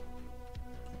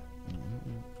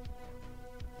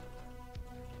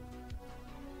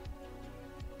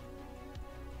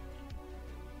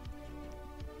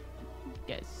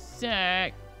 Get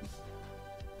sick.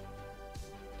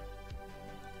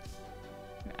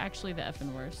 You're actually the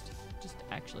effing worst. Just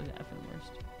actually the effing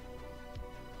worst.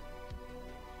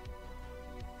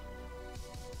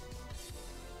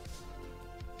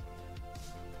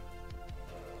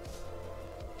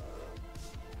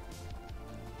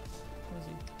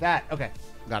 That. Okay.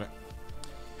 Got it.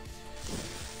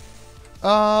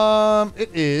 It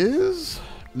is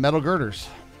metal girders.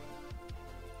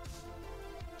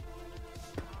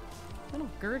 Metal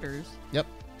girders? Yep.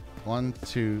 1,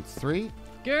 2, 3.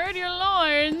 Gird your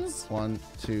loins. 1,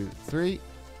 2, 3.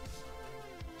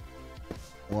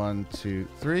 1, 2,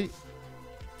 3.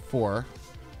 4.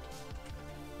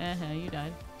 You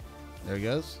died. There he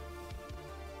goes.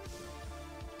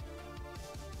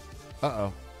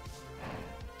 Uh-oh.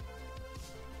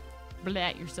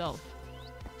 Blat yourself.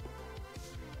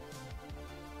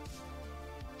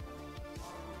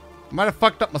 Might have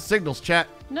fucked up my signals, chat.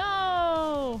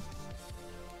 No.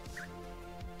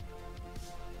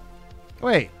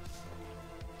 Wait.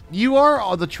 You are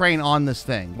on the train on this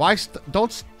thing. Why?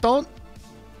 Don't.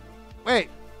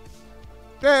 Wait.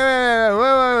 Hey.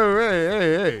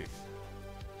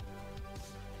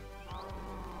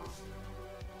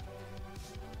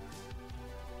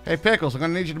 Hey, Pickles, I'm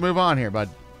gonna need you to move on here, bud.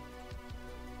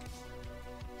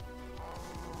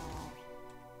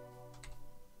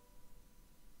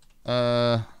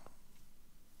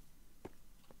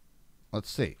 Let's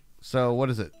see. So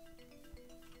what is it?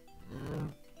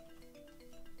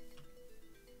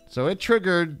 So it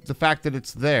triggered the fact that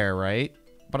it's there, right?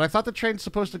 But I thought the train's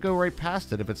supposed to go right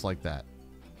past it if it's like that.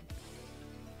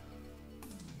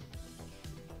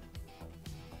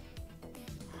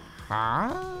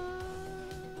 Huh?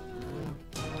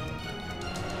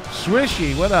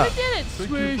 Swishy, what up? I did it, Thank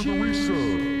you for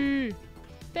the resub.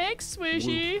 Thanks,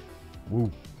 Swishy. Woo.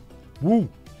 Woo.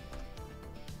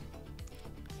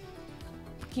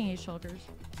 Fucking hate shulkers.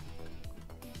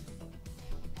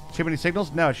 Too many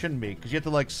signals? No, it shouldn't be, because you have to,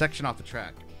 like, section off the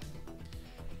track.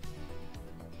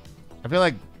 I feel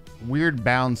like weird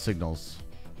bound signals.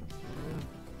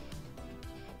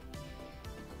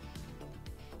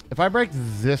 If I break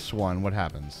this one, what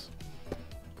happens?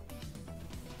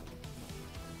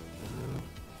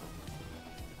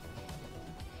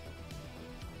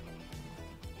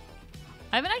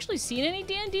 I haven't actually seen any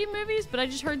D&D movies, but I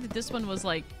just heard that this one was,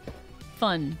 like,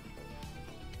 fun.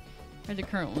 I heard the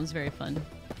current one's very fun.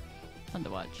 Fun to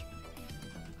watch.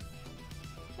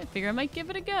 I figure I might give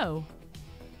it a go.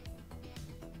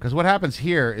 Because what happens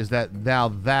here is that now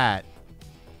that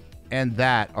and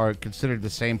that are considered the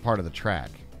same part of the track.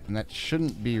 And that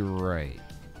shouldn't be right.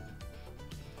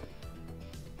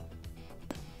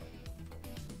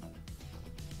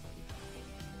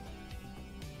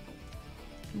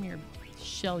 Come here,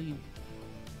 shell you.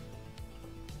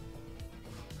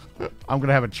 I'm going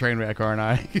to have a train wreck, aren't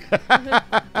I?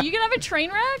 Are you gonna have a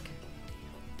train wreck?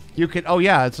 You could. Oh,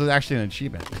 yeah. It's actually an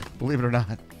achievement. Believe it or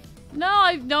not. No,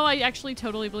 I actually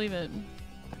totally believe it.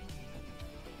 I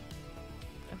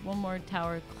have one more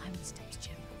tower. Climb the steps,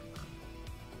 Jim.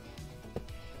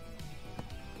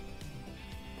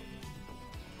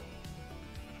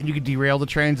 And you could derail the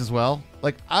trains as well.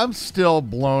 Like, I'm still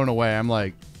blown away. I'm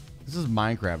like, this is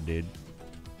Minecraft, dude.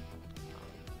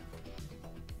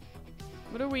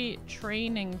 What are we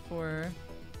training for?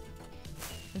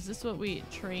 Is this what we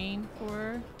train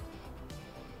for?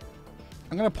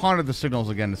 I'm going to ponder the signals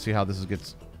again to see how this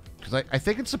gets... Because I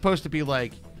think it's supposed to be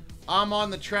like, I'm on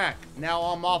the track, now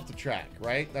I'm off the track,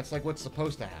 right? That's like what's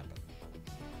supposed to happen.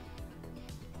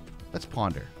 Let's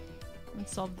ponder. I haven't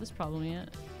solved this problem yet.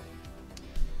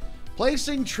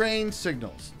 Placing train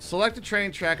signals. Select a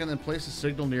train track and then place a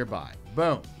signal nearby.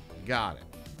 Boom. Got it.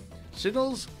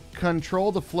 Signals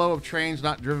control the flow of trains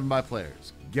not driven by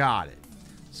players. Got it.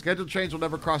 Scheduled trains will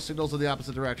never cross signals in the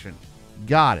opposite direction.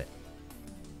 Got it.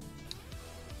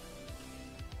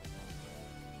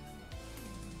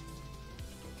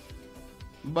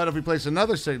 But if we place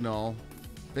another signal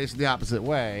facing the opposite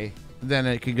way, then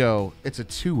it could go, it's a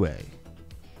two-way.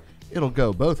 It'll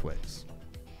go both ways.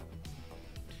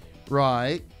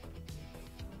 Right.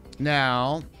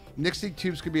 Now, Nixie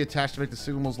tubes could be attached to make the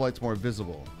signal's lights more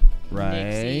visible. Right.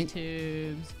 Nixie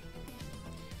tubes.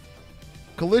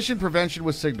 Collision prevention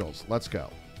with signals. Let's go.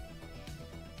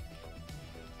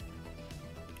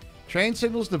 Train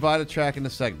signals divide a track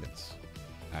into segments.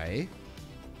 Aye.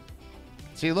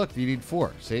 See, look, you need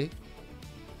 4. See?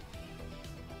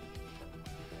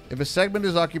 If a segment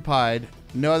is occupied,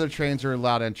 no other trains are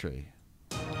allowed entry.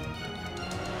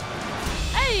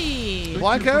 Hey!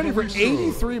 Blind Coyote for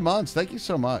 83 months. Thank you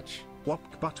so much. Wop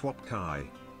but wop kai.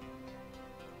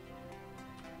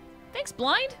 Thanks,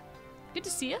 Blind. Good to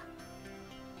see you.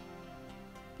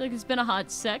 Feel like it's been a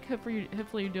hot sec. Hopefully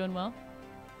you're doing well.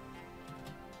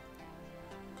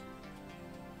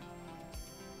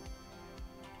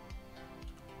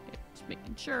 Okay, just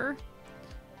making sure.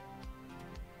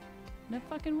 No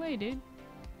fucking way, dude.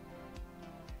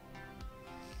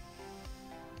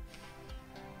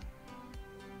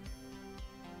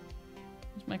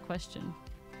 Here's my question.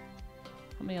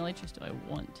 How many elytras do I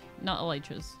want? Not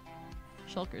elytras.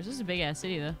 Shulkers. This is a big ass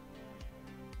city, though.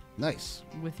 Nice.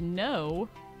 With no...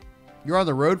 You're on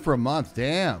the road for a month.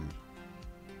 Damn.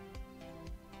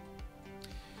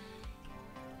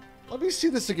 Let me see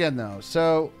this again, though.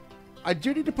 So, I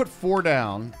do need to put 4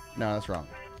 down. No, that's wrong.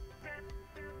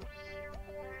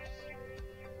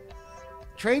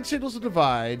 Train signals will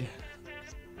divide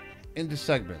into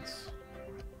segments.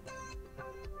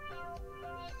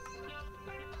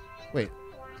 Wait.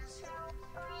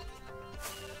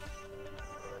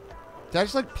 Did I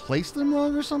just, like, place them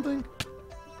wrong or something?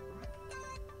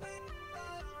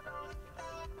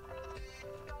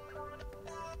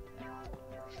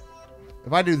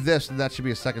 If I do this, then that should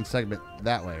be a second segment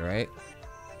that way, right?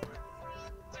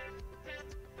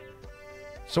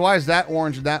 So why is that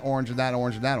orange and that orange and that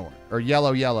orange and that orange? Or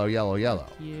yellow, yellow, yellow, yellow?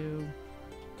 You.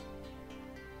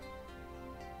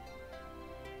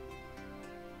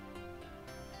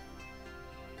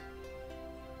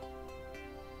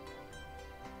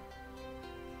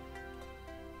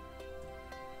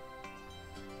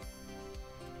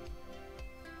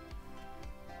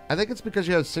 I think it's because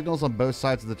you have signals on both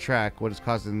sides of the track. What is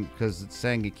causing? Because it's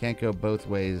saying you can't go both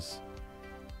ways,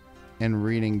 and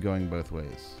reading going both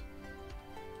ways.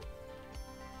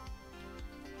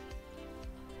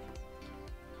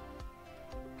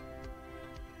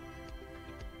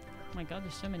 Oh my god,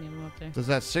 there's so many of them up there. Does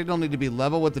that signal need to be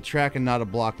level with the track and not a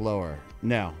block lower?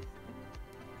 No.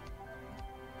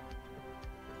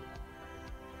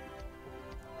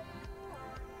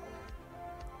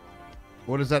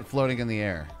 What is that floating in the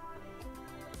air?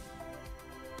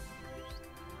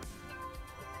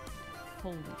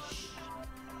 Holy sh!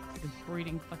 It's like a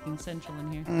breeding fucking central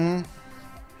in here. Mm-hmm.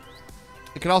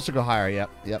 It can also go higher. Yep.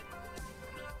 Yep.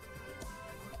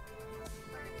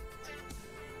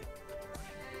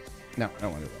 No, I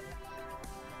don't want to do that.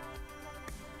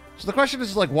 So the question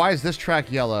is like, why is this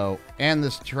track yellow and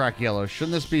this track yellow?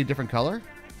 Shouldn't this be a different color?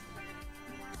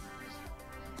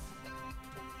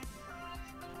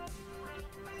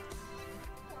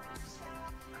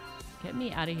 Get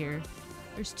me out of here.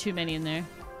 There's too many in there.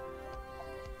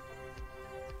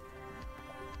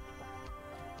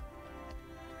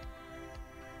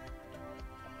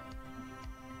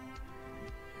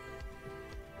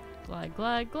 Glide,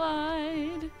 glide,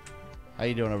 glide. How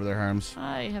you doing over there, Herms?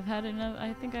 I have had enough.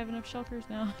 I think I have enough shulkers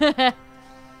now.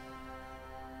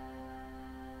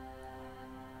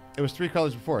 It was 3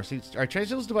 colors before. See, our train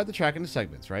signals divide the track into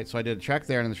segments, right? So I did a track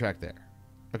there and a track there.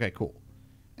 Okay, cool.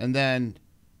 And then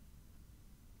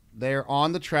they're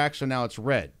on the track, so now it's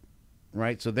red,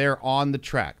 right? So they're on the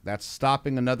track. That's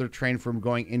stopping another train from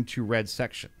going into red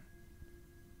section.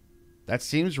 That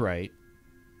seems right.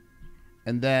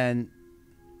 And then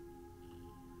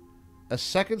a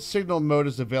second signal mode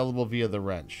is available via the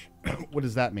wrench. What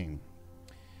does that mean?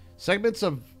 Segments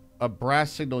of a brass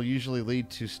signal usually lead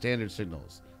to standard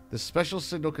signals. This special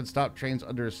signal can stop trains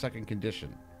under a second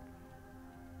condition.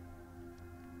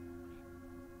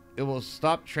 It will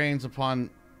stop trains upon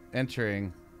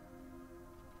entering.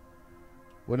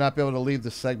 Would not be able to leave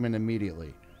the segment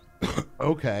immediately.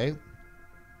 Okay.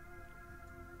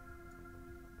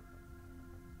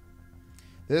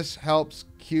 This helps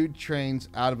queued trains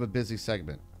out of a busy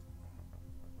segment.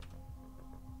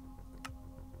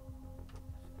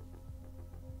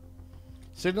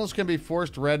 Signals can be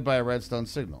forced red by a redstone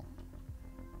signal.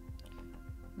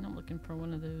 I'm looking for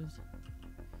one of those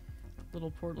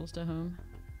little portals to home.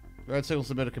 Red signals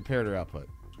submit a comparator output.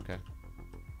 Okay.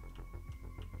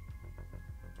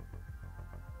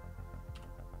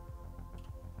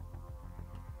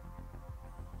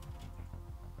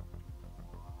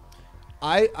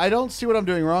 I don't see what I'm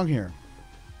doing wrong here.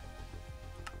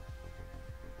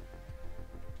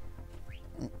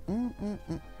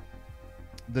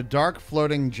 The dark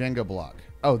floating Jenga block.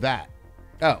 Oh, that.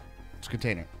 Oh, it's a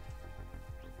container.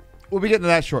 We'll be getting to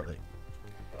that shortly.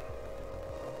 All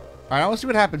right, I want to see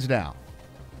what happens now.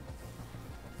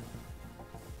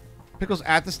 Pickles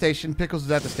at the station. Pickles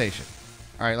is at the station.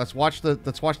 All right, let's watch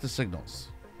the signals.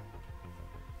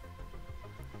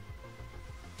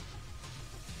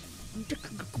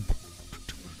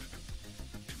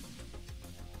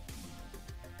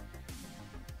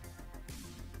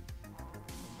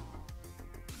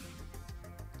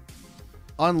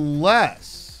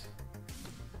 Unless,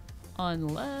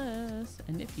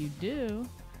 and if you do,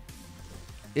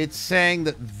 it's saying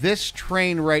that this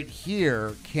train right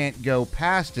here can't go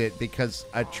past it because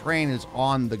a train is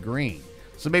on the green.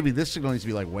 So maybe this signal needs to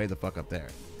be like way the fuck up there.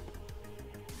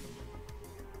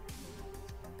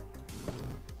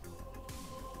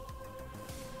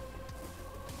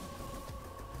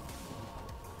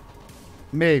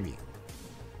 Maybe.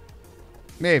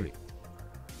 Maybe.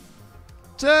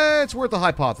 It's worth a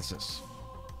hypothesis.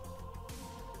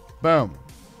 Boom.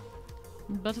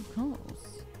 but of course.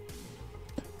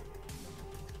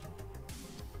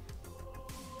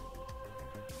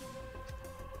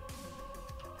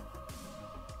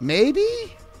 Maybe?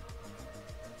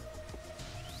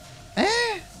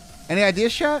 Any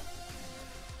ideas, chat?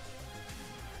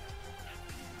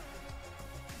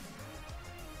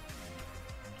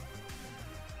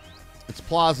 It's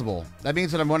plausible. That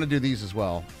means that I want to do these as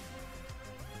well.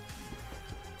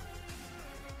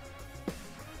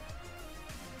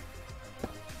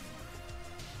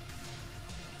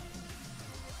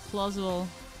 Plausible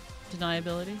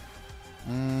deniability?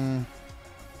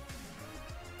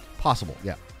 Possible,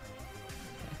 yeah.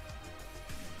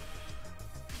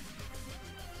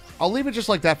 I'll leave it just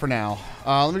like that for now.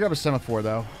 Let me grab a semaphore,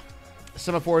 though.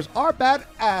 Semaphores are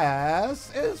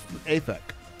badass. Is AFEC.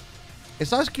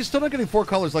 It's not, still not getting 4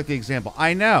 colors like the example.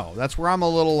 I know. That's where I'm a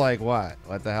little like, what?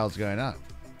 What the hell's going on?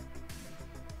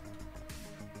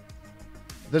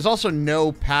 There's also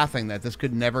no pathing that this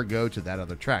could never go to that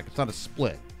other track. It's not a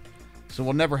split. So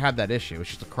we'll never have that issue. It's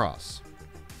just a cross.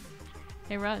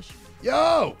 Hey, Rush.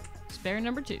 Yo! Spare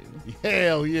number 2.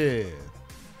 Hell yeah.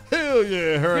 Hell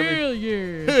yeah, Herbie. Hell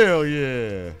yeah. Hell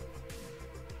yeah.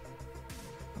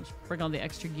 Let's bring on the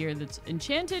extra gear that's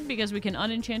enchanted because we can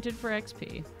unenchant it for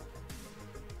XP.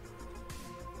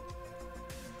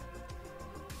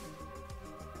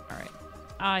 Alright.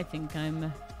 I think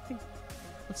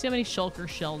let's see how many shulker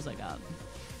shells I got.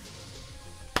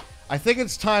 I think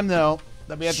it's time, though,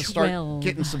 that we have to start 12.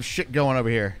 getting some shit going over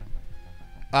here.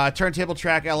 Turntable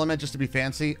track element, just to be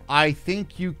fancy. I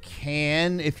think you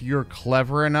can if you're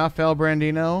clever enough, El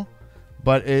Brandino.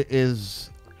 But it is...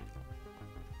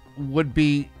 Would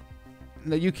be...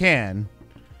 No, you can.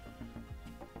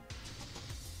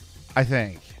 I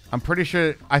think. I'm pretty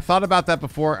sure... I thought about that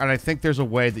before, and I think there's a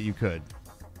way that you could.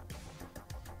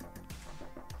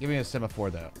 Give me a semaphore,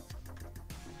 though.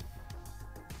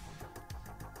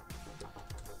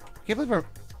 Can't believe our...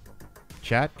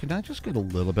 Chat, can I just get a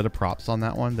little bit of props on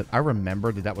that one? That I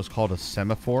remember that was called a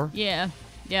semaphore. Yeah.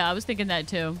 Yeah, I was thinking that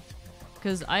too.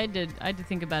 Because I did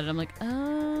think about it. I'm like,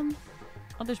 oh,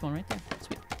 there's one right there.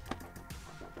 Sweet.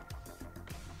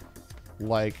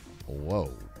 Like,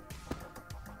 whoa.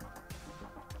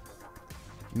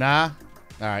 Nah.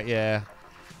 All right, yeah.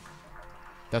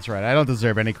 That's right. I don't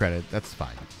deserve any credit. That's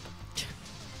fine.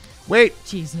 Wait.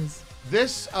 Jesus.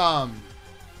 This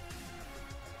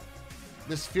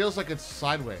feels like it's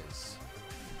sideways.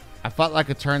 I thought I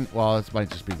could turn... Well, this might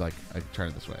just be like I could turn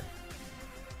it this way.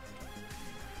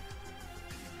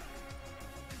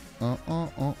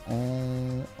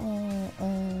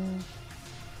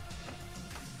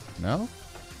 No?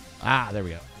 Ah, there we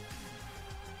go.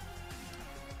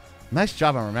 Nice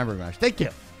job on remembering, Mash. Thank you.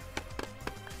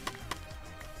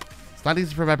 It's not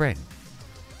easy for my brain.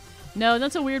 No,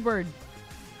 that's a weird word.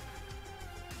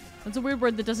 That's a weird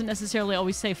word that doesn't necessarily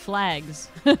always say flags.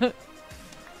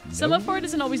 Semaphore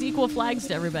doesn't always equal flags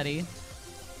to everybody.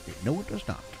 No, it does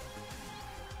not.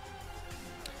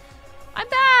 I'm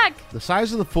back! The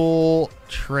size of the full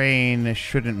train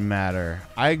shouldn't matter.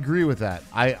 I agree with that.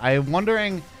 I'm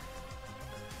wondering...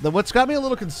 What's got me a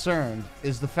little concerned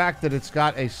is the fact that it's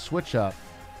got a switch up.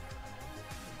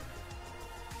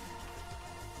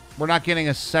 We're not getting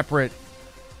a separate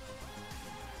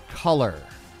color,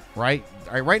 right?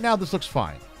 All right, right now this looks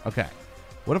fine. Okay.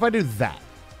 What if I do that?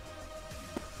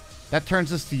 That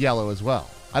turns this to yellow as well.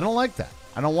 I don't like that.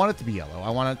 I don't want it to be yellow. I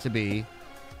want it to be...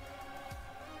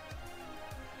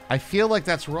 I feel like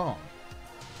that's wrong.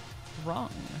 Wrong.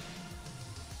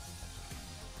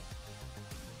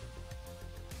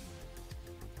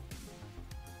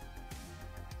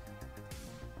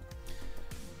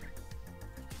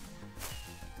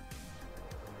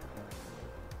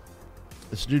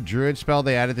 This new druid spell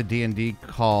they added to D&D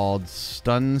called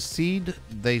Stun Seed.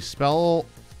 They spell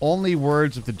only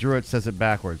words if the druid says it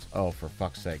backwards. Oh, for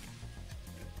fuck's sake.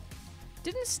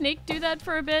 Didn't Snake do that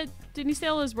for a bit? Didn't he say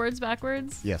all his words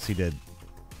backwards? Yes, he did.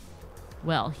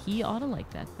 Well, he ought to like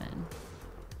that then.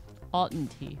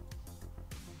 Oughtn't he?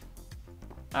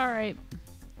 Alright.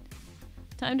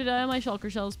 Time to dye my shulker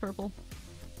shells purple.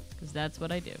 Because that's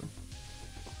what I do.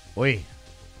 Oi.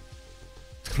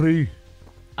 3.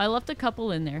 I left a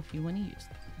couple in there if you want to use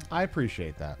them. I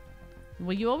appreciate that.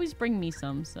 Well, you always bring me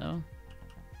some, so...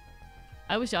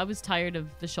 I was tired of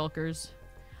the shulkers.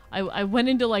 I went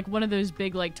into, like, one of those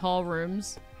big, like, tall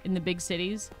rooms in the big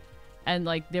cities. And,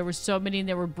 like, there were so many and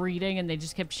they were breeding and they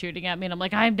just kept shooting at me. And I'm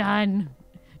like, I'm done.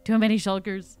 Too many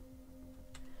shulkers.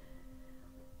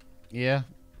 Yeah.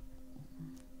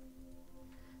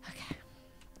 Okay.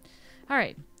 All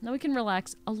right. Now we can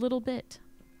relax a little bit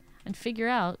and figure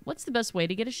out what's the best way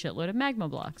to get a shitload of magma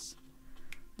blocks.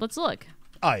 Let's look.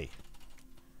 Aye.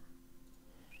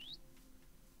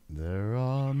 There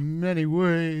are many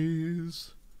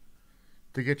ways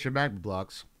to get your magma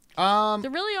blocks.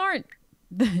 There really aren't.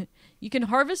 You can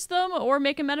harvest them or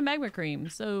make them out of magma cream.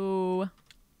 So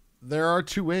there are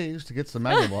 2 ways to get some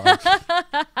magma blocks.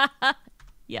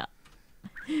 yeah.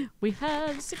 We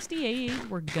have 68.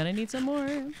 We're gonna need some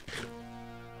more.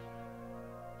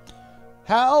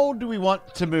 How do we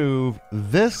want to move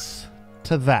this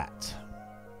to that?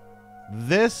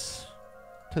 This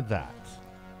to that.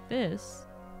 This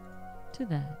to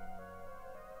that.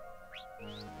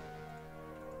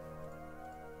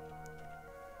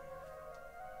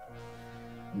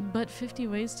 But 50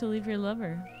 ways to leave your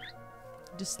lover.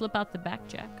 Just slip out the back,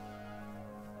 Jack.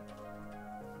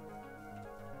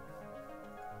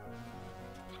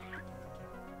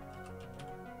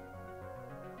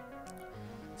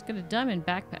 Let's get a diamond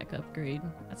backpack upgrade.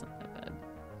 That's not that bad.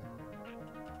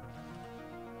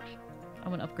 I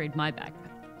want to upgrade my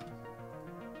backpack.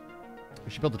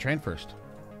 We should build the train first.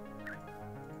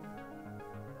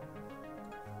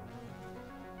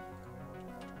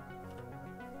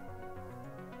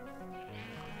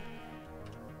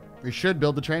 We should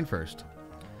build the train first.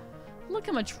 Look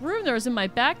how much room there is in my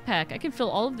backpack. I could fill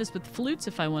all of this with flutes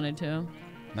if I wanted to.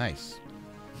 Nice.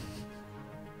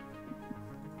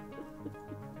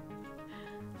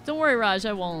 Don't worry, Raj,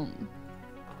 I won't.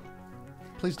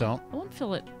 Please don't. I won't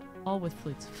fill it all with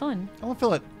flutes. Fun. I won't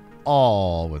fill it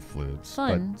all with flutes.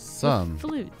 Fun. But some. With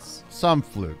flutes. Some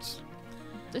flutes.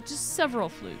 Just several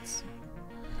flutes.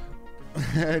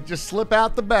 Just slip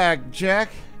out the bag, Jack,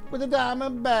 with a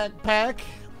diamond backpack.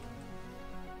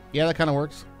 Yeah, that kind of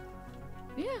works.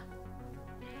 Yeah. All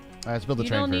right, let's build the You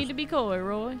train don't first. need to be coy,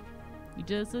 Roy. You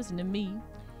just listen to me.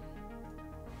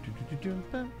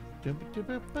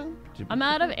 I'm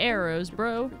out of arrows,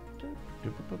 bro.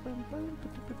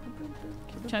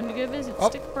 Time to go visit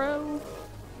Stick Bro.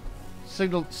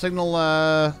 Signal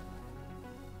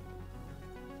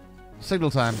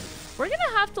time. We're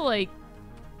gonna have to, like,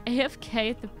 AFK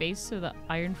at the base so the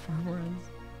iron farm runs.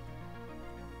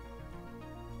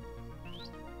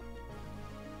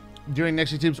 Doing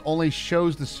Nixie tubes only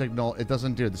shows the signal. It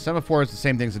doesn't do it. The semaphore is the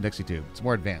same thing as the Nixie tube. It's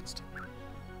more advanced.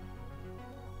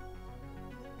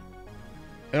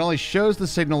 It only shows the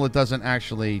signal. It doesn't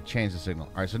actually change the signal.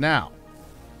 All right, so now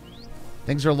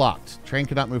things are locked. Train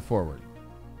cannot move forward.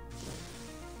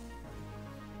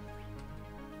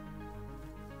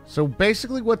 So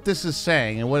basically what this is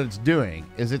saying and what it's doing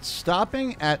is it's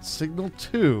stopping at signal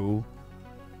 2,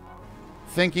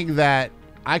 thinking that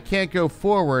I can't go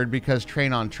forward because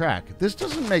train on track. This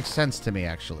doesn't make sense to me,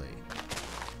 actually.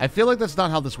 I feel like that's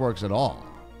not how this works at all.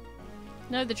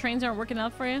 No, the trains aren't working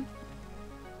out for you?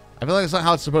 I feel like it's not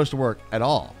how it's supposed to work at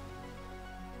all.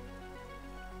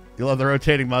 You love the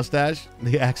rotating mustache?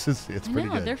 The axis? It's pretty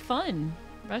No, good. they're fun.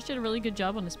 Rush did a really good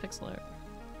job on this pixel art.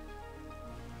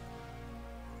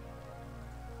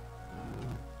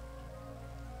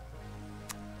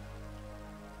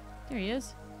 There he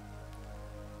is.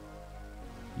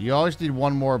 You always need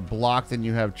one more block than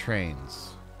you have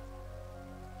trains.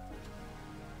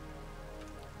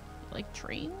 Like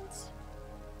trains?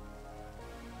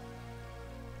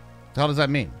 How does that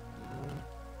mean?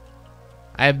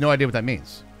 I have no idea what that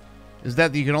means. Is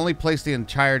that you can only place the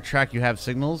entire track you have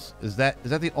signals? Is that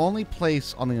the only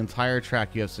place on the entire track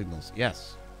you have signals?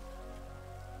 Yes.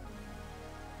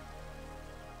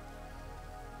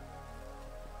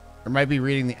 Or might be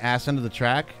reading the ass end of the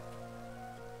track.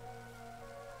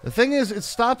 The thing is, it's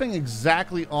stopping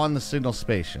exactly on the signal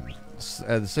station,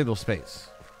 the signal space.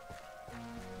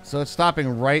 So it's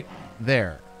stopping right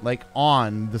there, like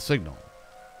on the signal.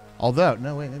 Although,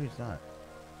 no, wait, maybe it's not.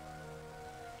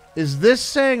 Is this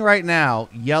saying right now,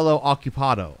 yellow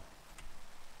occupado?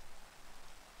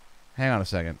 Hang on a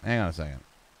second. Hang on a second.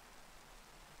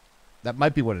 That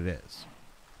might be what it is.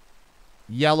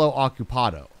 Yellow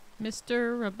occupado.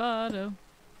 Mr. Roboto.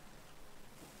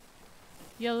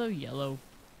 Yellow, yellow.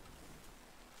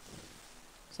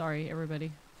 Sorry,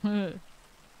 everybody.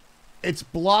 It's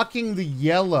blocking the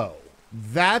yellow.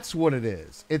 That's what it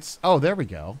is. It's... Oh, there we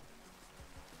go.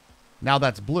 Now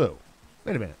that's blue.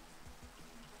 Wait a minute.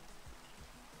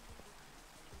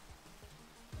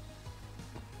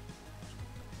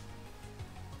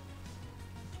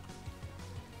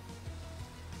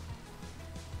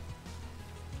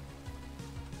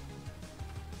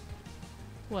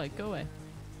 What? Go away.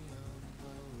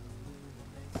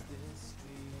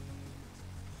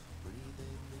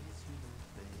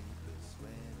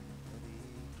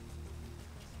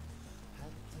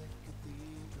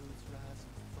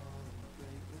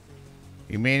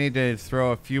 You may need to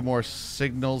throw a few more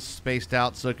signals spaced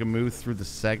out so it can move through the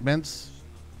segments.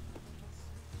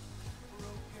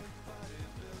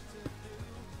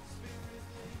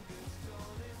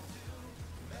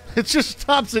 It just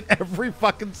stops at every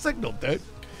fucking signal, dude.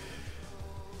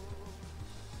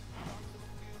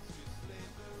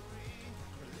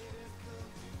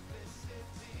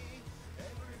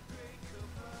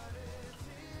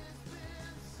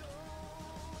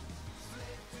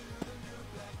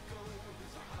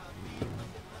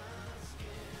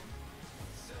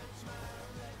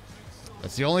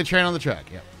 That's the only train on the track,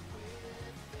 yep.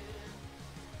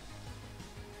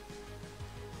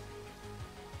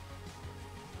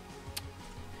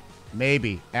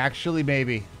 Maybe. Actually,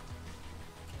 maybe.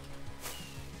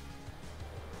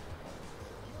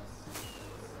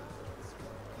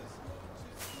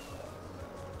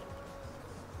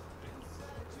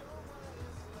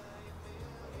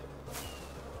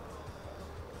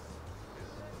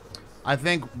 I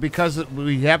think because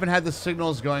we haven't had the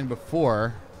signals going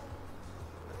before...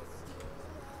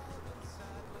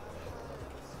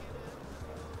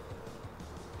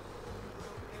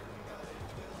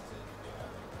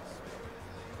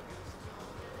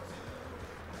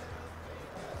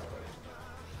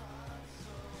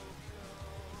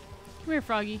 Come here,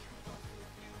 Froggy.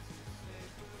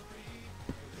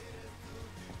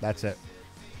 That's it.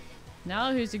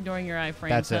 Now who's ignoring your iframes,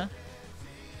 That's huh?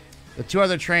 it. The 2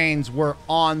 other trains were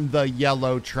on the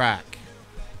yellow track.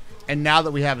 And now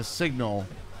that we have a signal,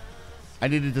 I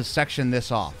needed to section this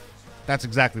off. That's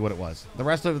exactly what it was. The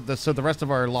rest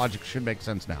of our logic should make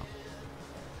sense now.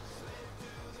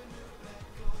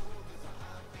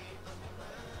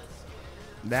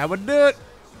 That would do it.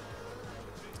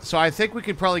 So I think we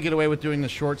could probably get away with doing the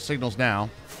short signals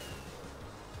now.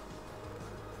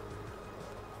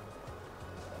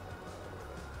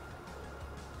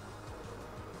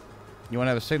 You want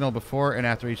to have a signal before and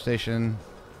after each station.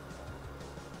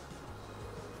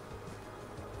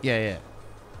 Yeah.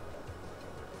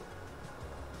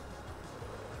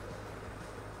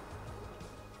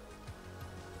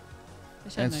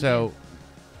 And so...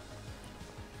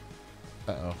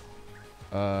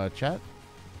 Uh-oh. Chat?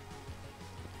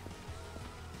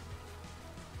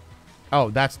 Oh,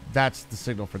 that's the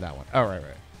signal for that one. Oh, right.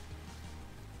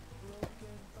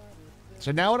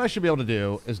 So now what I should be able to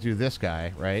do is do this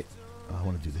guy, right? Oh, I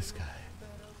want to do this guy.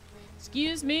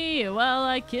 Excuse me while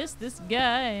I kiss this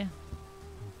guy.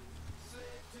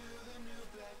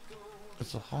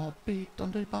 It's a heartbeat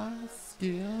under my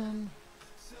skin.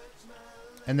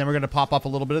 And then we're going to pop up a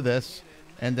little bit of this.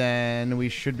 And then we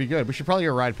should be good. We should probably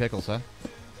go ride Pickles, huh?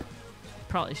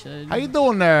 Probably should. How you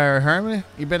doing there, Hermie?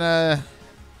 You been,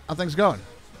 how things going?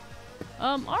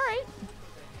 All right.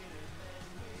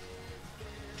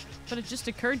 But it just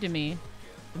occurred to me,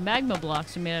 the magma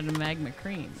blocks are made out of magma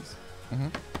creams. Mm-hmm.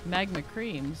 Magma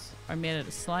creams are made out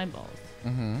of slime balls.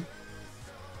 Mm-hmm.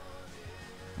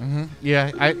 Mm-hmm. Yeah,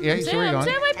 so where you going?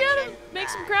 Sam might be able to make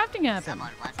some crafting happen.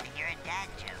 Someone wants to hear a dad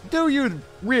joke. Do you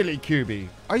really, QB?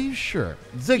 Are you sure?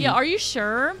 Ziggy, Yeah, are you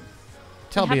sure?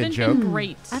 tell They me a haven't joke. been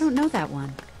great. I don't know that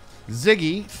one.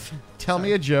 Ziggy, tell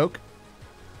me a joke.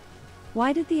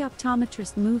 Why did the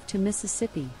optometrist move to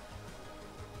Mississippi?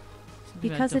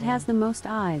 Because it has the most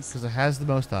eyes. Because it has the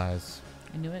most eyes.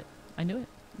 I knew it. I knew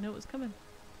it was coming.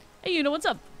 Hey, you know what's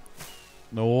up?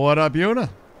 What up, Yuna?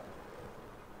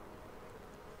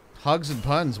 Hugs and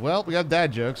puns. Well, we got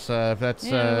dad jokes. If that's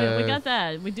Yeah, we got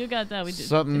that. We do got that. We do.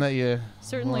 something that you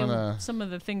Certainly wanna... some of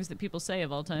the things that people say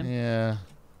of all time. Yeah.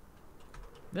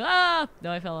 Ah!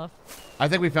 No, I fell off. I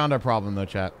think we found our problem, though,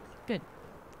 chat. Good.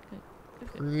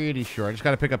 Pretty sure. I just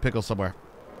got to pick up Pickles somewhere.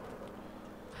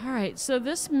 All right, so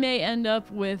this may end up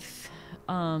with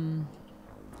my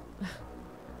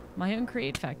own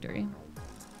create factory.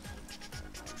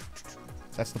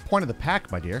 That's the point of the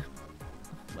pack, my dear.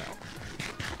 Well,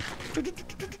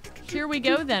 here we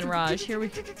go then, Raj. Here we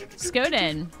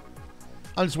Skoden.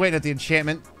 I'm just waiting at the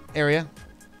enchantment area.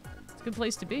 It's a good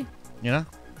place to be. You know?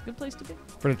 Good place to be.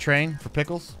 For the train, for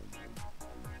Pickles.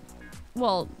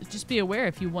 Well, just be aware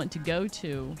if you want to go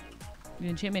to the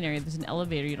enchantment area, there's an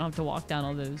elevator. You don't have to walk down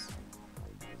all those.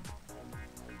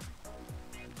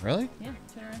 Really? Yeah,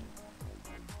 turn around.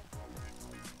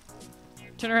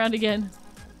 Turn around again.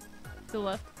 To the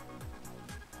left.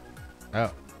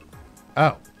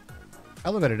 Oh.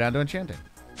 Elevator down to enchanting.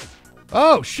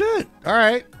 Oh, shit. All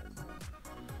right.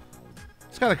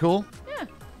 It's kind of cool. Yeah.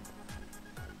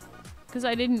 Because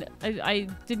I didn't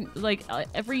like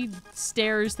every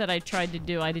stairs that I tried to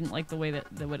do. I didn't like the way that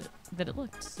it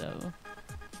looked. So.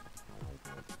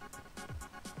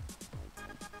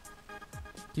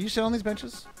 Do you sit on these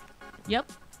benches?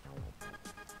 Yep.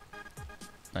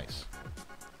 Nice.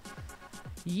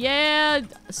 Yeah.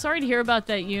 Sorry to hear about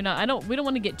that, Yuna. We don't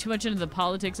want to get too much into the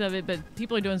politics of it, but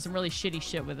people are doing some really shitty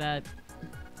shit with that.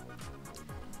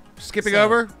 Skipping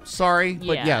over? Sorry,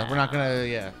 but yeah, Yeah. we're not gonna.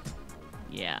 Yeah.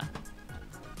 Yeah.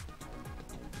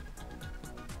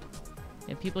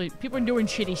 Yeah. People are doing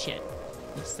shitty shit.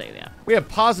 Let's say that. We have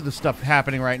positive stuff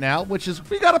happening right now, which is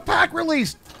we got a pack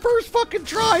released. First fucking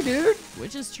try, dude.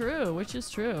 Which is true. Which is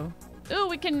true. Ooh,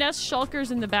 we can nest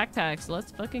shulkers in the backpacks.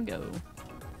 Let's fucking go.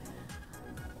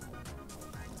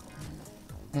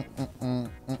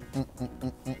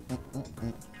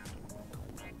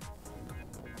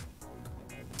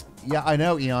 Yeah, I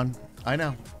know, Eon. I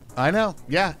know.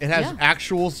 Yeah, it has Yeah.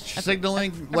 actual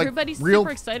signaling, like Everybody's real,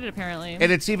 super excited, apparently.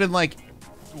 and it's even like,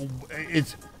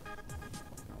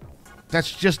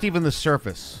 that's just even the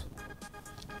surface.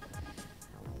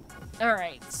 All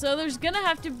right, so there's gonna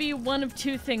have to be one of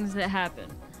two things that happen.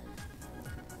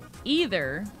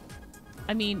 Either,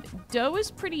 I mean, dough is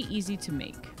pretty easy to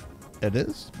make. It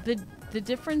is. The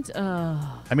difference,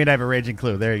 I mean, I have a raging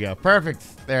clue. There you go.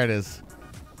 Perfect. There it is.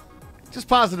 Just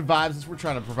positive vibes as we're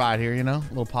trying to provide here, you know? A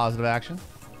little positive action.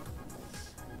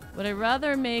 would I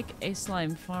rather make a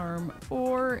slime farm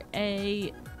or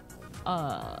a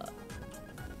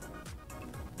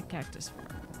cactus farm.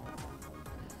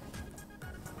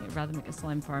 I'd rather make a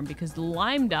slime farm because the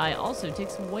lime dye also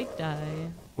takes white dye.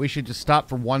 We should just stop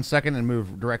for 1 second and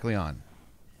move directly on.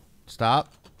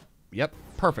 Stop. Yep.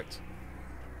 Perfect.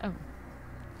 Oh.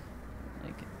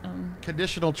 Like,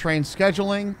 Conditional train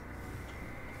scheduling.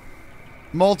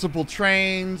 Multiple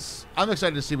trains. I'm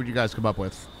excited to see what you guys come up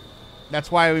with. That's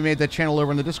why we made that channel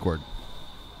over in the Discord.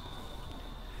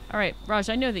 All right, Raj,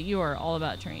 I know that you are all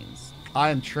about trains. I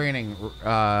am training.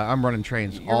 I'm running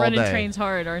trains all day. You're running trains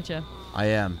hard, aren't you? I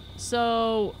am.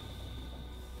 So,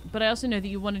 but I also know that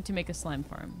you wanted to make a slime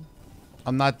farm.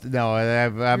 I'm not. No,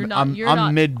 I'm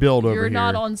not mid-build over here. You're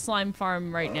not on slime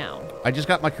farm right now. I just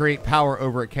got my create power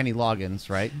over at Kenny Loggins,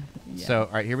 right? Yeah. So, all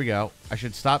right, here we go. I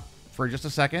should stop for just a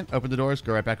second, open the doors,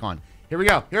 go right back on. Here we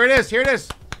go. Here it is. Here it is.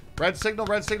 Red signal,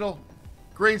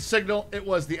 green signal. It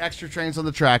was the extra trains on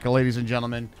the track, ladies and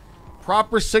gentlemen.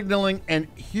 Proper signaling, and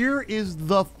here is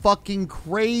the fucking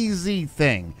crazy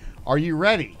thing. Are you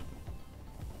ready?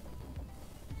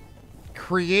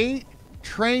 Create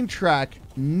train track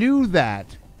knew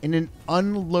that in an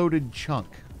unloaded chunk.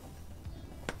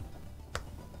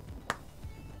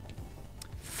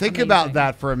 Think about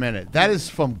that for a minute. That is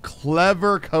some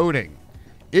clever coding.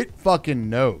 It fucking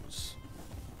knows.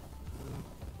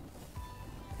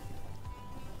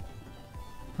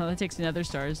 Oh, that takes another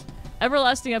stars.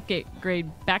 Everlasting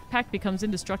upgrade. Backpack becomes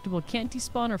indestructible. Can't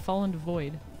despawn or fall into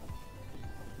void.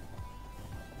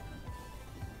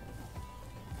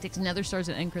 Takes another stars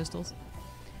and end crystals.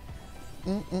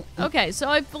 Okay, so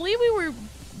I believe we were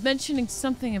mentioning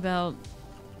something about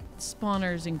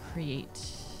spawners and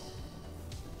create.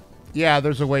 Yeah,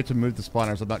 there's a way to move the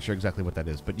spawners. I'm not sure exactly what that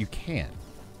is, but you can.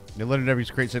 I learned every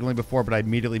create signaling before, but I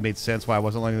immediately made sense why I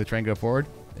wasn't letting the train go forward.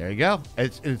 There you go.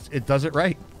 It does it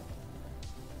right.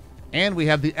 And we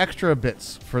have the extra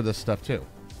bits for this stuff, too.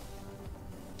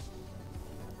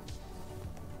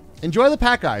 Enjoy the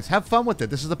pack, guys. Have fun with it.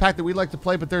 This is the pack that we like to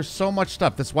play, but there's so much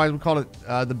stuff. That's why we call it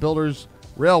the Builder's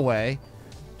Railway.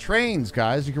 Trains,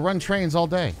 guys. You can run trains all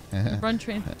day. Run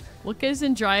train. What goes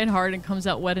in dry and hard and comes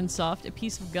out wet and soft? A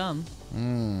piece of gum.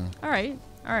 All right.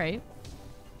 All right.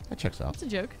 That checks out. It's a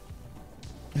joke.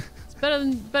 It's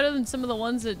better than some of the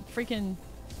ones that freaking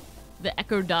the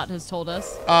Echo Dot has told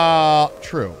us.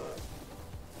 True.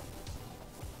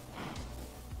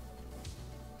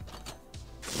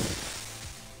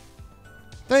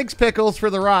 Thanks, Pickles, for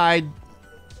the ride.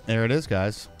 There it is,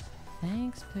 guys.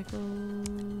 Thanks,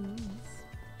 Pickles.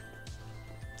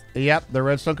 Yep, they're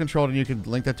redstone controlled, and you can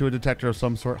link that to a detector of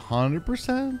some sort,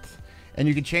 100%. And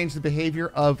you can change the behavior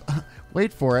of,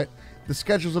 wait for it, the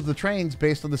schedules of the trains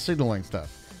based on the signaling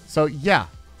stuff. So, yeah,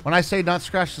 when I say not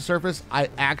scratch the surface, I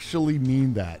actually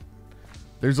mean that.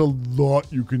 There's a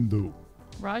lot you can do.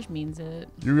 Raj means it.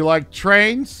 You like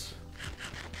trains?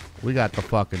 We got the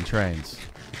fucking trains.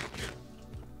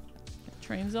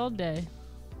 Trains all day.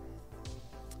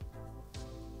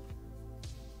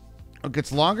 It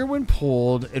gets longer when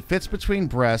pulled. It fits between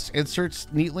breasts. Inserts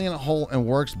neatly in a hole and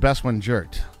works best when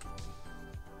jerked.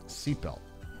 Seatbelt.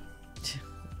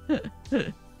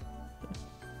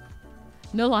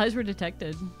 No lies were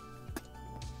detected.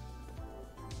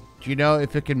 Do you know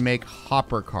if it can make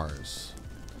hopper cars?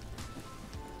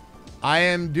 I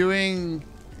am doing...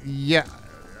 Yeah.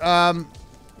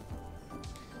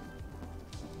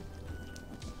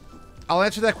 I'll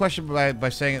answer that question by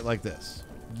saying it like this.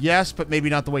 Yes, but maybe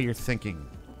not the way you're thinking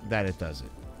that it does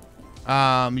it.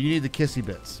 You need the kissy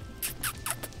bits.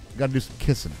 Gotta do some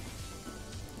kissing.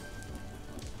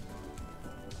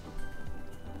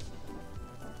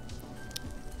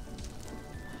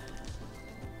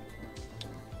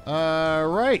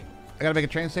 Right. I gotta make a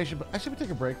train station, but should we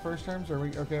take a break first, Terms? Are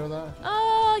we okay with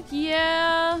that?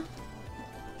 Yeah.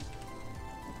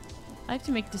 I have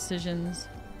to make decisions.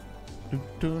 Dun,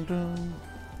 dun, dun.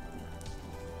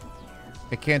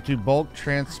 It can't do bulk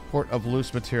transport of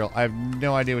loose material. I have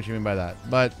no idea what you mean by that,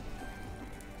 but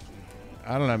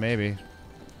I don't know, maybe.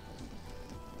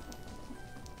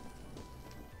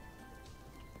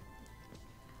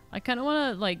 I kind of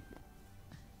want to, like,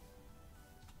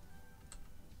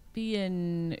 be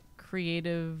in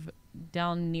creative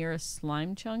down near a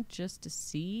slime chunk just to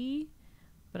see,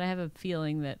 but I have a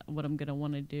feeling that what I'm going to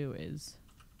want to do is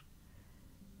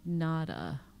not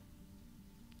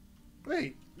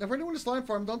Wait, if we're doing a slime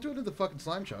farm, don't do it in the fucking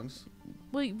slime chunks.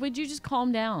 Would you just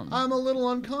calm down? I'm a little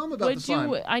uncalm about the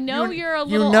slime. I know you're a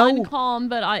little uncalm,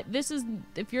 but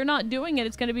if you're not doing it,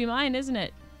 it's going to be mine, isn't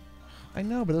it? I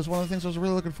know, but that's one of the things I was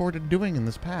really looking forward to doing in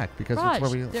this pack because Raj, it's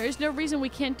where we. there is no reason we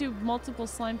can't do multiple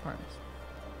slime farms.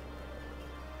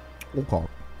 Okay. All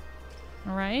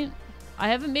right, I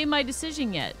haven't made my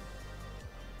decision yet.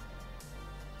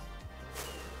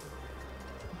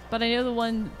 But I know the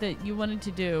one that you wanted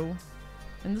to do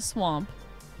in the swamp.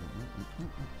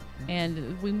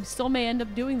 And we still may end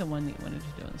up doing the one that you wanted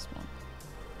to do in the swamp.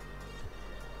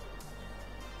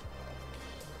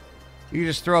 You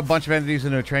just throw a bunch of entities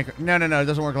into a train. No, it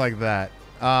doesn't work like that.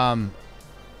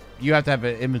 You have to have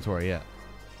an inventory, yeah.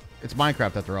 It's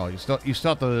Minecraft after all. You still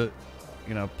have to,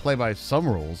 play by some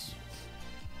rules.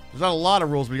 There's not a lot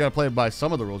of rules, but you got to play by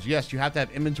some of the rules. Yes, you have to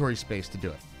have inventory space to do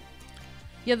it.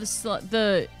 Yeah,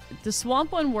 the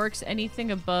swamp one works anything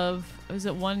above. Was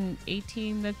it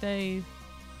 118 that they?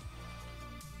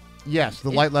 Yes,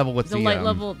 the light level with the light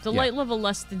level. The light level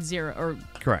less than 0 or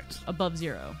correct above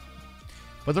 0.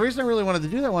 But the reason I really wanted to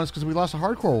do that one is because we lost a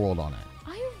hardcore world on it.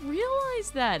 I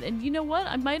realized that, and you know what?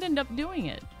 I might end up doing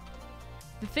it.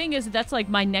 The thing is, that's like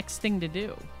my next thing to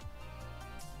do.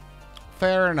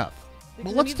 Fair enough.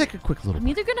 Because Well, let's take a quick little I'm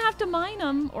break. either going to have to mine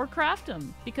them or craft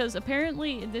them, because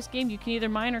apparently in this game you can either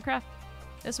mine or craft.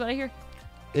 That's what I hear.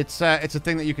 It's a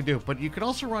thing that you can do, but you can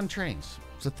also run trains.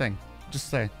 It's a thing. Just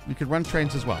say. You could run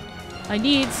trains as well. I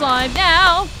need slime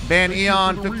now. Ban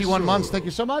Eon, 51 months. Thank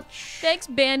you so much. Thanks,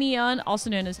 Baneon, also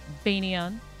known as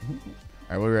Baneon. All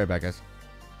right, we'll be right back, guys.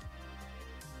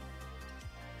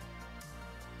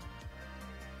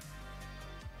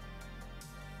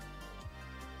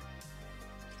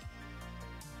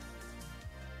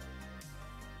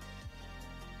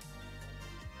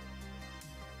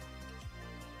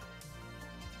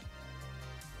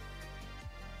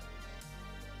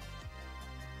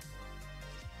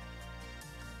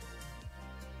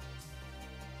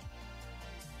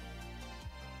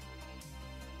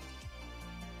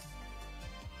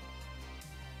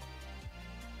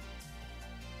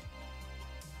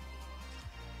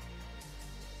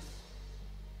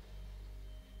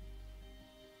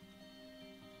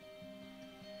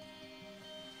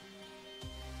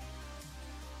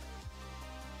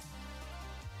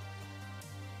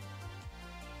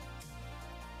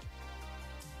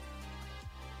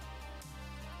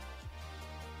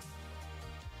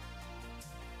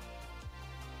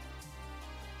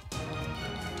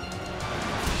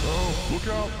 Look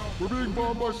out! We're being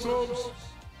bombed by subs!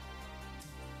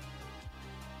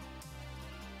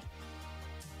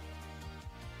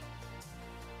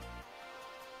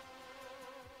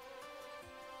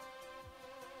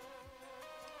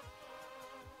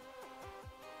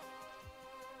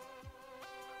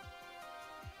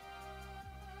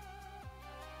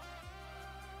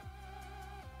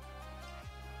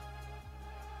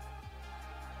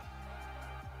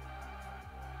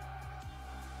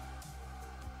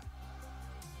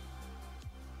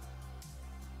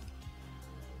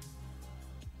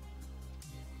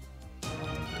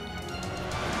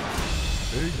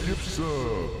 A gift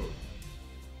sub.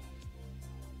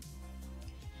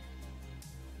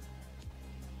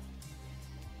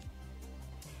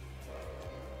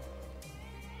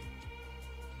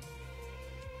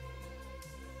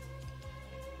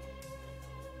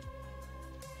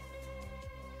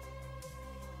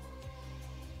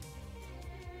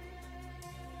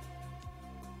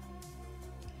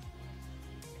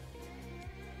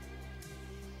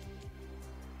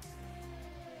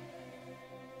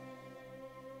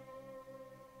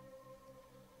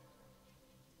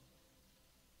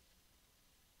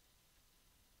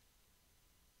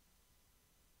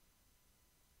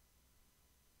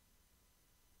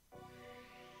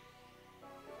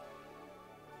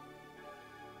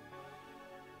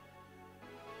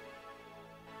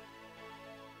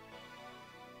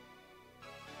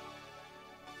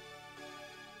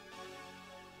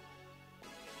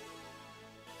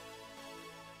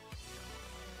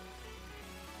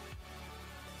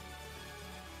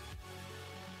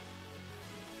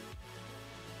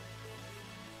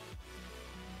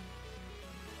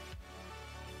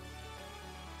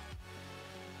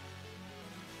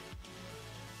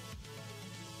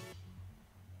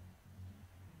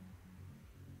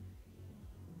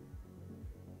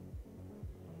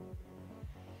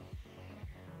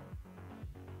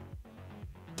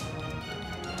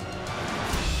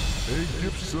 A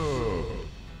gift sub.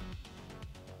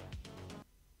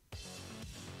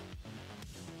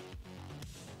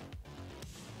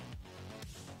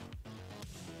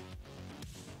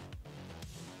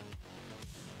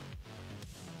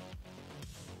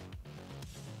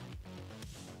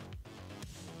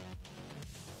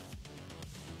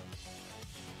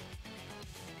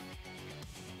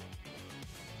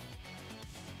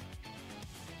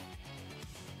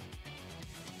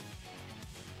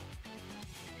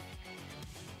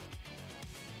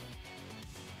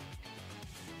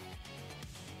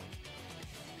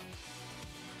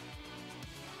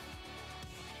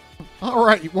 All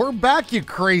right, we're back, you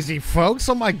crazy folks.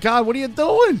 Oh my God, what are you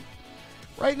doing?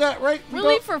 Right now, right?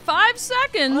 Really, for 5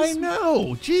 seconds. I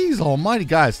know. Jeez, almighty,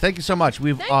 guys. Thank you so much.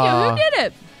 Thank you. Who did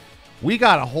it? We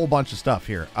got a whole bunch of stuff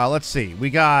here. Let's see. We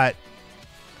got.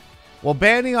 Well,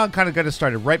 Bandion kind of got us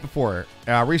started right before.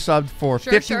 Resubbed for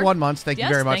 51 months. Thank you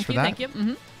very much for that. Thank you.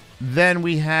 Mm-hmm. Then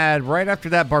we had, right after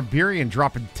that, Barbarian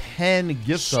dropping 10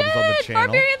 gift subs on the channel.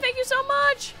 Barbarian, thank you so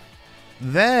much.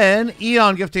 Then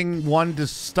Eon gifting 1 to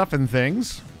Stuffin'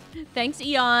 Things. Thanks,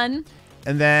 Eon.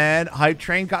 And then Hype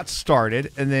Train got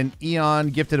started. And then Eon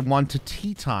gifted 1 to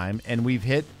Tea Time. And we've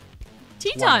hit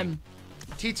Tea Time.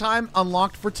 Tea Time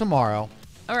unlocked for tomorrow.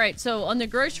 All right, so on the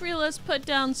grocery list, put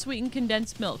down sweetened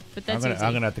condensed milk. But that's easy.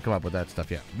 I'm gonna have to come up with that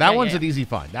stuff. Yeah, that one's an easy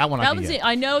find. That one I can get.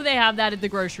 I know they have that at the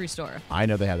grocery store. I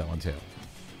know they have that one too.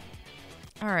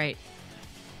 All right.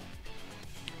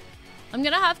 I'm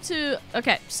gonna have to.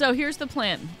 Okay, so here's the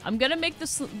plan. I'm gonna make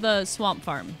the swamp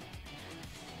farm.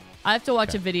 I have to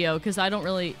watch a video because I don't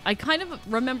really. I kind of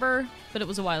remember, but it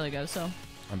was a while ago. So.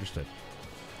 Understood.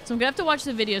 So I'm gonna have to watch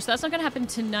the video. So that's not gonna happen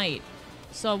tonight.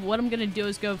 So what I'm going to do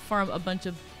is go farm a bunch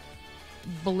of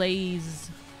blaze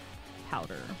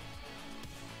powder.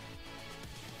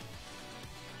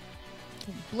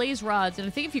 Blaze rods. And I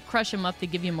think if you crush them up, they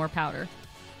give you more powder.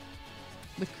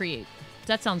 With Create.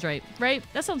 That sounds right. Right?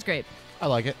 That sounds great. I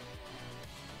like it.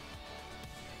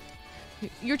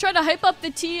 You're trying to hype up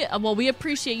the tea? Well, we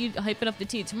appreciate you hyping up the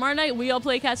tea. Tomorrow night, we all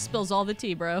play Cat spills all the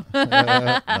tea, bro.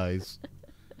 Nice.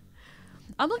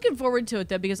 I'm looking forward to it,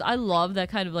 though, because I love that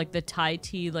kind of, like, the Thai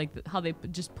tea, like, how they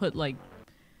just put, like,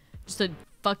 just a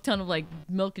fuck ton of, like,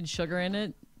 milk and sugar in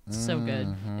it. It's so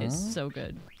good. It's so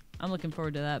good. I'm looking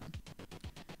forward to that.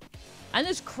 And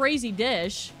this crazy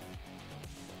dish.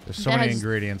 There's so many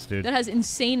ingredients, dude. That has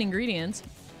insane ingredients.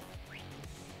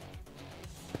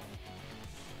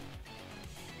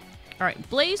 All right,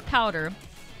 blaze powder.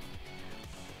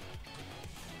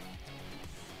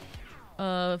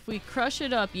 If we crush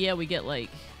it up, yeah, we get like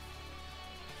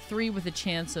 3 with a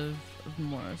chance of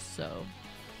more. So,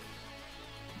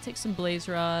 take some blaze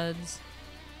rods.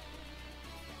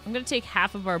 I'm gonna take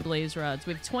half of our blaze rods.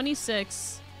 We have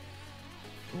 26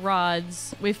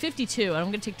 rods. We have 52, and I'm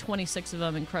gonna take 26 of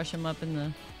them and crush them up in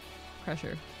the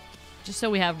crusher, just so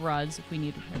we have rods if we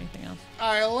need it for anything else.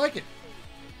 I like it.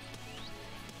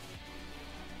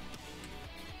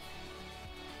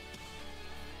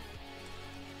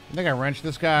 I think I wrenched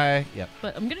this guy. Yep.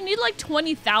 But I'm gonna need like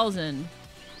 20,000.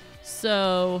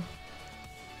 So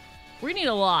we're gonna need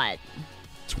a lot.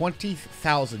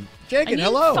 20,000. Jagan, I need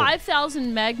hello.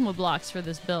 5,000 magma blocks for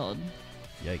this build.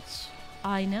 Yikes.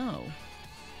 I know.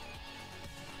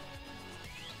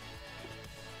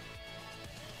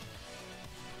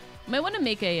 Might want to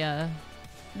make a.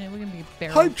 We're gonna be a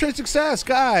barrel. Hype Train success,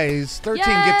 guys. 13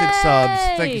 gifted subs.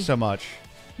 Thank you so much.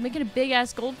 Making a big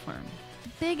ass gold farm.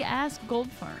 Big ass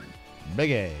gold farm.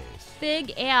 Big ass.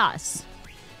 Big ass.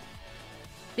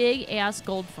 Big ass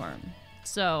gold farm.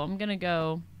 So I'm gonna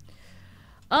go.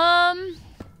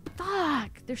 Fuck.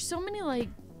 There's so many like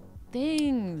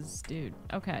things, dude.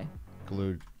 Okay.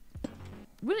 Glued.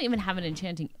 We don't even have an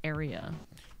enchanting area.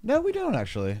 No, we don't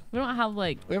actually. We don't have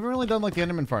like. We haven't really done like the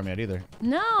Enderman farm yet either.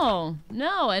 No.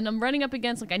 And I'm running up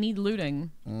against like I need looting.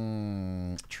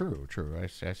 True. I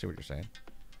see what you're saying.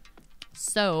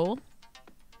 So.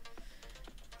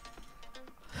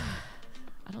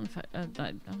 I don't know if I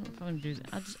don't know if I'm gonna do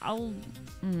that. I'll.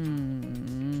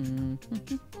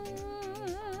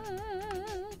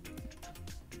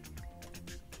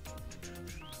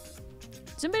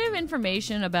 Does anybody have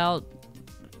information about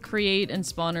create and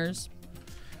spawners?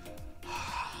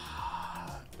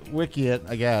 Wiki it,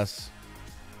 I guess.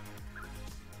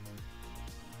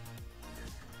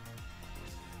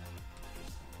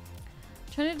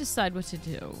 Trying to decide what to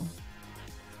do.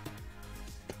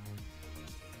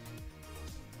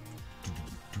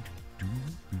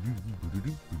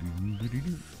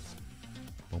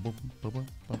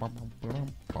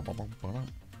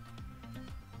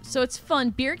 So it's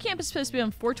fun. Beer camp is supposed to be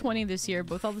on 420 this year,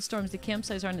 but with all the storms, the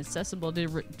campsites aren't accessible to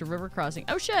river crossing.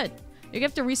 Oh shit! You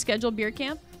have to reschedule beer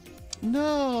camp?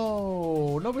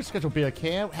 No, nobody scheduled beer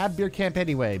camp. Have beer camp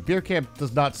anyway. Beer camp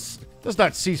does not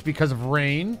cease because of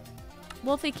rain.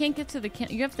 Well, if they can't get to the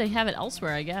camp, you have to have it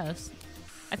elsewhere, I guess.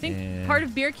 I think part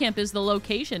of beer camp is the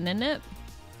location, isn't it?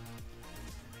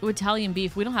 Ooh, Italian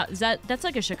beef. We don't have. That's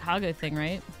like a Chicago thing,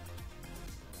 right?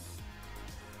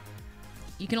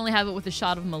 You can only have it with a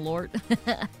shot of Malort.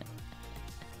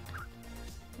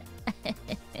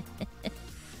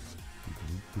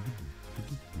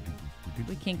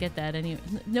 We can't get that anyway.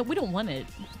 No, we don't want it.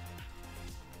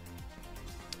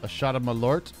 A shot of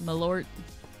Malort? Malort.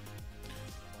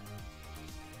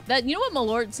 That, you know what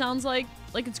Malort sounds like?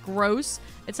 Like, it's gross.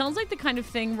 It sounds like the kind of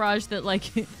thing, Raj, that, like,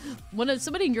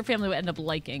 somebody in your family would end up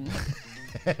liking.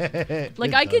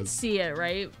 Like, I could see it,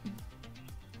 right?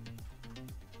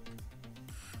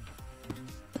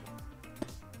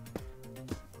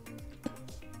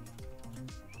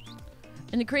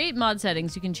 In the create mod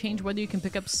settings, you can change whether you can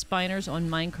pick up spiners on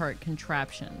minecart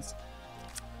contraptions.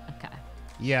 Okay.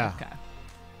 Yeah. Okay.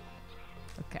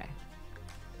 Okay.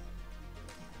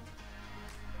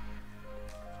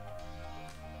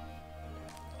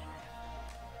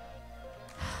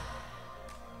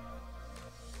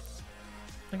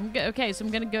 Okay, so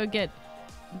I'm gonna go. Did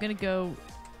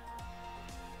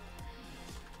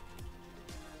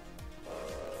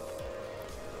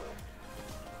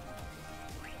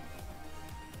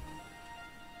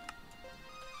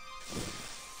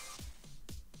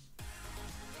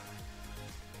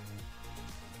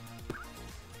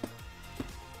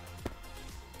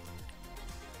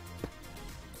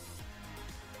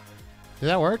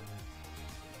that work?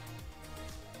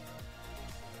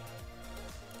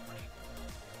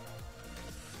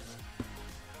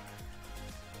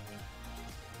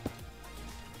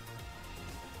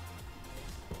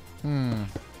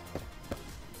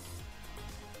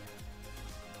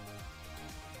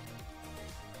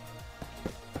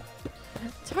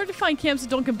 It's hard to find camps that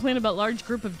don't complain about large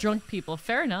group of drunk people.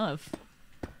 Fair enough.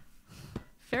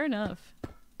 Fair enough.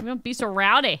 We don't be so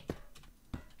rowdy.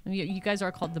 You guys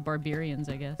are called the barbarians,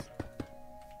 I guess.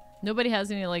 Nobody has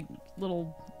any, like,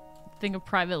 little thing of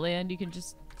private land you can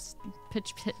just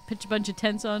pitch a bunch of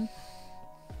tents on.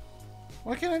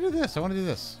 Why can't I do this? I want to do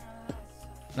this.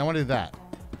 And I want to do that.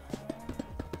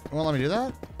 You won't let me do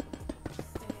that?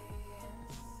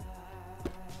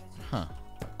 Huh.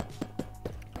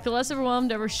 Feel less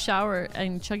overwhelmed over shower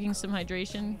and chugging some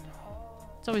hydration.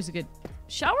 It's always a good...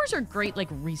 Showers are great, like,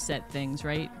 reset things,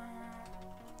 right?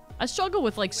 I struggle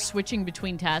with, like, switching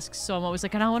between tasks, so I'm always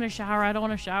like, I don't want to shower, I don't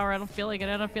want to shower, I don't feel like it,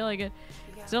 I don't feel like it.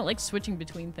 I don't like switching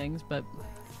between things, but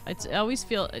I always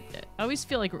feel like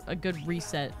a good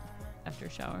reset after a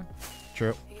shower.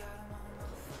 True. You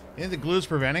think the glue's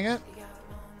preventing it?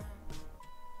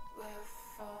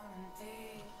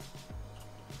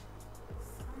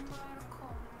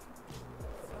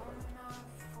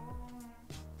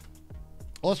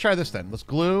 Well, let's try this then. Let's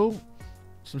glue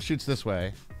some shoots this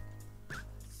way.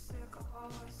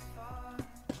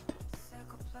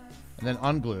 And then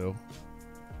unglue.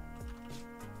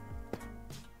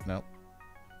 Nope.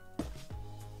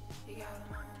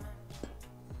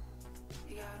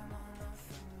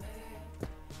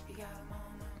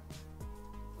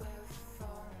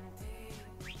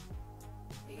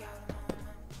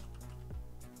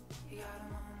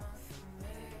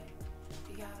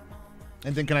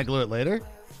 And then can I glue it later?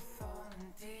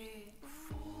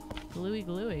 Gluey,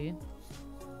 gluey.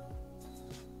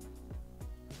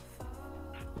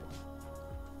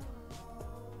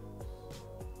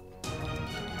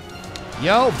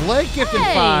 Yo, Blake gifted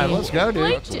 5. Let's go,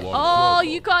 dude. Blake oh,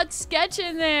 you got Sketch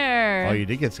in there. Oh, you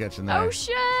did get Sketch in there. Oh,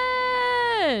 shit.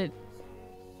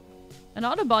 An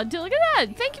Autobot, too. Look at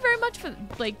that. Thank you very much for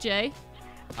Blake J.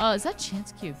 Is that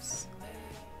Chance Cubes?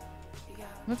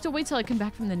 I have to wait till I come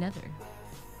back from the nether.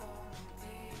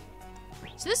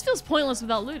 So this feels pointless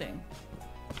without looting.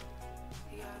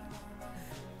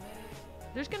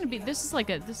 There's gonna be, this is a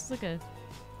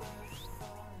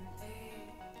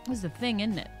thing,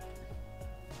 isn't it?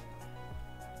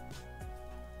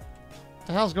 What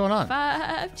the hell's going on?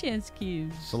 5 chance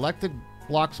cubes. Selected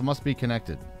blocks must be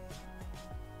connected.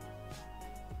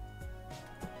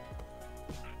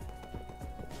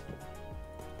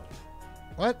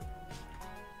 What?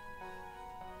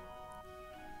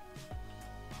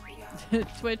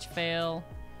 Twitch fail.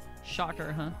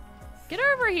 Shocker, huh? Get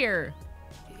over here.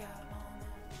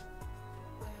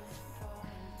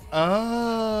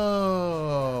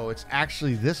 Oh, it's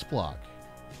actually this block.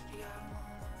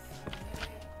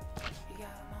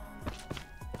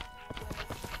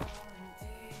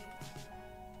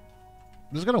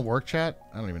 Is this gonna work, chat?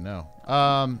 I don't even know.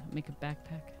 Make a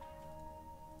backpack.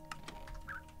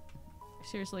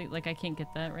 Seriously, like I can't get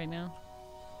that right now.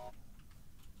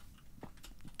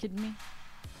 Kidding me?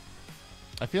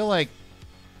 I feel like,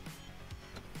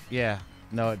 yeah,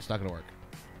 no, it's not gonna work.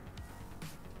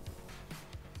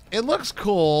 It looks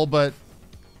cool, but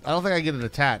I don't think I get it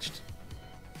attached.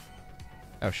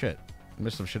 Oh shit, I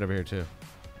missed some shit over here too.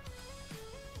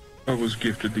 I was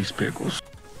gifted these pickles.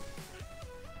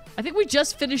 I think we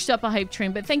just finished up a hype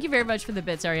train, but thank you very much for the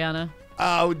bits, Ariana.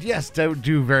 Oh yes,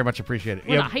 do very much appreciate it.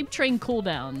 We're on a hype train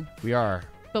cooldown. We are.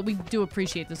 But we do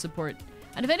appreciate the support.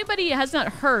 And if anybody has not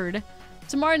heard,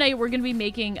 Tomorrow night we're gonna be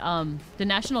making the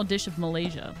national dish of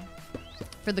Malaysia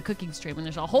for the cooking stream, and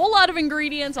there's a whole lot of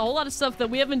ingredients, a whole lot of stuff that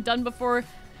we haven't done before.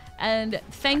 And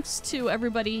thanks to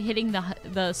everybody hitting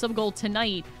the sub goal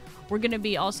tonight, we're gonna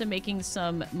be also making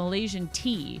some Malaysian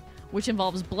tea, which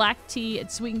involves black tea and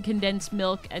sweetened condensed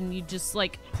milk, and you just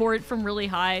like pour it from really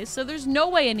high. So there's no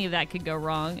way any of that could go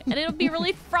wrong, and it'll be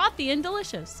really frothy and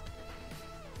delicious.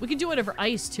 We could do it over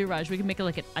ice too, Raj. We can make it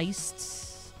like an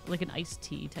iced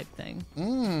tea type thing.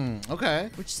 Okay.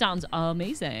 Which sounds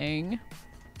amazing.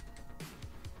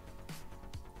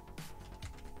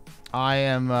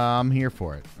 I'm here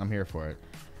for it. I'm here for it.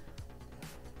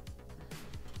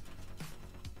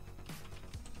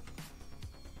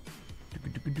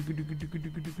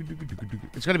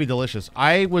 It's gonna be delicious.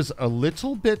 I was a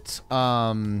little bit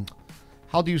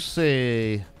how do you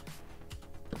say,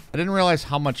 I didn't realize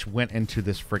how much went into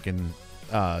this freaking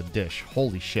dish.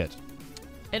 Holy shit.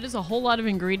 It is a whole lot of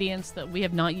ingredients that we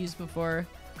have not used before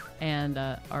and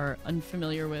are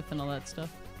unfamiliar with and all that stuff.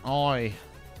 Oi.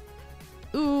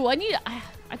 Ooh, I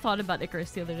thought about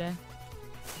Icarus the other day.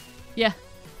 Yeah,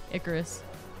 Icarus.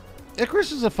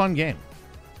 Icarus is a fun game.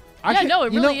 Yeah, no,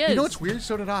 it really is. You know what's weird?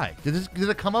 So did I. Did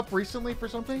it come up recently for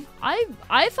something?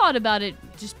 I thought about it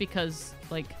just because,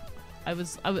 like,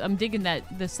 I'm digging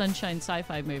the Sunshine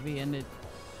sci-fi movie, and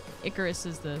Icarus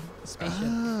is the spaceship.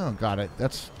 Oh, got it.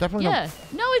 That's definitely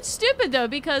No, it's stupid though,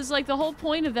 because like the whole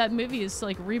point of that movie is to,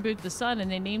 like, reboot the sun,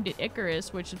 and they named it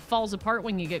Icarus, which falls apart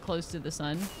when you get close to the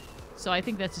sun. So I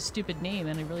think that's a stupid name,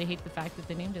 and I really hate the fact that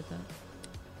they named it that.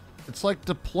 It's like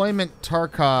Deployment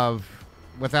Tarkov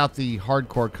without the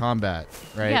hardcore combat,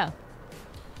 right? Yeah.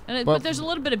 But there's a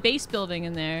little bit of base building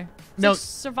in there. It's like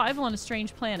survival on a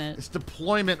strange planet. It's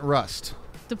Deployment Rust.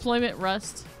 Deployment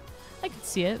Rust. I could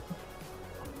see it.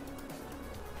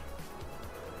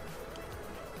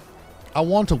 I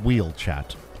want a wheel,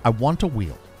 chat. I want a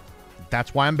wheel.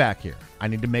 That's why I'm back here. I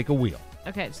need to make a wheel.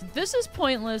 Okay, so this is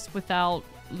pointless without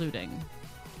looting.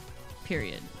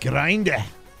 Period. Grinder.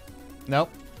 Nope.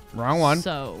 Wrong one.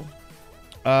 So.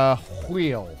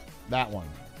 Wheel. That one.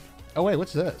 Oh, wait.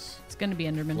 What's this? It's going to be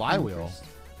Enderman. Flywheel.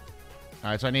 All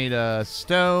right, so I need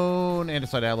stone,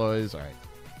 andesite alloys. All right.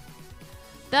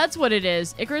 That's what it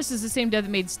is. Icarus is the same dev that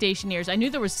made Stationeers. I knew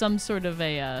there was some sort of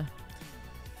a...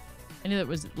 I knew that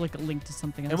was like a link to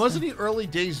something else. And wasn't he early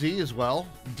DayZ as well?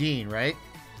 Dean, right?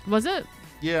 Was it?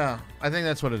 Yeah, I think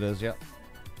that's what it is, yeah.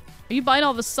 Are you buying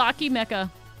all the Saki mecha?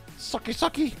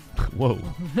 Sucky. Whoa.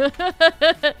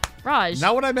 Raj.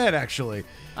 Not what I meant, actually.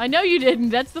 I know you didn't.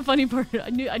 That's the funny part. I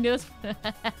knew that's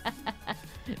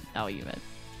not what you meant.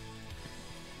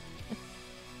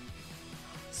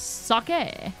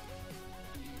 Sake.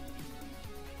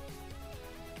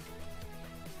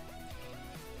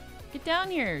 Get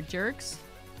down here, jerks.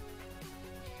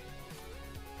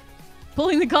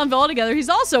 Pulling the convo all together. He's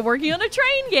also working on a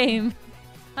train game.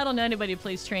 I don't know anybody who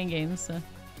plays train games. So.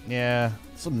 Yeah,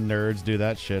 some nerds do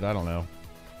that shit. I don't know.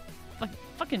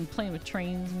 Fucking playing with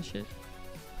trains and shit.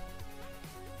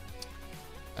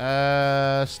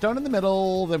 Stone in the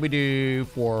middle. Then we do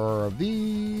 4 of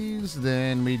these.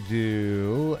 Then we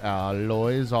do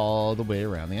alloys all the way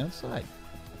around the outside.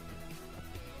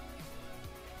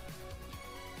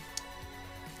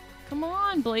 Come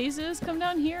on, Blazes. Come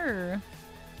down here.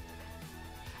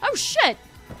 Oh, shit.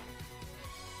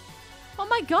 Oh,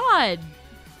 my God.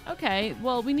 Okay,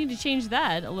 well, we need to change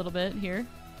that a little bit here.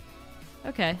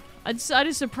 Okay. I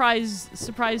decided surprise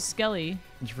Skelly.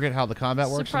 Did you forget how the combat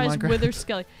works Surprise in Minecraft? Wither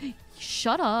Skelly.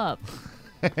 Shut up.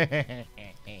 All right,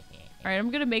 I'm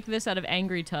going to make this out of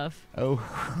Angry Tough. Oh,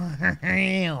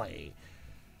 really?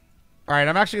 All right,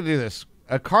 I'm actually going to do this.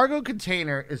 A cargo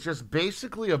container is just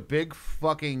basically a big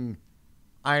fucking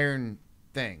iron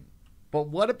thing. But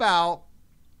what about...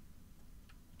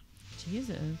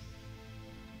 Jesus.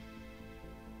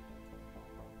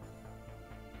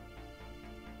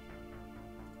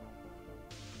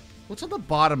 What's on the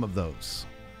bottom of those?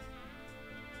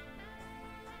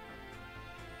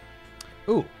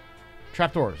 Ooh,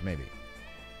 trapdoors, maybe.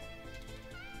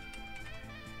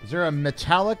 Is there a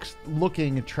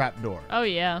metallic-looking trapdoor? Oh,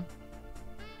 yeah.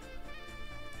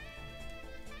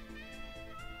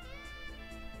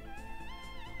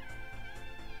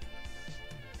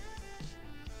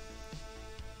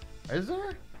 Is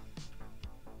there?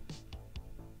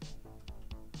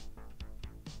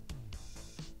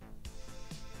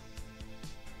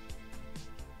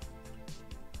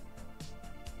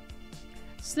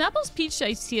 Snapple's peach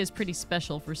iced tea is pretty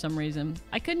special for some reason.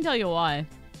 I couldn't tell you why.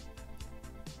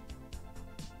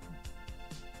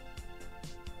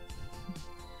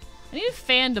 I need a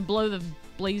fan to blow the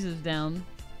blazes down.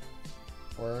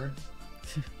 Word.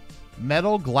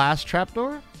 Metal glass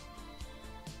trapdoor?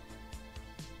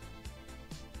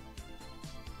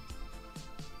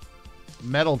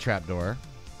 Metal trapdoor.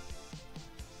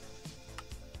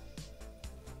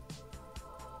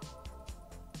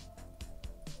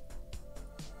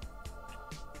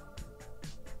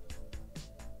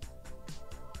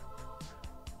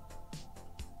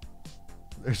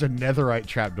 There's a netherite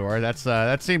trapdoor.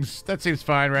 That seems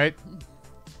fine, right?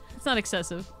 It's not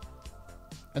excessive.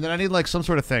 And then I need like some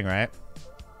sort of thing, right?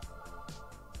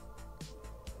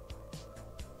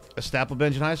 A Staple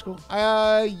bench in high school?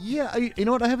 Yeah. You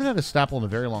know what? I haven't had a Staple in a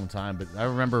very long time, but I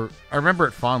remember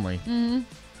it fondly. Mm-hmm.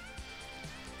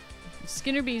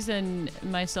 Skinner Bees and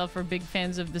myself are big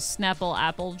fans of the Snapple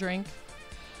apple drink.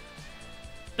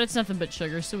 But it's nothing but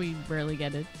sugar, so we rarely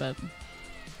get it, but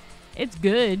it's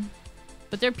good.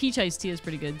 But their peach iced tea is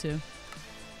pretty good, too.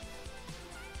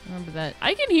 Remember that.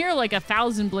 I can hear like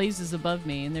 1,000 blazes above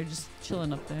me, and they're just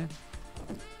chilling up there.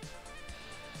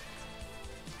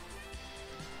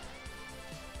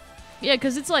 Yeah,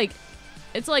 because it's like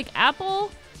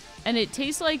apple, and it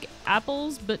tastes like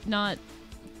apples, but not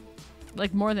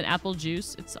like more than apple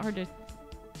juice. It's hard to...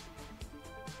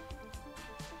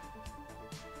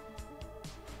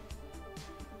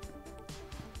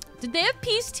 Did they have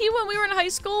peace tea when we were in high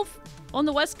school on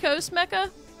the West Coast,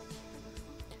 Mecca?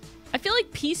 I feel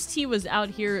like peace tea was out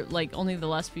here like only the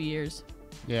last few years.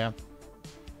 Yeah.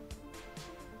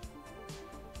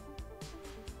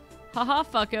 Haha,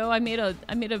 fucko! I made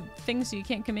a thing so you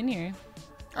can't come in here.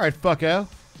 All right, fucko.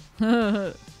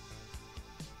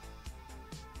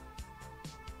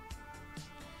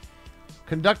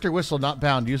 Conductor whistle not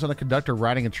bound. Used on a conductor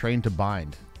riding a train to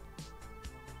bind.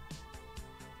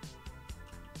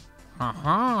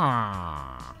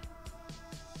 Haha.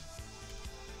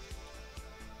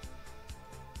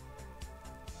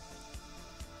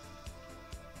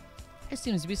 There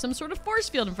seems to be some sort of force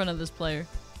field in front of this player.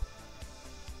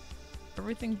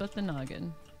 Everything but the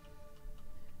noggin.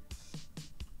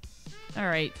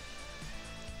 Alright.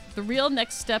 The real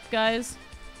next step, guys,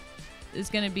 is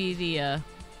gonna be the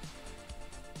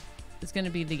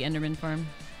Enderman farm.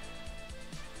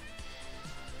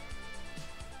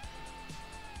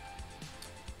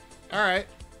 Alright.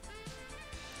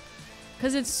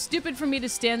 Because it's stupid for me to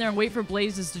stand there and wait for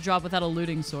blazes to drop without a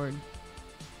looting sword.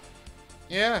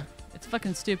 Yeah. It's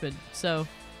fucking stupid. So,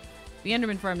 the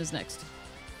Enderman farm is next.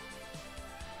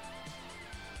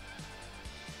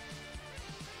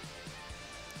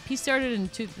 He started in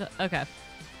okay.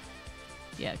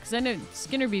 Yeah, because I know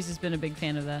Skinner Bees has been a big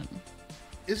fan of that.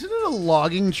 Isn't it a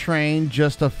logging train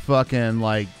just a fucking,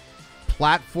 like,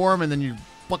 platform and then you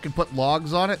fucking put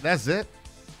logs on it? That's it?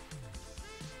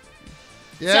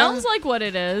 Yeah? Sounds like what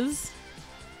it is.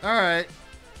 All right.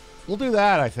 We'll do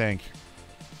that, I think.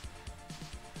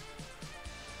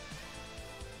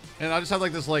 And I'll just have,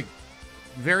 like, this, like,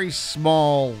 very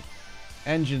small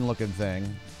engine-looking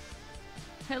thing.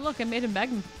 Hey, look! I made a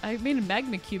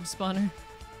magma cube spawner.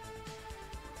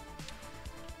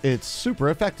 It's super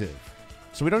effective.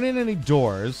 So we don't need any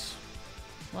doors.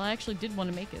 Well, I actually did want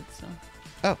to make it, so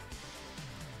Oh.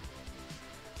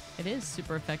 it is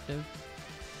super effective.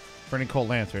 Burning coal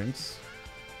lanterns.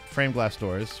 Frame glass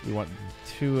doors. We want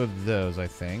 2 of those, I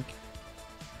think.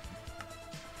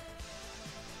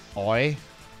 Oi.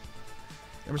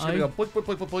 And we're just going to go blink, blink,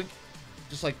 blink, blink, blink.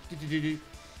 Just like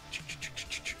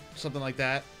something like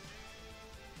that.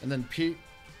 And then peep.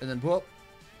 And then whoop.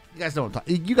 You guys know what I'm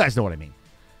talking. You guys know what I mean.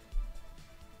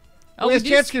 Oh, we have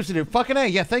chance cubes to do. Fucking A.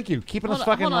 Yeah, thank you. Keeping us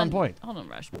fucking on point. Hold on,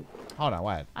 Rush. Hold on,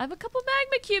 what? I have a couple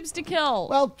magma cubes to kill.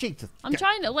 Well, Jesus. I'm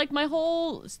trying to, like, my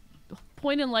whole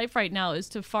point in life right now is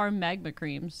to farm magma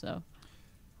creams, so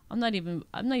I'm not even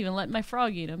letting my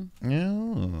frog eat them.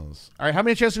 Yes. All right, how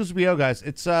many chance cubes do we owe, guys?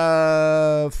 It's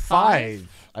 5,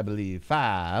 I believe.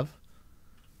 5.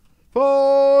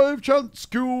 5 chance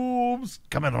cubes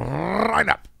coming right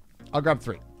up. I'll grab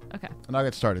 3. Okay. And I'll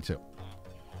get started too.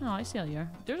 Oh, I see how you are.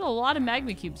 There's a lot of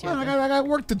magma cubes here. Well, I got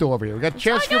work to do over here. We got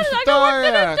chance cubes to I got work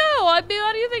to do. I mean,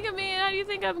 how do you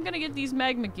think I'm gonna get these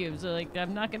magma cubes? Like,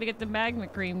 I'm not gonna get the magma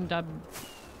cream dub.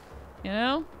 You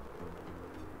know?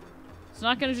 It's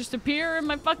not gonna just appear in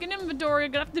my fucking inventory.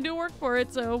 I'm gonna have to do work for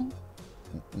it, so.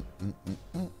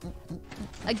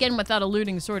 Again, without a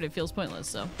looting sword, it feels pointless,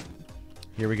 so.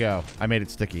 Here we go. I made it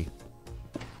sticky.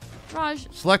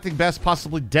 Raj. Selecting best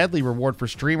possibly deadly reward for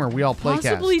streamer. We all playcast.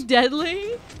 Possibly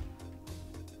deadly?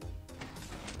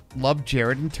 Love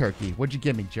Jared and Turkey. What'd you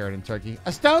give me, Jared and Turkey?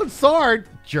 A stone sword,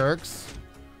 jerks.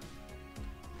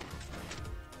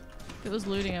 If it was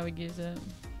looting, I would use it.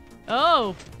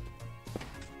 Oh!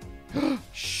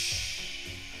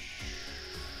 Shh.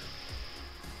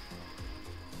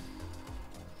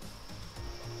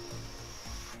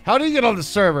 How do you get on the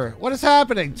server? What is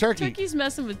happening, Turkey? Turkey's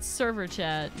messing with server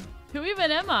chat. Who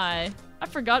even am I? I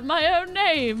forgot my own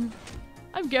name.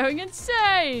 I'm going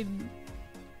insane.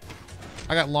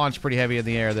 I got launched pretty heavy in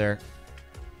the air there.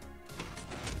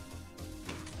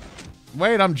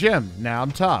 Wait, I'm Jim. Now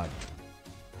I'm Todd.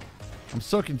 I'm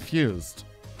so confused.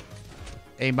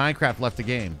 Hey, Minecraft left the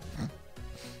game.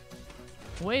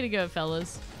 Way to go,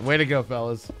 fellas. Way to go,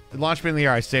 fellas. It launched me in the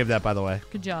air. I saved that, by the way.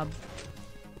 Good job.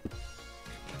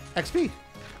 XP.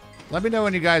 Let me know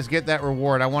when you guys get that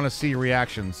reward. I want to see your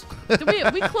reactions.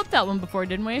 We clipped that one before,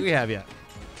 didn't we? We have, yeah.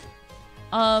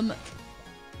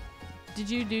 Did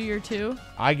you do your 2?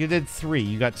 I did 3.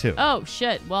 You got 2. Oh,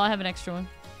 shit. Well, I have an extra one.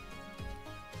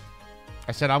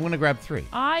 I said I'm going to grab 3.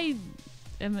 I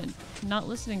am not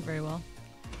listening very well.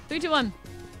 3, 2, 1.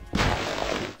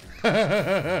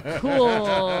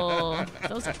 Cool.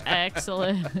 That was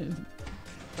excellent.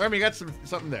 Hermie, you got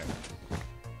something there.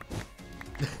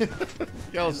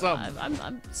 Yo, something.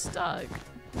 I'm stuck.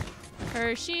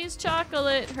 Hershey's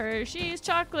chocolate. Hershey's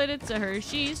chocolate. It's a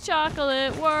Hershey's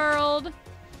chocolate world.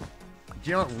 Do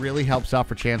you know what really helps out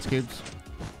for chance cubes?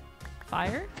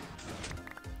 Fire?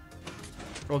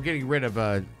 Well, getting rid of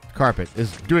carpet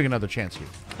is doing another chance cube.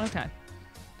 Okay.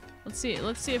 Let's see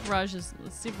if Raj is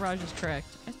correct.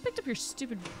 I picked up your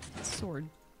stupid sword.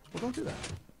 Well, don't do that.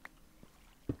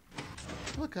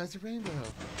 Look, guys, a rainbow.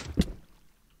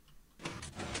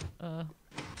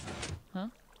 Huh?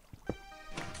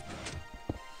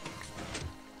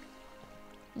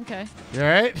 Okay. You all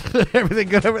right? Everything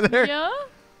good over there? Yeah?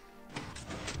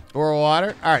 Or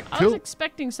water? All right, I cool. was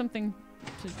expecting something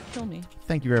to kill me.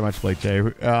 Thank you very much, Blake J.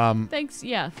 Thanks.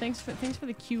 Yeah. Thanks for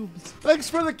the cubes. Thanks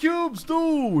for the cubes,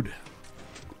 dude.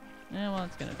 Yeah. Well,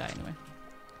 it's gonna die anyway.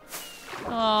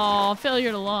 Oh,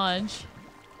 failure to launch.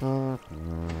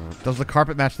 Does the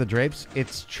carpet match the drapes?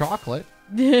 It's chocolate.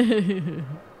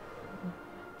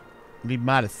 Be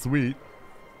mighty sweet.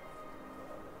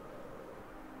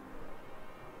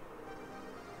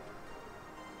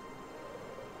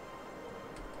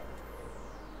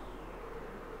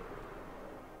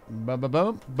 Boom, boom,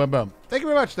 boom, boom, boom. Thank you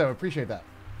very much, though. Appreciate that.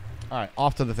 All right,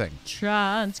 off to the thing.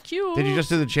 Chance cubes. Did you just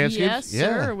do the chance yes, cubes? Yes,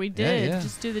 sir. Yeah. We did. Yeah.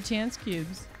 Just do the chance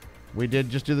cubes. We did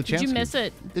just do the chance Did you cubes. miss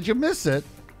it? Did you miss it?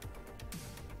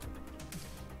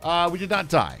 We did not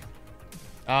die.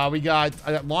 I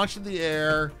got launched in the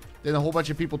air. Then a whole bunch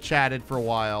of people chatted for a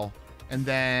while. And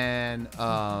then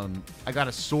I got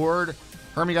a sword.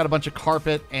 Hermie got a bunch of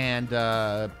carpet and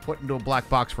put into a black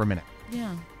box for a minute.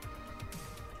 Yeah.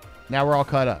 Now we're all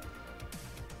caught up.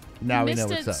 Now we know missed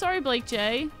what's it. up. Sorry, Blake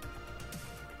J. You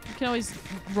can always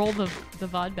roll the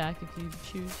VOD back if you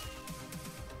choose.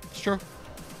 It's true.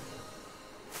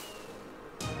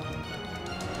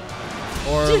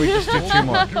 Or we just do 2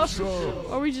 more.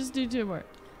 Or we just do 2 more.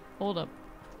 Hold up.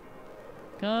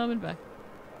 Coming back.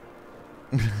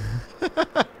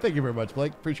 Thank you very much,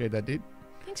 Blake. Appreciate that, dude.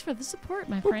 Thanks for the support,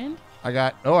 my friend. I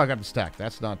got the stack.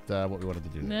 That's not what we wanted to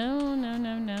do. No.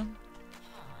 No.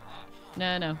 All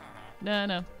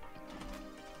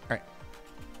right.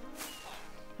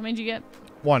 How many did you get?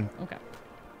 1. Okay.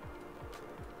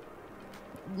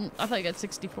 I thought you got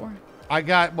 64. I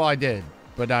did,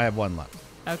 but now I have 1 left.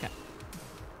 Okay.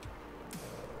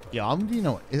 Yeah, I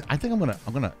think I'm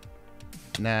gonna.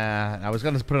 Nah, I was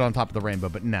gonna put it on top of the rainbow,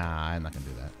 but nah, I'm not gonna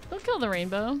do that. Don't kill the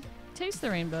rainbow. Taste the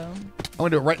rainbow. I'm gonna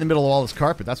do it right in the middle of all this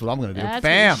carpet. That's what I'm gonna do. That's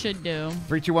Bam! what you should do.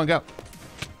 3, 2, 1, go.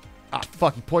 Ah,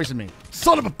 fuck! He poisoned me.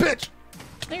 Son of a bitch!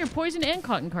 Now you're poison and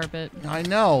cotton carpet. I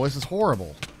know. This is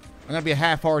horrible. I'm gonna be a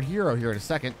half-hard hero here in a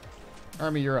second.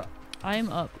 Army, you're up. I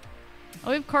am up. Oh,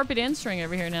 we have carpet and string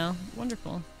over here now.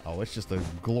 Wonderful. Oh, it's just a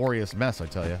glorious mess, I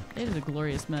tell you. It is a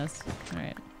glorious mess. All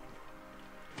right.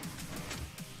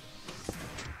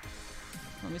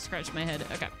 Let me scratch my head.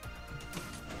 Okay.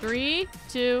 3,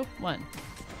 2, 1.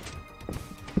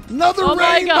 Another Oh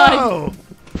my rainbow! God.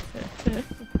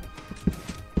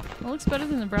 It looks better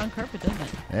than the brown carpet, doesn't it?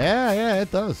 Yeah,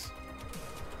 it does.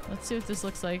 Let's see what this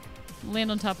looks like.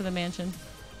 Land on top of the mansion.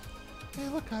 Hey,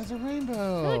 look, guys, a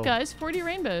rainbow. Look, guys, 40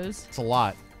 rainbows. It's a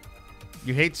lot.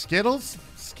 You hate Skittles?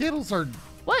 Skittles are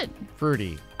What?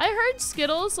 fruity. I heard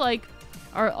Skittles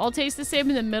all taste the same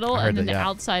in the middle, I heard and then that, the yeah.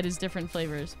 outside is different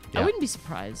flavors. Yeah. I wouldn't be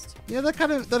surprised. Yeah, that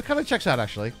kind of checks out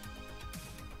actually.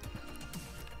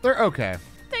 They're okay.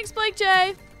 Thanks, Blake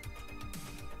J.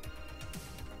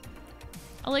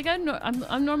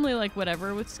 I'm normally like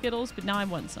whatever with Skittles, but now I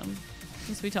want some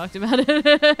since we talked about it.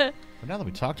 But now that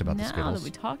we talked about the Now Skittles. that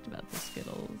we talked about the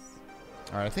Skittles.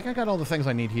 All right, I think I got all the things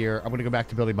I need here. I'm going to go back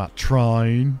to building my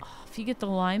Trine. If you get the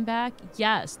lime back,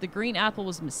 yes, the green apple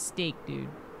was a mistake, dude.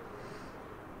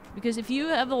 Because if you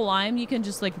have a lime, you can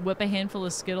just like whip a handful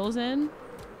of Skittles in.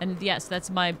 And yes, that's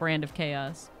my brand of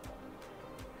chaos.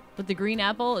 But the green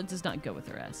apple, it does not go with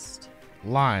the rest.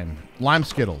 Lime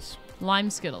Skittles. Lime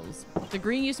Skittles. The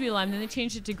green used to be lime, then they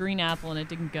changed it to green apple and it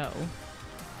didn't go.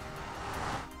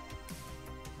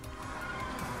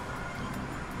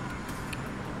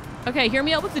 Okay, hear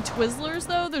me out with the Twizzlers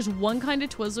though. There's one kind of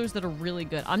Twizzlers that are really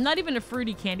good. I'm not even a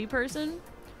fruity candy person.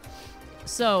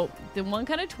 So the one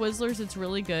kind of Twizzlers that's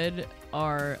really good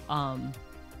are, I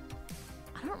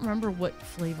don't remember what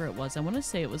flavor it was. I want to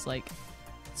say it was like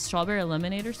strawberry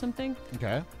lemonade or something.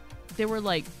 Okay. They were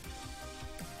like,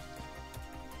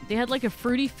 they had like a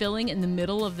fruity filling in the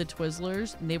middle of the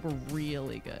Twizzlers, and they were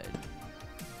really good.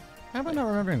 How am I not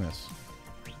remembering this?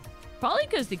 Probably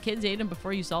because the kids ate them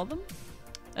before you saw them.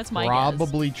 That's my guess.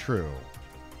 Probably true.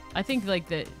 I think like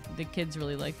the kids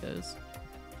really like those.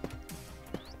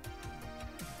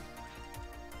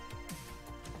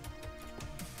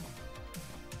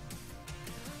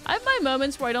 I have my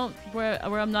moments where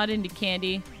where I'm not into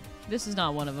candy. This is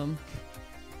not one of them.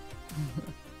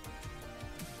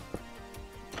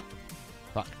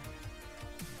 Fuck.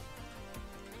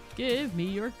 Give me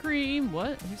your cream.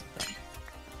 What? Who's that?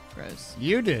 Gross.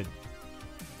 You did.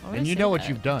 Why would And I you say know what that?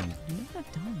 you've done. You know what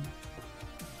I've done.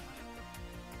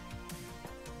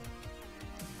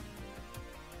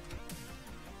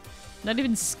 Not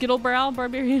even Skittlebrow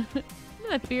Barbarian. You know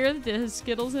that beer that has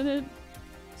Skittles in it?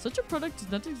 Such a product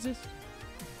does not exist.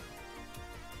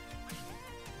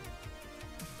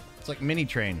 It's like Mini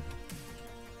Train.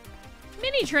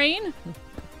 Mini train.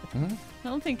 Mhm. I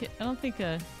don't think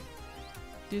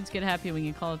dudes get happy when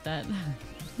you call it that.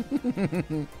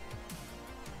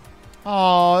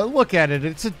 Oh, look at it.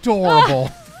 It's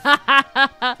adorable.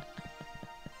 I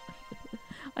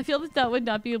feel that would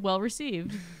not be well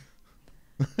received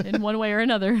in one way or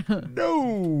another.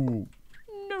 No.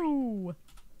 No.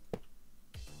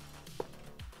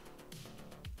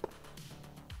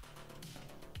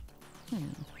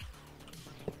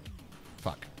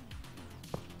 Fuck.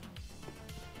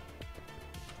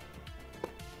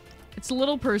 It's a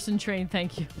little person train,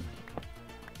 thank you.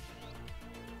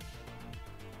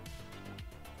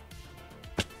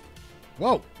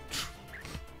 Whoa.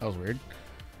 That was weird.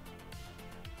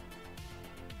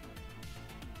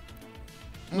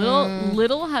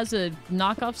 Little has a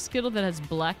knockoff Skittle that has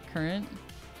black currant.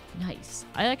 Nice.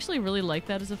 I actually really like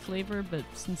that as a flavor, but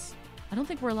since I don't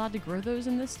think we're allowed to grow those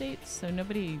in this state, so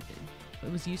nobody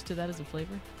was used to that as a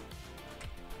flavor.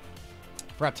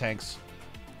 Frat tanks.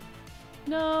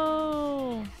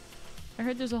 No. I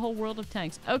heard there's a whole world of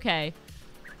tanks. Okay.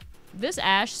 This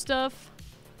ash stuff,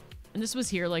 and this was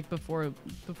here like before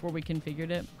we configured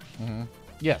it. Mm-hmm.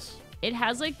 Yes. It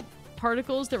has like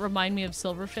particles that remind me of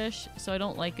silverfish, so I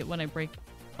don't like it when I break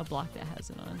a block that has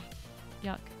it on.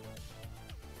 Yuck.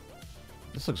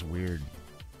 This looks weird.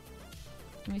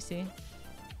 Let me see.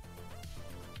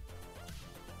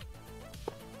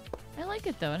 I like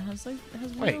it though. It has Wait,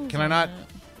 wheels can I on not? it.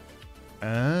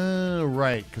 Oh,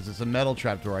 right, because it's a metal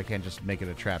trapdoor. I can't just make it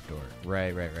a trapdoor.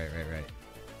 Right.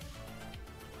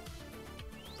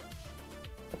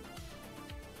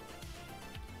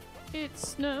 It's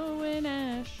snowing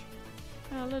ash.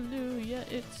 Hallelujah,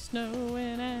 it's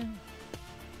snowing ash.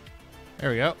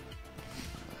 There we go.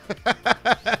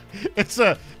 It's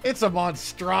a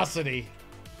monstrosity.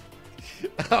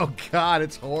 Oh God,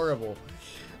 it's horrible.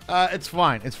 It's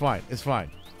fine. It's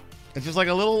just like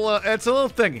a little. It's a little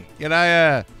thingy. You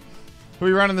know. Who are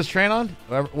we running this train on?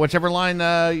 Whichever line.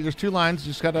 There's two lines.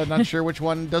 Just gotta not sure which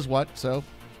one does what. So,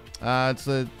 It's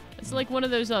like one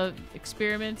of those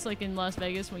experiments, like in Las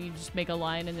Vegas, when you just make a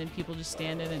line and then people just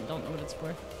stand in it and don't know what it's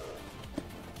for.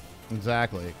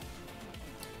 Exactly.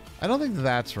 I don't think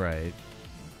that's right.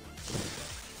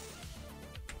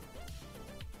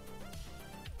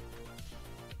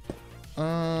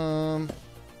 No,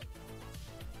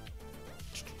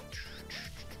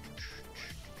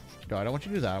 I don't want you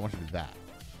to do that. I want you to do that.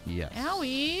 Yes.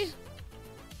 Owie!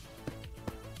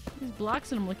 These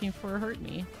blocks that I'm looking for hurt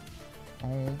me.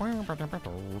 All right,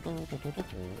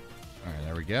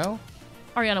 there we go.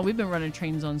 Ariana, we've been running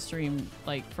trains on stream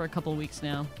like for a couple of weeks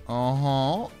now.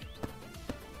 Uh-huh.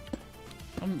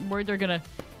 I'm worried they're gonna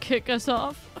kick us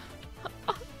off.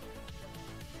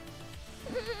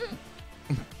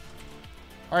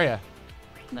 Are ya?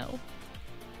 No.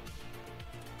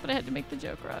 But I had to make the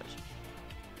joke, Raj.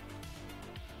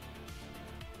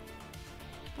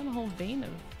 Found a whole vein of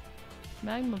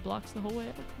magma blocks the whole way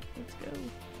up. Let's go.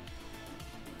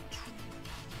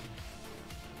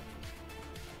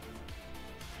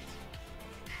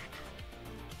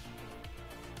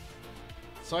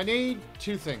 So I need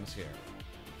two things here.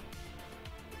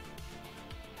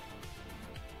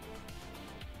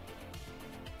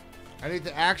 I need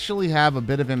to actually have a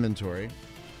bit of inventory.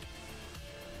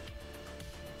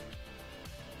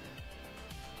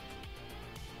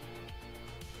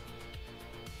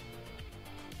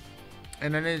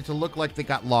 And I need it to look like they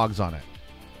got logs on it.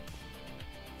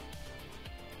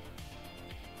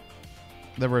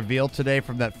 The reveal today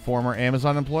from that former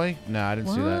Amazon employee? No, I didn't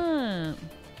see that.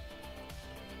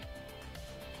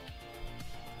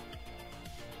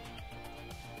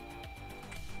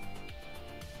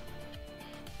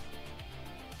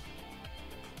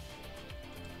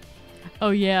 Oh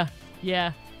yeah,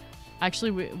 yeah. Actually,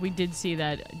 we did see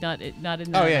that. Not in that.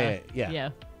 Oh yeah. Yeah.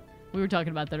 We were talking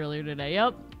about that earlier today.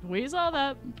 Yep, we saw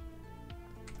that.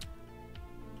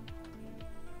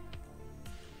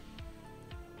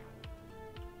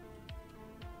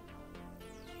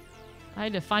 I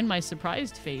had to find my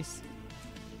surprised face,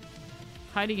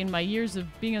 hiding in my years of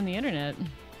being on the internet.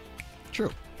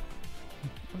 True.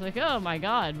 I was like, oh my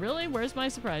god, really? Where's my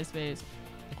surprise face?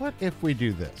 What if we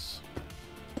do this?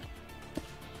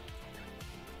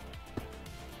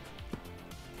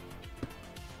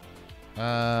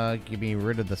 Give me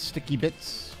rid of the sticky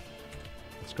bits.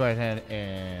 Let's go ahead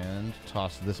and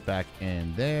toss this back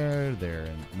in there,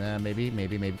 and nah, maybe.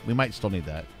 We might still need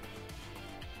that.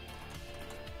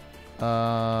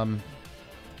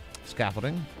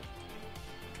 Scaffolding.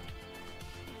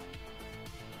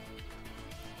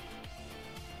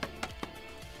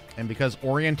 And because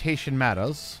orientation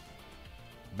matters,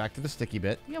 back to the sticky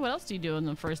bit. Yeah, what else do you do on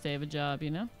the first day of a job,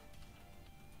 you know?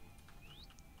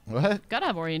 What? Gotta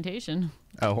have orientation.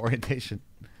 Oh, orientation.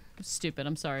 Stupid,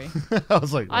 I'm sorry. I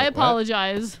was like, I what?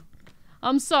 apologize.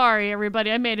 I'm sorry,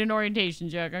 everybody. I made an orientation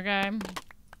joke, okay?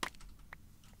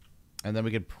 And then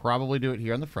we could probably do it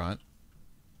here on the front.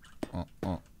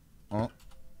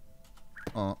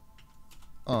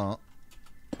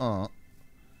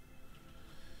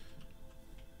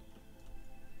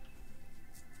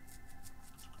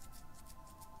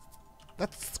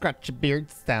 Let's scratch your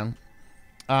beards down.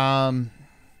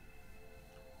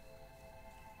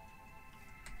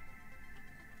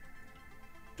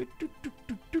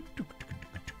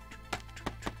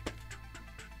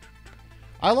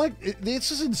 I like this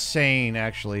is insane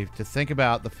actually to think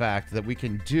about the fact that we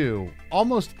can do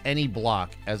almost any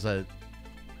block as a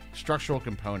structural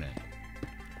component.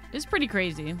 It's pretty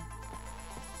crazy.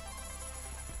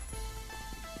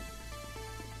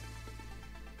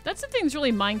 That's the thing that's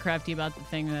really Minecrafty about the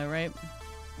thing though, right?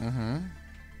 Mm-hmm.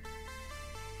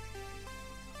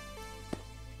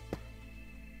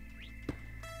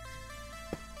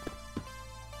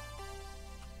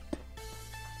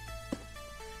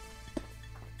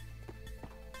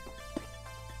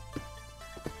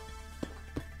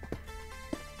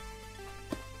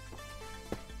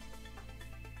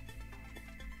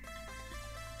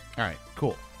 All right,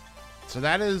 cool. So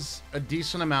that is a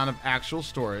decent amount of actual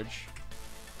storage.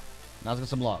 Now let's get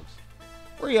some logs.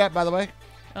 Where are you at, by the way?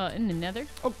 In the nether?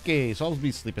 Okay, so I'll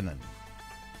be sleeping then.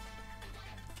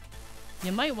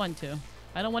 You might want to.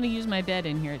 I don't want to use my bed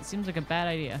in here. It seems like a bad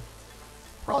idea.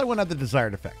 Probably won't have the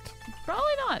desired effect.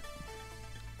 Probably not.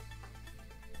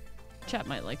 Chat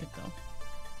might like it, though.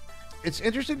 It's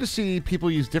interesting to see people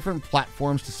use different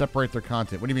platforms to separate their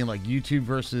content. What do you mean, like YouTube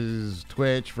versus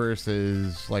Twitch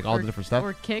versus like all the different stuff?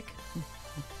 Or Kick.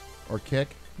 Or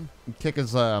Kick. Kick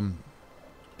is the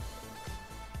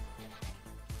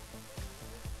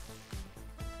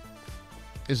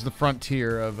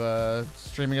frontier of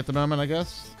streaming at the moment, I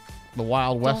guess. The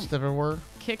Wild West, if it were.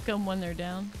 Kick them when they're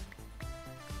down.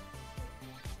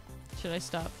 Should I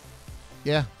stop?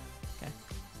 Yeah. Okay.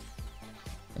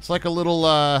 It's like a little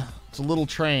it's a little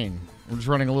train. We're just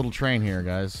running a little train here,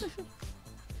 guys.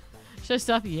 Should I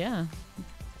stop? Yeah.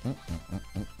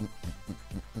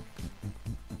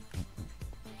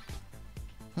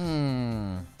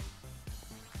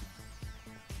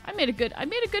 I made a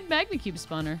good magma cube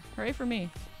spawner. Hooray for me.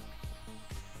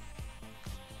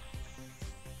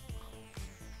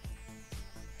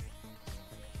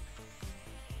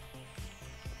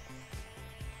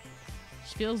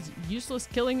 Feels useless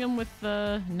killing him with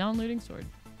the non-looting sword.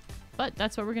 But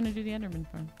that's what we're going to do the Enderman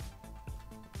farm.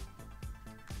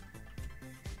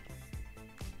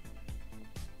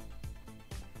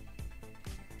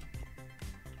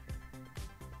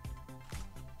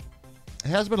 It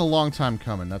has been a long time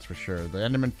coming, that's for sure. The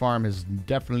Enderman farm has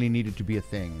definitely needed to be a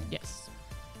thing. Yes.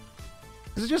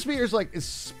 Is it just me, or is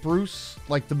spruce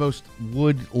like the most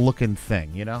wood-looking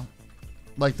thing, you know?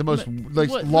 Like the most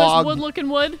log wood-looking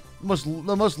wood?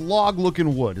 The most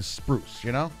log-looking wood is spruce,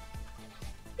 you know?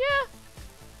 Yeah.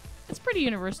 It's pretty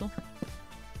universal.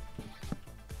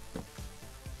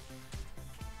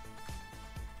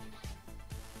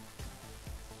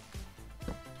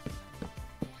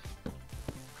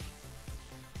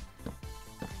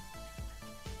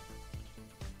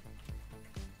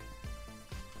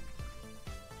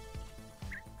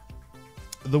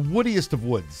 The woodiest of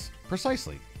woods.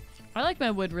 Precisely. I like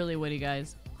my wood really woody,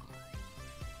 guys.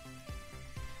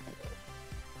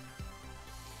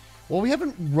 Well, we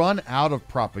haven't run out of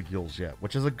propagules yet,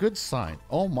 which is a good sign.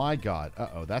 Oh my god.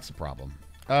 Uh-oh, that's a problem.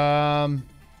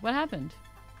 What happened?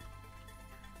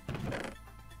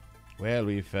 Well,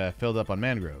 we've filled up on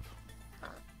mangrove.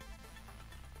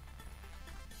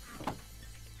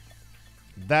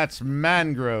 That's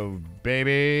mangrove,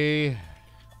 baby.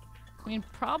 I mean,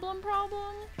 problem?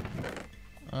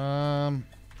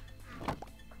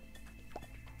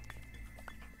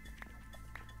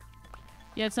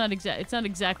 Yeah, it's not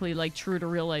exactly like true to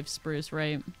real life spruce,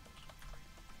 right?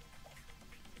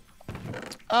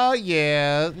 Oh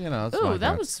yeah, you know. It's Ooh, like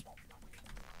that was.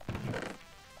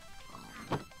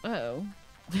 Uh-oh.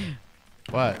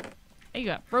 What? You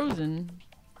got frozen.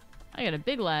 I got a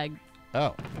big lag.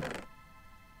 Oh.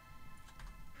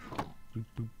 Boop,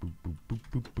 boop, boop, boop, boop,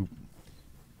 boop, boop.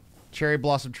 Cherry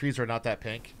blossom trees are not that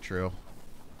pink. True.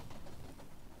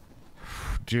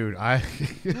 Dude,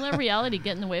 Don't let reality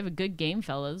get in the way of a good game,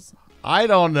 fellas. I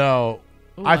don't know.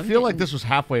 Ooh, I I'm feel like getting this was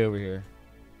halfway over here.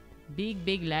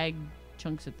 big lag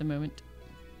chunks at the moment.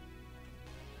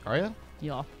 Are you?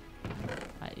 Yeah,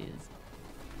 that is.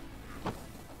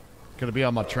 Could it be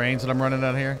on my trains that I'm running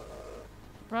out here?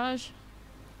 Raj,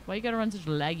 why you gotta run such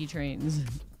laggy trains?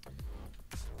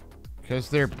 Because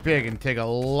they're big and take a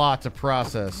lot to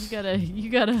process. You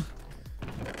gotta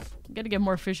get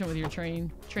more efficient with your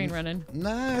train running.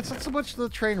 Nah, it's not so much the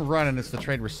train running, it's the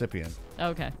train recipient.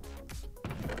 Okay,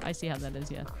 I see how that is.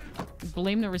 Yeah,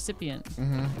 blame the recipient.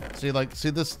 Mm-hmm. See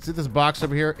this box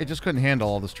over here? It just couldn't handle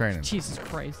all this training. Jesus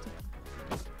Christ.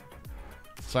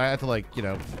 So I had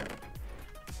to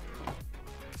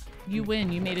You win.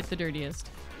 You made it the dirtiest.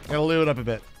 gotta lube it up a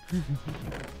bit.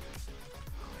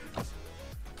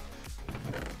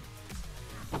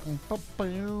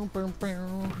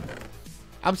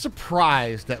 I'm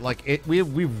surprised that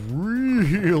we've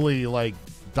really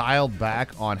dialed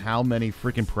back on how many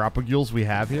freaking propagules we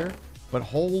have here, but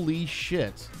holy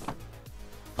shit,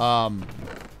 we're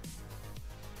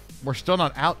still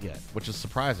not out yet, which is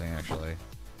surprising actually.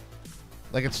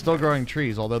 It's still growing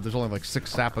trees, although there's only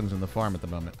 6 saplings in the farm at the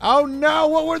moment. Oh no,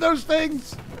 what were those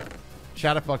things?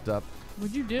 Chat, I fucked up.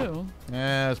 What'd you do?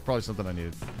 It's probably something I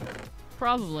needed.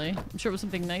 Probably. I'm sure it was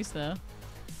something nice though.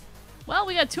 Well,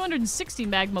 we got 260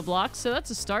 magma blocks, so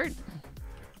that's a start.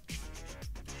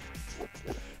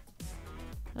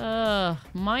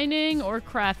 Mining or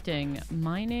crafting?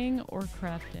 Mining or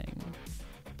crafting?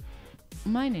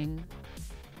 Mining.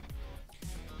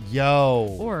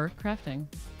 Yo. Or crafting.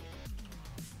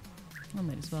 I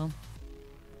might as well.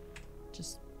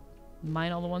 Just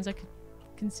mine all the ones I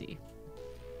can see.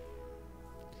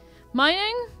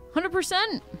 Mining?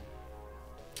 100%.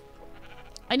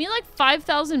 I need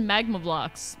 5,000 magma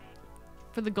blocks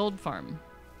for the gold farm.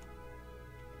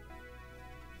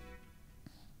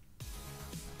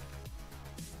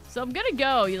 So I'm gonna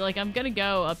go, I'm gonna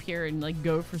go up here and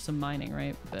go for some mining,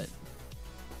 right? But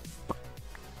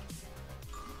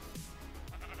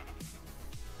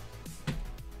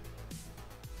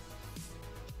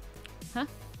huh?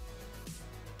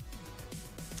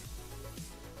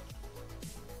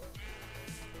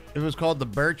 It was called the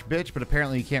Birch Bitch, but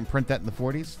apparently you can't print that in the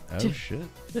 40s. Oh, shit.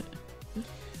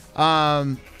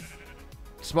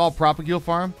 Small propagule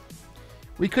farm.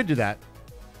 We could do that.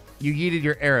 You yeeted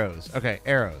your arrows. Okay,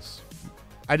 arrows.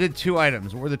 I did 2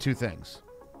 items. What were the 2 things?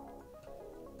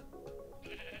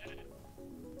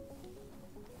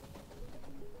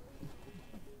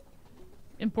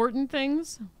 Important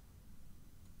things?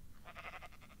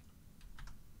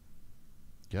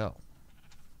 Go.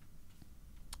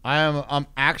 I'm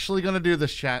actually gonna do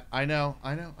this, chat. I know.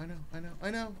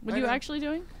 What are you actually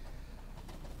doing?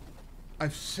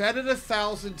 I've said it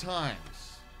 1,000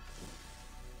 times.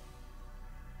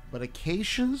 But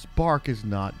acacia's bark is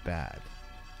not bad.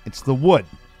 It's the wood.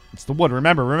 It's the wood.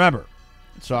 Remember.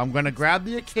 So I'm gonna grab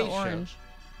the acacia. The orange.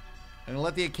 And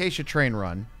let the acacia train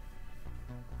run.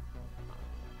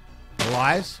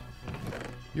 Elias,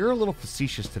 you're a little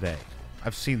facetious today.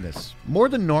 I've seen this. More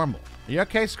than normal. Are you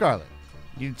okay, Scarlet?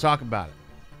 You need to talk about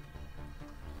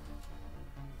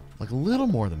it. A little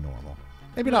more than normal.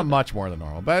 Maybe not much more than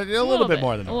normal, but a little bit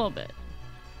more than normal. A little bit.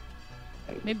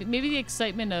 Maybe the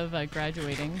excitement of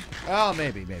graduating. Oh,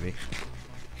 maybe.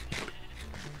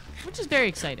 Which is very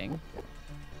exciting.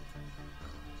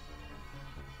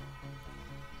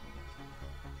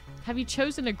 Have you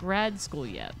chosen a grad school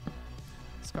yet,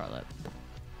 Scarlet?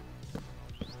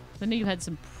 I know you had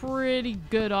some pretty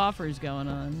good offers going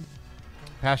on.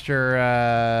 Passed your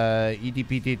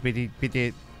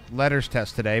EDPT letters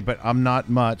test today, but I'm not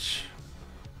much.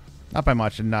 Not by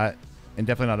much, and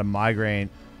definitely not a migraine.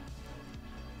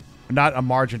 Not a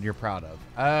margin you're proud of.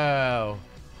 Oh.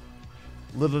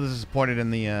 Little disappointed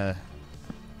in the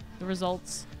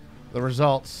results. The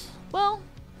results. Well,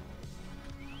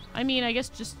 I mean, I guess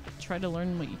just try to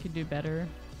learn what you could do better.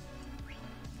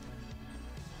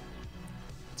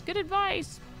 It's good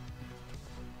advice.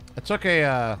 I took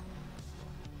an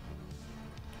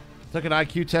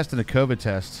IQ test and a COVID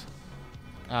test.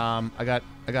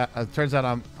 It turns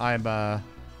out my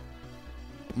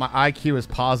IQ is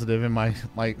positive and my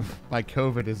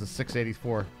COVID is a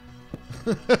 684.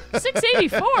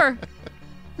 684.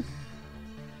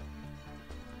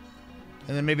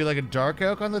 And then maybe like a dark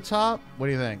oak on the top. What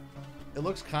do you think? It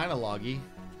looks kind of loggy.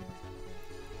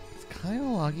 It's kind of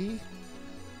loggy.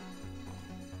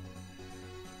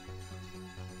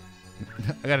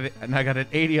 I got an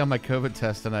 80 on my COVID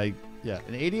test and an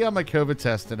 80 on my COVID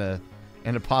test and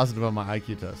a positive on my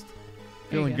IQ test.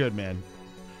 Feeling good, man.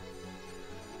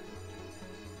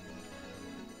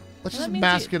 Let's just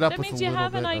mask it up with a little bit. That means you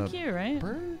have an IQ, right?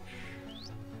 Birch.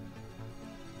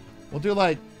 We'll do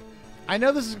like, I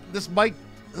know this might,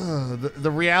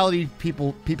 the reality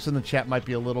peeps in the chat might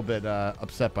be a little bit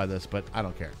upset by this, but I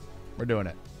don't care. We're doing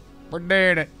it. We're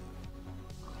doing it.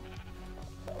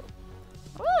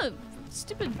 Oh,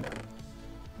 stupid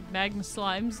magma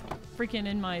slimes freaking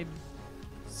in my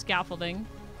scaffolding.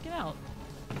 Get out,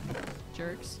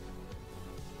 jerks.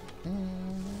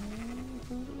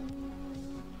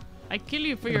 I kill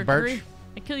you for your cream.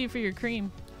 I kill you for your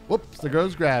cream. Whoops, there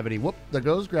goes gravity. Whoop, there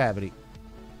goes gravity.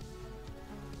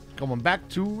 Going back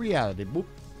to reality. Whoop.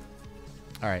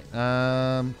 All right.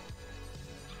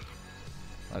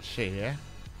 Let's see here.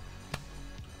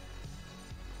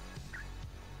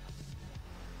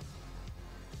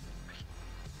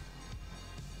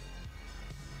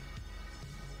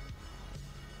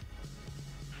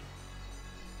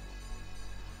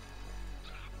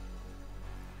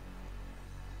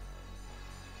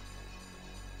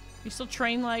 You still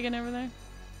train lagging over there?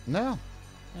 No.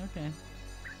 Okay.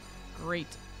 Great.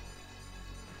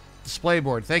 Display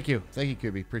board. Thank you. Thank you,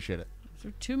 Kubi. Appreciate it. Is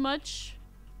there too much?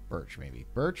 Birch, maybe.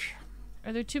 Birch?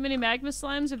 Are there too many magma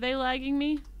slimes? Are they lagging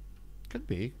me? Could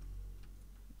be.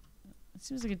 It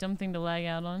seems like a dumb thing to lag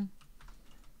out on.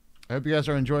 I hope you guys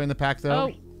are enjoying the pack,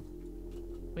 though. Oh.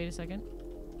 Wait a second.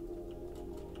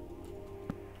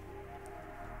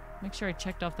 Make sure I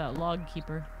checked off that log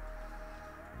keeper.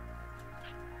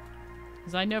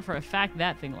 Because I know for a fact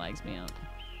that thing lags me out.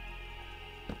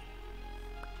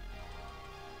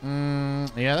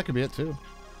 Yeah, that could be it, too.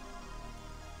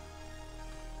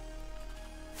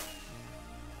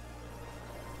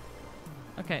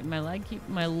 Okay, my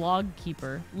log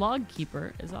keeper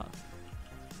is off.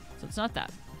 So it's not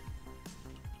that.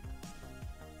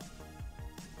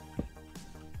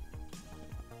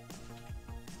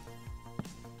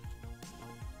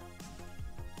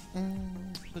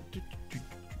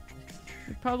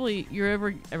 Probably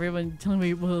everyone telling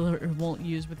me will or won't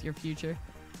use with your future.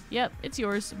 Yep, it's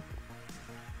yours.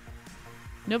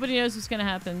 Nobody knows what's gonna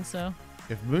happen, so.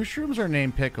 If mushrooms are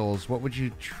named pickles, what would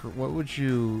you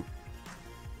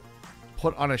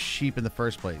put on a sheep in the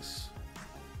first place?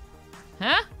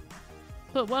 Huh?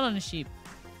 Put what on a sheep?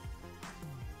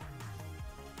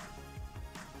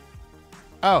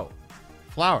 Oh,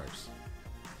 flowers.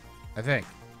 I think.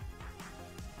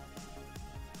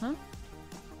 Huh?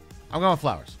 I'm going with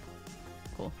flowers.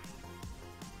 Cool.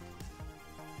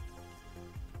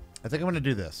 I think I'm going to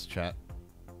do this, chat.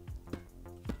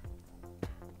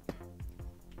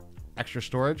 Extra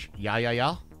storage. Yeah.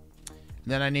 And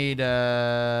then I need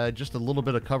just a little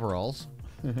bit of coveralls.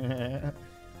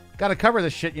 Got to cover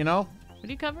this shit, you know? What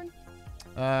are you covering?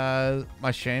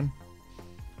 My shame.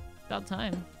 About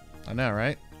time. I know,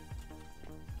 right?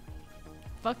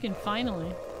 Fucking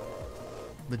finally.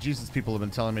 The Jesus people have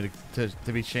been telling me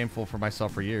to be shameful for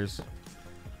myself for years.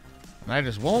 And I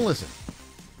just won't listen.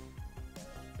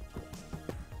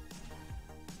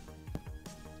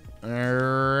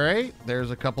 Alright.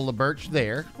 There's a couple of birch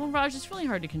there. Well, Raj, it's really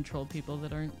hard to control people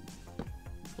that aren't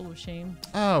full of shame.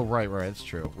 Oh, right. It's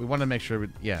true. We want to make sure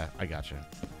yeah, I gotcha.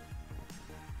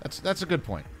 That's a good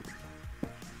point.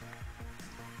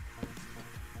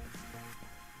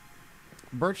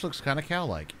 Birch looks kind of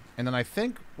cow-like. And then I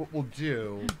think what we'll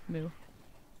do... Moo.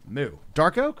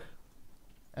 Dark oak?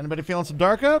 Anybody feeling some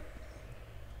dark oak?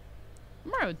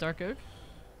 I'm alright with dark oak.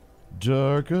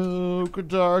 Dark oak.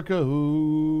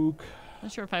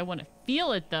 Not sure if I want to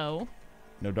feel it, though.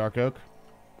 No dark oak?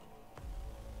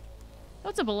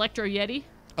 What's up, Electro Yeti?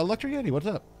 Electro Yeti, what's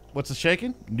up? What's the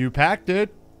shaking? New pack, dude.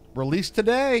 Released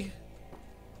today.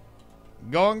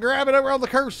 Go and grab it over on the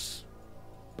curse.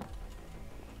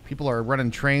 People are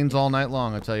running trains all night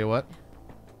long, I tell you what.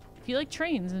 If you like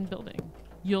trains and building,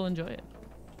 you'll enjoy it.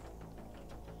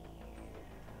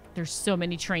 There's so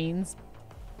many trains.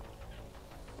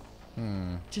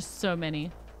 Just so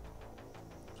many.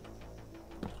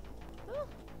 Oh.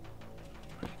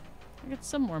 I got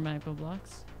some more magma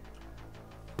blocks.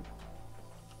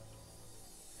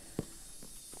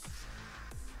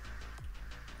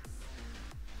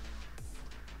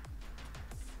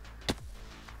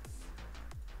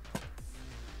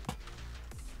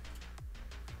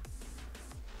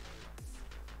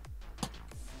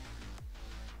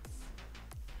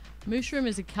 Mushroom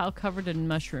is a cow covered in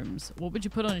mushrooms. What would you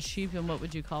put on a sheep and what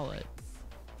would you call it?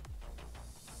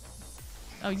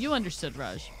 Oh, you understood,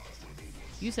 Raj.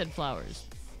 You said flowers.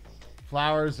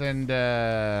 Flowers and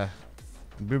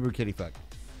Boo Boo Kitty Fuck.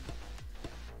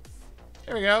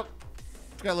 There we go.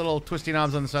 It's got little twisty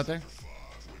knobs on the side there.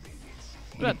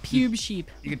 What about pube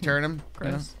sheep? You can turn them.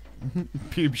 Gross. You know?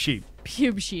 Pube sheep.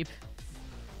 Pube sheep.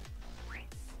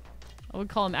 I would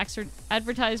call them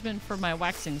advertisement for my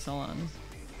waxing salon.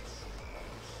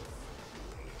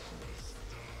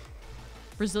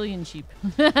 Brazilian sheep.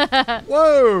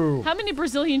 Whoa! How many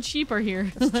Brazilian sheep are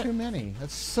here? That's too many.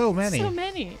 That's so many. So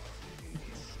many.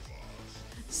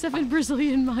 7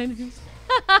 Brazilian miners.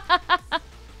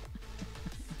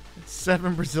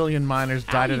 7 Brazilian miners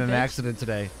died in an accident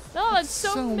today. Oh, that's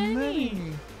so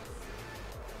many.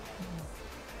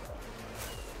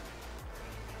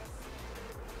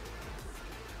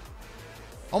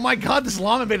 Oh my god, this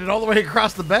llama made it all the way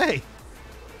across the bay.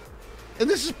 And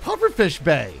this is Pufferfish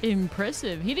Bay.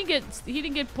 Impressive. He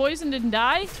didn't get poisoned and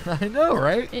die? I know,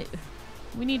 right?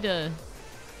 We need to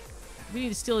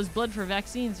steal his blood for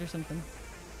vaccines or something.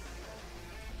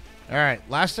 All right,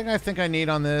 last thing I think I need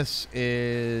on this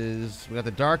is we got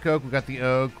the dark oak, we got the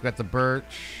oak, we got the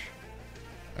birch.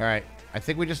 All right, I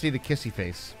think we just need a kissy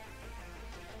face.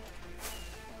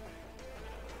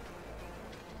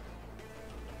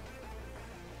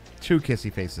 Two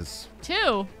kissy faces.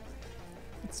 2?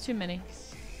 It's too many.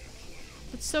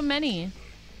 It's so many.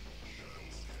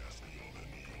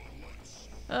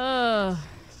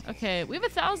 Okay, we have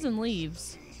 1,000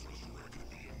 leaves.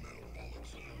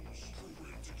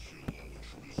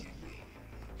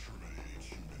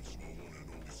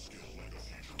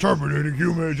 Terminating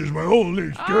humans is my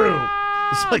only skill.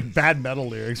 It's like bad metal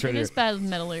lyrics right It here. is bad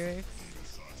metal lyrics.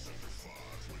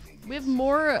 We have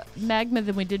more magma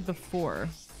than we did before.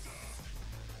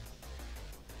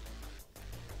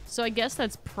 So I guess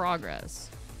that's progress.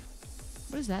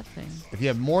 What is that thing? If you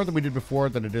have more than we did before,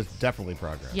 then it is definitely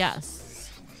progress. Yes.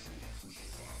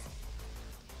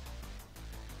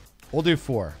 We'll do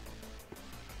 4. All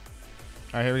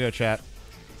right, here we go, chat.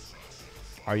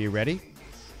 Are you ready?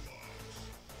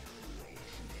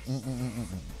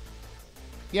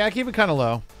 Yeah, I keep it kind of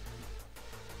low.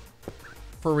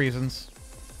 For reasons.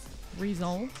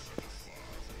 Reason.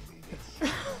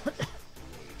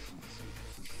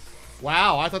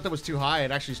 Wow, I thought that was too high. It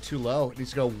actually is too low. It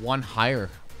needs to go 1 higher.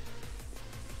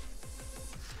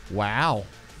 Wow.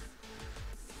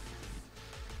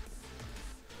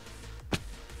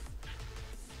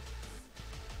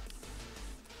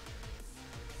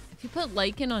 If you put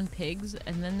lichen on pigs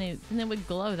and then they would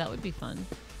glow, that would be fun.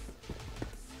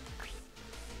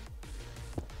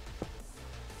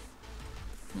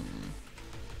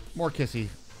 More kissy.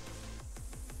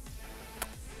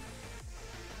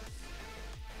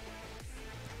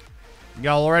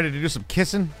 Y'all ready to do some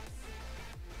kissing?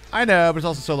 I know, but it's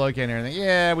also so low you can't hear anything.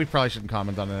 Yeah, we probably shouldn't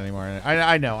comment on it anymore.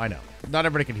 I know. Not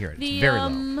everybody can hear it. It's very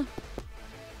low.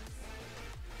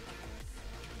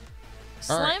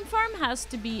 Slime farm has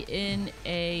to be in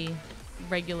a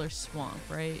regular swamp,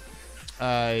 right?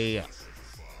 Yeah.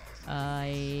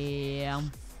 Yeah.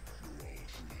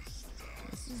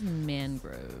 This is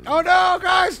mangrove. Oh no,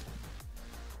 guys!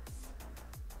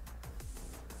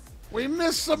 We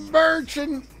missed some birch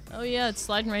and... Oh yeah, it's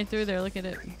sliding right through there. Look at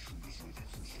it.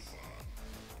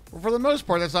 Well, for the most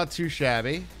part, that's not too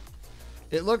shabby.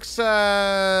 It looks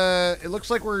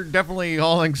like we're definitely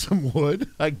hauling some wood,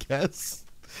 I guess.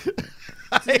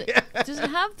 Does it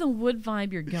have the wood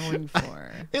vibe you're going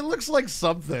for? It looks like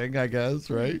something, I guess,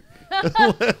 right?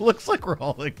 It looks like we're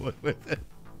hauling wood with it.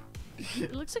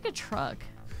 It looks like a truck.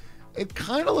 It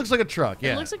kind of looks like a truck,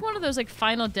 yeah. It looks like one of those like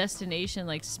Final Destination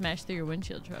like smash through your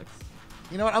windshield trucks.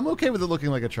 You know what? I'm okay with it looking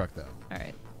like a truck, though. All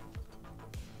right.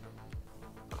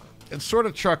 It's sort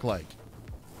of truck-like.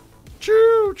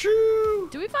 Choo choo.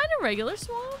 Do we find a regular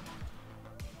swamp?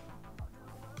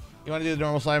 You want to do the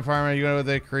normal slime farm, or you want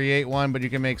to create one, but you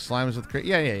can make slimes with create?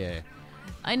 Yeah.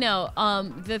 I know.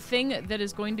 The thing that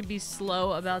is going to be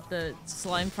slow about the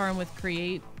slime farm with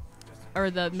create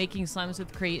or the making slimes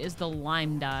with crate is the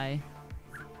lime dye.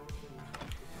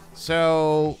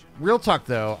 So, real talk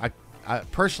though, I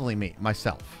personally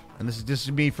myself, and this is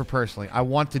just me for personally, I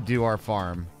want to do our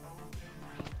farm.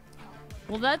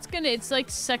 Well, it's like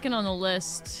second on the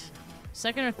list.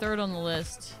 Second or third on the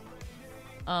list.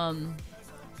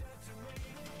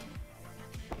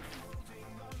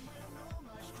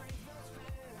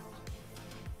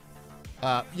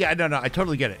 Yeah, no, I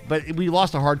totally get it. But we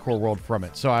lost a hardcore world from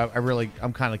it, so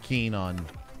I'm kind of keen on,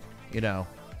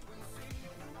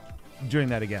 doing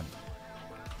that again.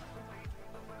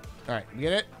 All right, we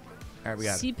get it? All right, we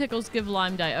got Sea pickles give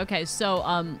lime dye. Okay, so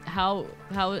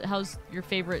how's your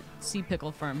favorite sea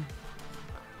pickle firm?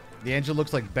 it. The engine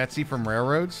looks like Betsy from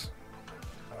Railroads.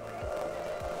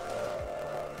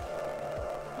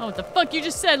 Oh, what the fuck you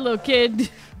just said, little kid?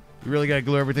 You really got to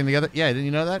glue everything together? Yeah, didn't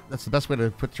you know that? That's the best way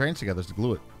to put trains together is to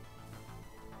glue it.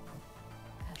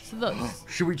 So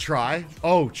Should we try?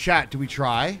 Oh, chat, do we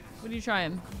try? what are you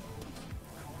trying?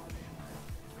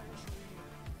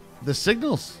 The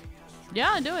signals.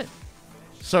 Yeah, do it.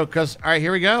 So, all right,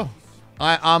 here we go.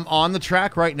 I'm on the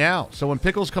track right now. So when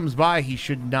Pickles comes by, he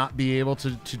should not be able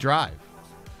to drive.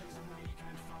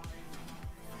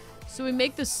 So we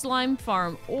make the slime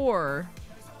farm, or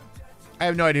I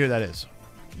have no idea who that is.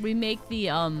 we make the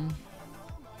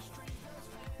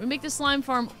slime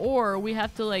farm, or we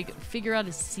have to like figure out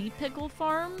a sea pickle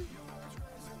farm.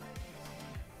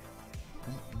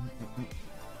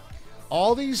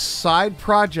 All these side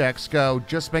projects go,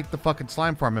 just make the fucking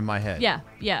slime farm in my head. Yeah,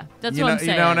 that's what I'm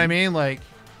saying. You know what I mean? Like,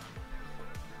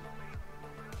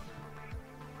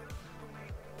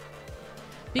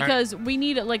 because we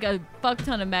need like a fuck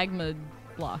ton of magma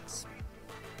blocks.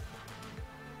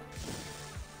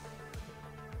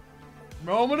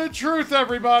 moment of truth,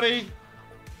 everybody.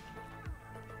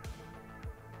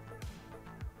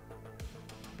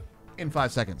 In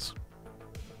 5 seconds.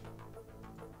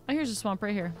 Oh, here's a swamp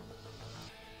right here.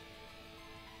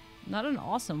 Not an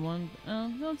awesome one. Oh,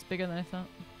 no, it's bigger than I thought.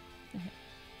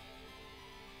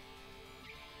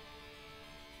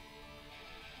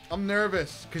 I'm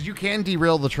nervous because you can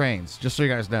derail the trains, just so you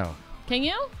guys know. Can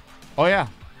you? Oh, yeah.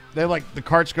 They like, the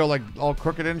carts go like all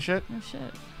crooked and shit. Oh, shit.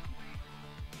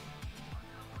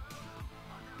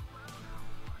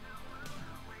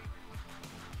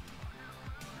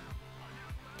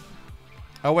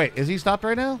 Oh, wait. Is he stopped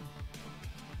right now?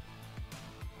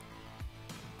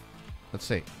 Let's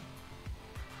see.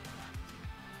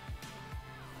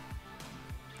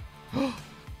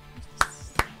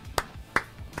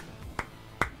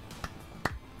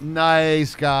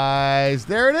 Nice, guys.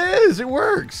 There it is. It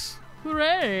works.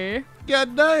 Hooray.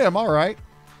 God damn. All right.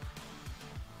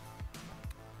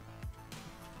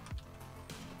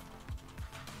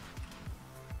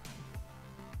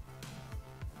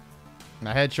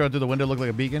 My head showing through the window looked like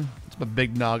a beacon. It's my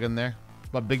big noggin there.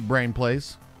 It's my big brain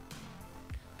place.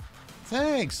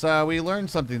 Thanks. We learned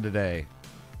something today.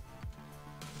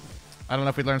 I don't know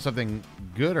if we learned something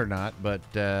good or not, but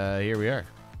here we are.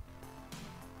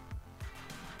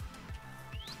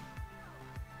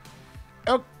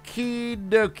 Okie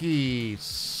dokie.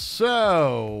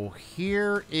 So,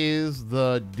 here is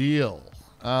the deal.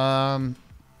 I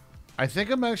think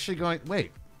I'm actually going...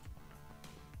 Wait.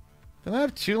 Can I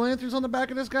have 2 lanterns on the back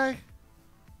of this guy?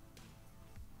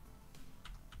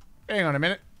 Hang on a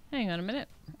minute. Hang on a minute.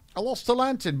 I lost the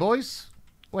lantern, boys.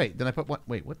 Wait, then I put one...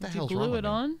 Wait, what the Did you hell's wrong glue with it me?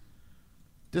 on?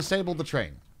 Disable the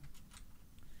train.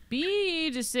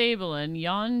 Be disabling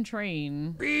yon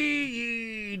train.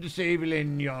 Be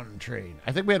disabling yon train.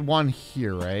 I think we had one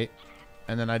here, right?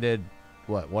 And then I did...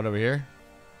 What? One over here?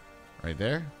 Right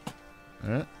there?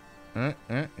 Yeah.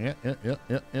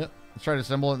 Let's try to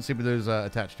assemble it and see if there's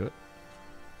attached to it.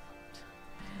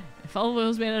 If olive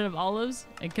oil's made out of olives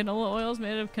and canola oil's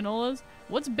made out of canolas,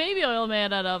 what's baby oil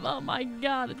made out of? Oh my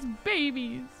god, it's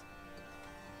babies.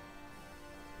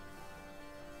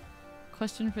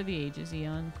 Question for the ages,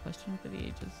 Eon. Question for the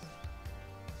ages.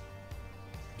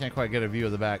 Can't quite get a view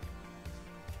of the back.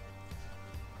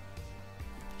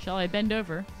 Shall I bend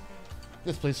over?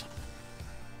 Yes, please.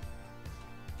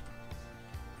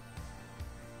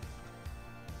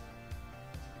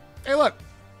 Hey, look.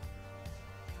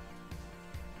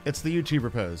 It's the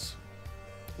YouTuber pose.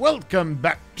 Welcome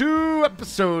back to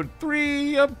episode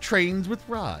 3 of Trains with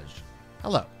Raj.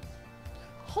 Hello.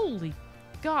 Holy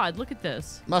god, look at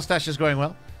this. Mustache is going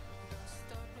well.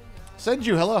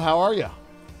 Senju, hello, how are you?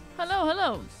 Hello,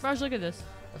 hello. Raj, look at this.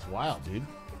 That's wild, dude.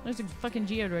 There's a fucking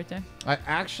geode right there. I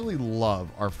actually love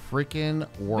our freaking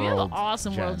world. We have an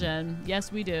awesome gen. world gen.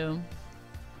 Yes, we do.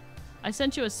 I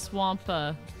sent you a swamp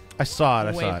I saw it,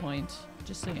 I saw it. waypoint.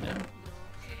 Just so you know.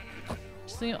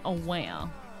 So, oh, wow.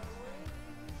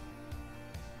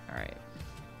 Alright.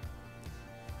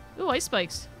 Ooh, ice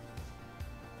spikes.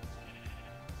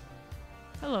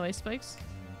 Hello, ice spikes.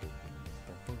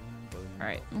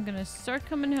 Alright, I'm gonna start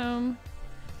coming home.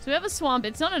 So we have a swamp.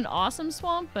 It's not an awesome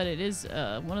swamp, but it is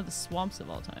one of the swamps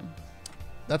of all time.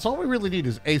 That's all we really need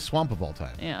is a swamp of all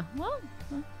time. Yeah, well...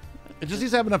 It just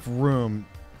needs to have enough room.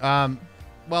 Well,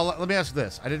 let me ask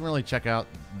this. I didn't really check out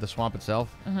the swamp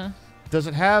itself. Uh-huh. Does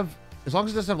it have, as long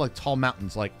as it doesn't have like tall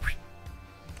mountains, like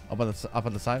up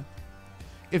on the side?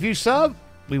 If you sub,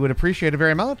 we would appreciate it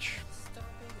very much.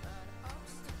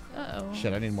 Uh-oh.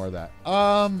 Shit, I need more of that.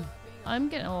 I'm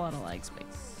getting a lot of lag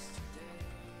spikes.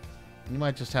 You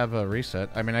might just have a reset.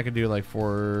 I mean, I could do like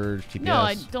Forge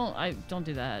TPS. No, I don't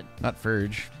do that. Not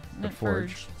Forge, but Not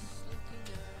Forge.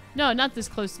 No, not this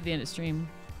close to the end of stream.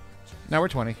 Now we're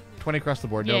 20. 20 across the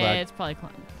board. Yeah, No lag. it's probably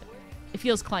it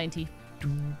feels clienty.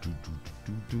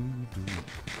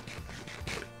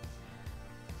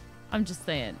 I'm just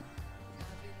saying.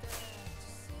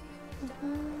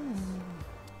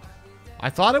 I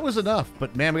thought it was enough,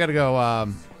 but man, we gotta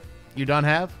go. You done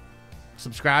have?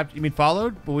 Subscribed? You mean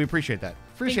followed? But we appreciate that.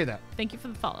 Appreciate that. Thank you for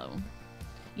the follow.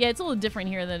 Yeah, it's a little different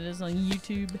here than it is on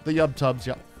YouTube. The Yub Tubs,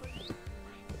 yep.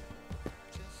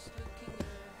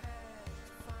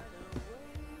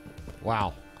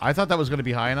 Wow. I thought that was going to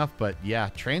be high enough, but yeah,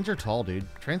 trains are tall, dude.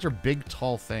 Trains are big,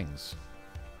 tall things.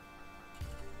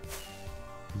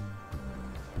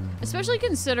 Especially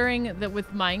considering that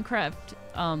with Minecraft,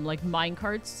 like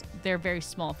minecarts, they're very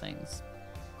small things.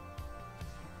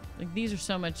 Like these are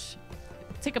so much,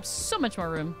 take up so much more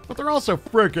room. But they're also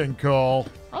freaking cool.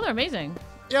 Oh, they're amazing.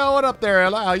 Yo, what up there,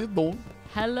 Ella? How you doing?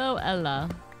 Hello, Ella.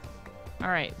 All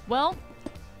right, well,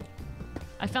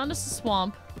 I found us a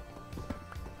swamp.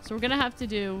 So we're gonna have to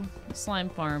do the slime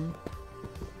farm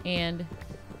and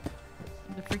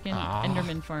the freaking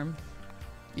Enderman farm.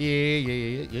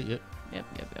 Yeah. Yep.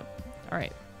 All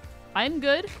right, I'm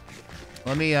good.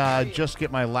 Let me just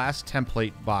get my last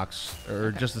template box,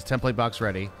 or just this template box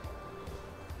ready,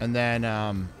 and then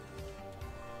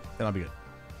I'll be good.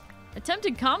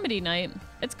 Attempted comedy night.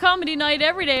 It's comedy night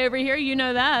every day over here. You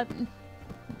know that.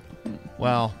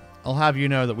 Well, I'll have you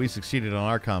know that we succeeded on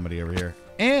our comedy over here,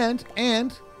 and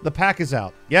the pack is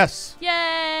out. Yes.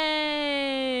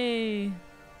 Yay!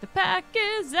 The pack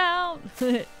is out.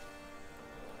 Right.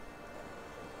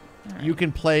 You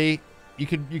can play. You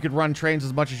could run trains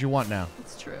as much as you want now.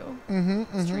 It's true.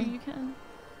 It's true. You can.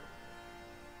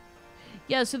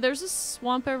 Yeah. So there's a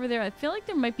swamp over there. I feel like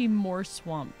there might be more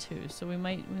swamp too. So we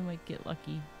might get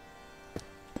lucky.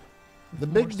 The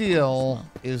big deal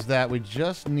is that we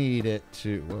just need it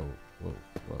to. Whoa.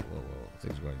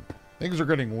 Things are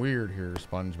getting weird here,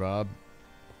 SpongeBob.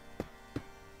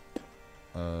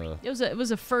 It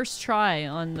was a first try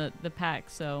on the pack.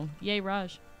 So yay,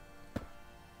 Raj.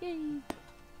 Yay.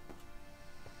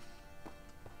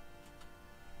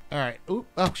 All right. Oop.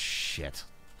 Oh, shit.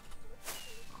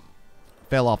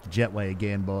 Fell off the jetway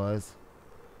again, boys.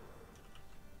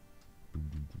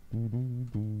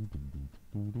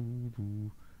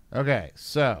 Okay,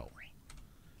 so.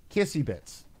 Kissy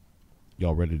bits.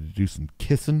 Y'all ready to do some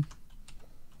kissing?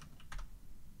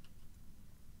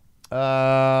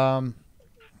 Bam.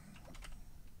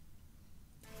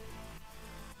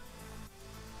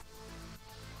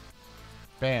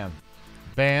 Bam.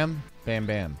 Bam,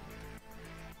 bam.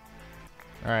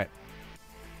 All right.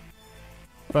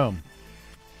 Boom.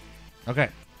 Okay.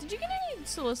 Did you get any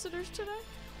solicitors today?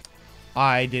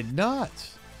 I did not,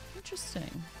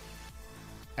 Interesting.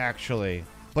 actually.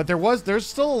 But there's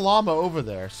still a llama over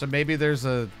there, so maybe there's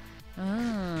a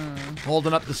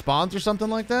holding up the spawns or something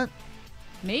like that.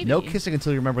 Maybe. No kissing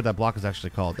until you remember what that block is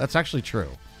actually called. That's actually true.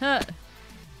 Huh.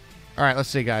 All right, let's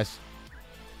see, guys.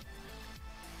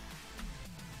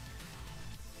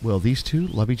 Will these two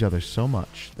love each other so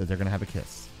much that they're going to have a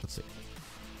kiss? Let's see.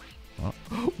 Oh.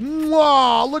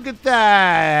 Wow, look at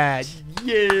that.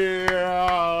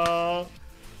 Yeah.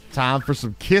 Time for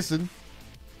some kissing.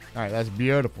 All right, that's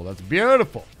beautiful. That's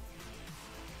beautiful.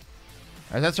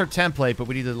 All right, that's our template, but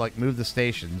we need to like move the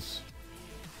stations.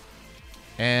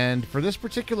 And for this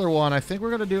particular one, I think we're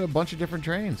going to do a bunch of different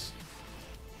trains.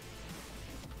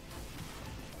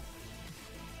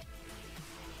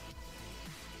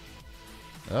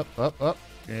 Up.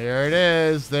 There it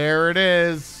is. There it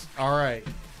is. All right.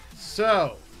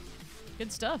 So. Good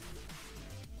stuff.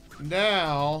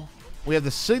 Now, we have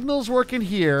the signals working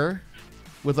here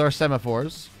with our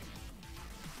semaphores.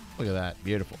 Look at that.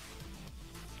 Beautiful.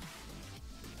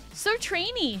 So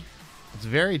trainy. It's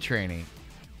very trainy.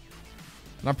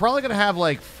 And I'm probably going to have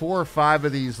like 4 or 5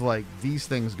 of these, like, these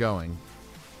things going.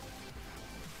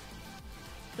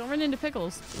 Don't run into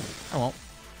Pickles. I won't.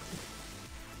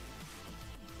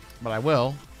 But I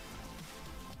will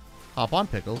hop on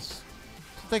Pickles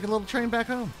to take a little train back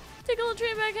home. Take a little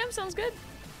train back home. Sounds good.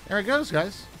 There it goes,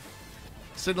 guys.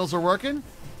 Signals are working.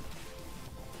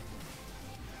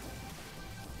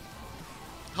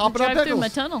 Hopping on Drive through Pickles. my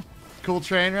tunnel. Cool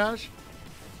train, Raj.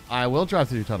 I will drive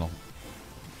through your tunnel.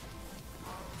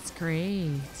 It's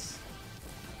great.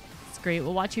 It's great.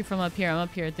 We'll watch you from up here. I'm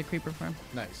up here at the creeper farm.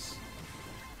 Nice.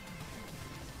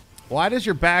 Why does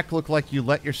your back look like you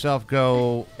let yourself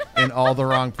go in all the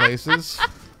wrong places?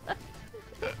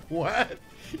 What?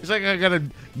 It's like I got a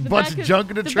bunch of junk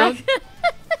in the trunk?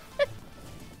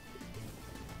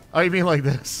 Oh, you mean like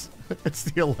this? It's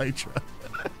the Elytra.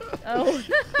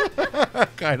 Oh.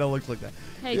 Kind of looks like that.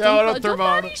 Hey, Yo, don't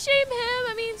body shame him.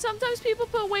 I mean, sometimes people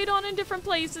put weight on in different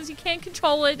places. You can't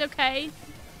control it, okay?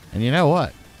 And you know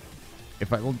what?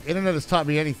 Well, internet has taught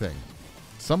me anything.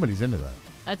 Somebody's into that.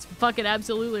 That's fucking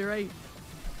absolutely right.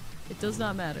 It does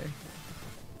not matter.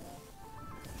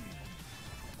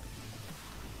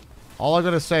 All I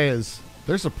gotta say is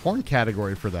there's a porn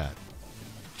category for that.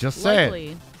 Just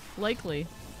saying. Likely.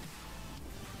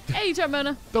 Hey,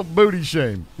 Tarmona. Don't booty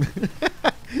shame.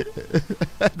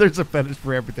 There's a fetish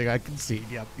for everything I can see.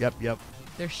 Yep.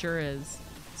 There sure is.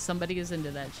 Somebody is into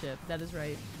that shit. That is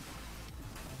right.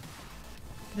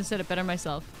 I could have said it better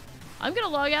myself. I'm gonna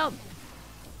log out.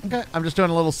 Okay, I'm just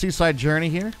doing a little seaside journey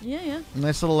here. Yeah.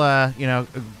 Nice little, a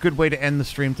good way to end the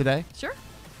stream today. Sure.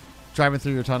 Driving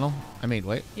through your tunnel. I mean,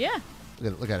 wait. Yeah.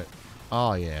 Look at it.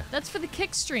 Oh, yeah. That's for the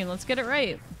kick stream. Let's get it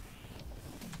right.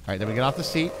 All right, then we get off the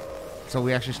seat. So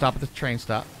we actually stop at the train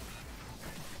stop.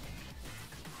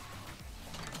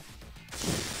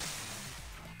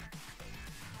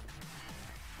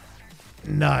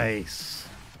 Nice.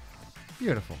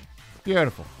 Beautiful.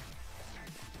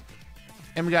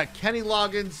 And we got Kenny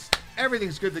logins.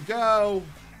 Everything's good to go.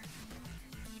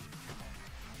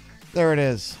 There it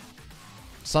is.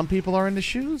 Some people are into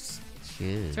shoes.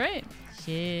 That's right.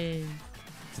 Shit.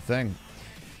 It's a thing.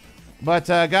 But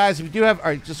guys, if you do have, all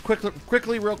right, just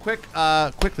quickly, real quick.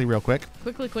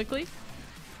 Quickly.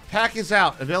 Pack is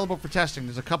out, available for testing.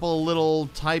 There's a couple of little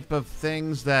type of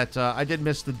things that I did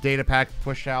miss the data pack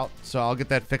push out, so I'll get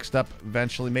that fixed up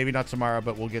eventually. Maybe not tomorrow,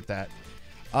 but we'll get that.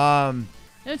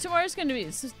 No, tomorrow's gonna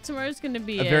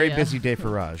be a very busy day for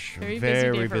Raj. Very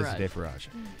busy day for Raj.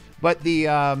 But we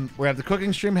have the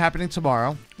cooking stream happening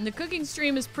tomorrow. And the cooking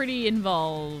stream is pretty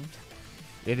involved.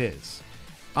 It is.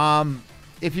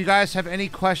 If you guys have any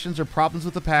questions or problems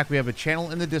with the pack, we have a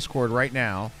channel in the Discord right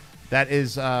now that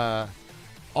is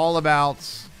all about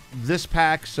this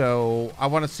pack. So I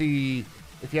want to see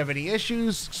if you have any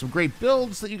issues, some great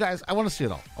builds that you guys. I want to see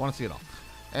it all.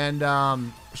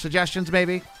 And suggestions,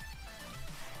 maybe.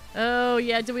 Oh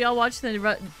yeah, did we all watch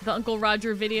the Uncle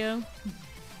Roger video?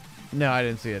 No, I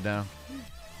didn't see it. No.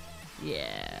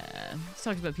 Yeah, it's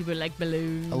talking about people who like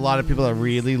balloons. A lot of people that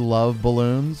really love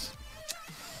balloons.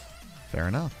 Fair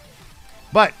enough.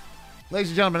 But, ladies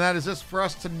and gentlemen, that is this for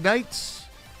us tonight.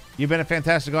 You've been a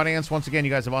fantastic audience. Once again,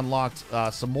 you guys have unlocked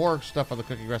some more stuff on the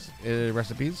cooking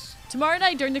recipes. Tomorrow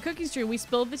night during the cooking stream, we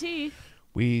spilled the tea.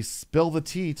 We spill the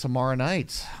tea tomorrow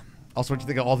night. Also, what do you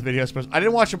think of all the videos? I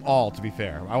didn't watch them all, to be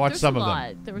fair. I watched some of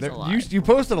them. There was a lot. You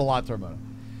posted a lot, Tormona.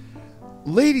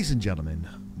 Ladies and gentlemen,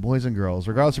 boys and girls,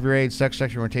 regardless of your age, sex,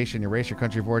 sexual orientation, your race, your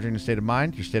country of origin, your state of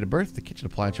mind, your state of birth, the kitchen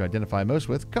appliance you identify most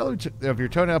with, color of your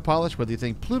toenail polish, whether you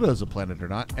think Pluto's a planet or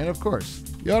not, and of course,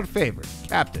 your favorite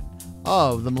captain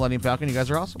of the Millennium Falcon. You guys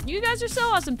are awesome. You guys are so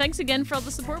awesome. Thanks again for all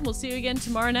the support. We'll see you again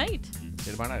tomorrow night. See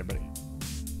you tomorrow night, everybody.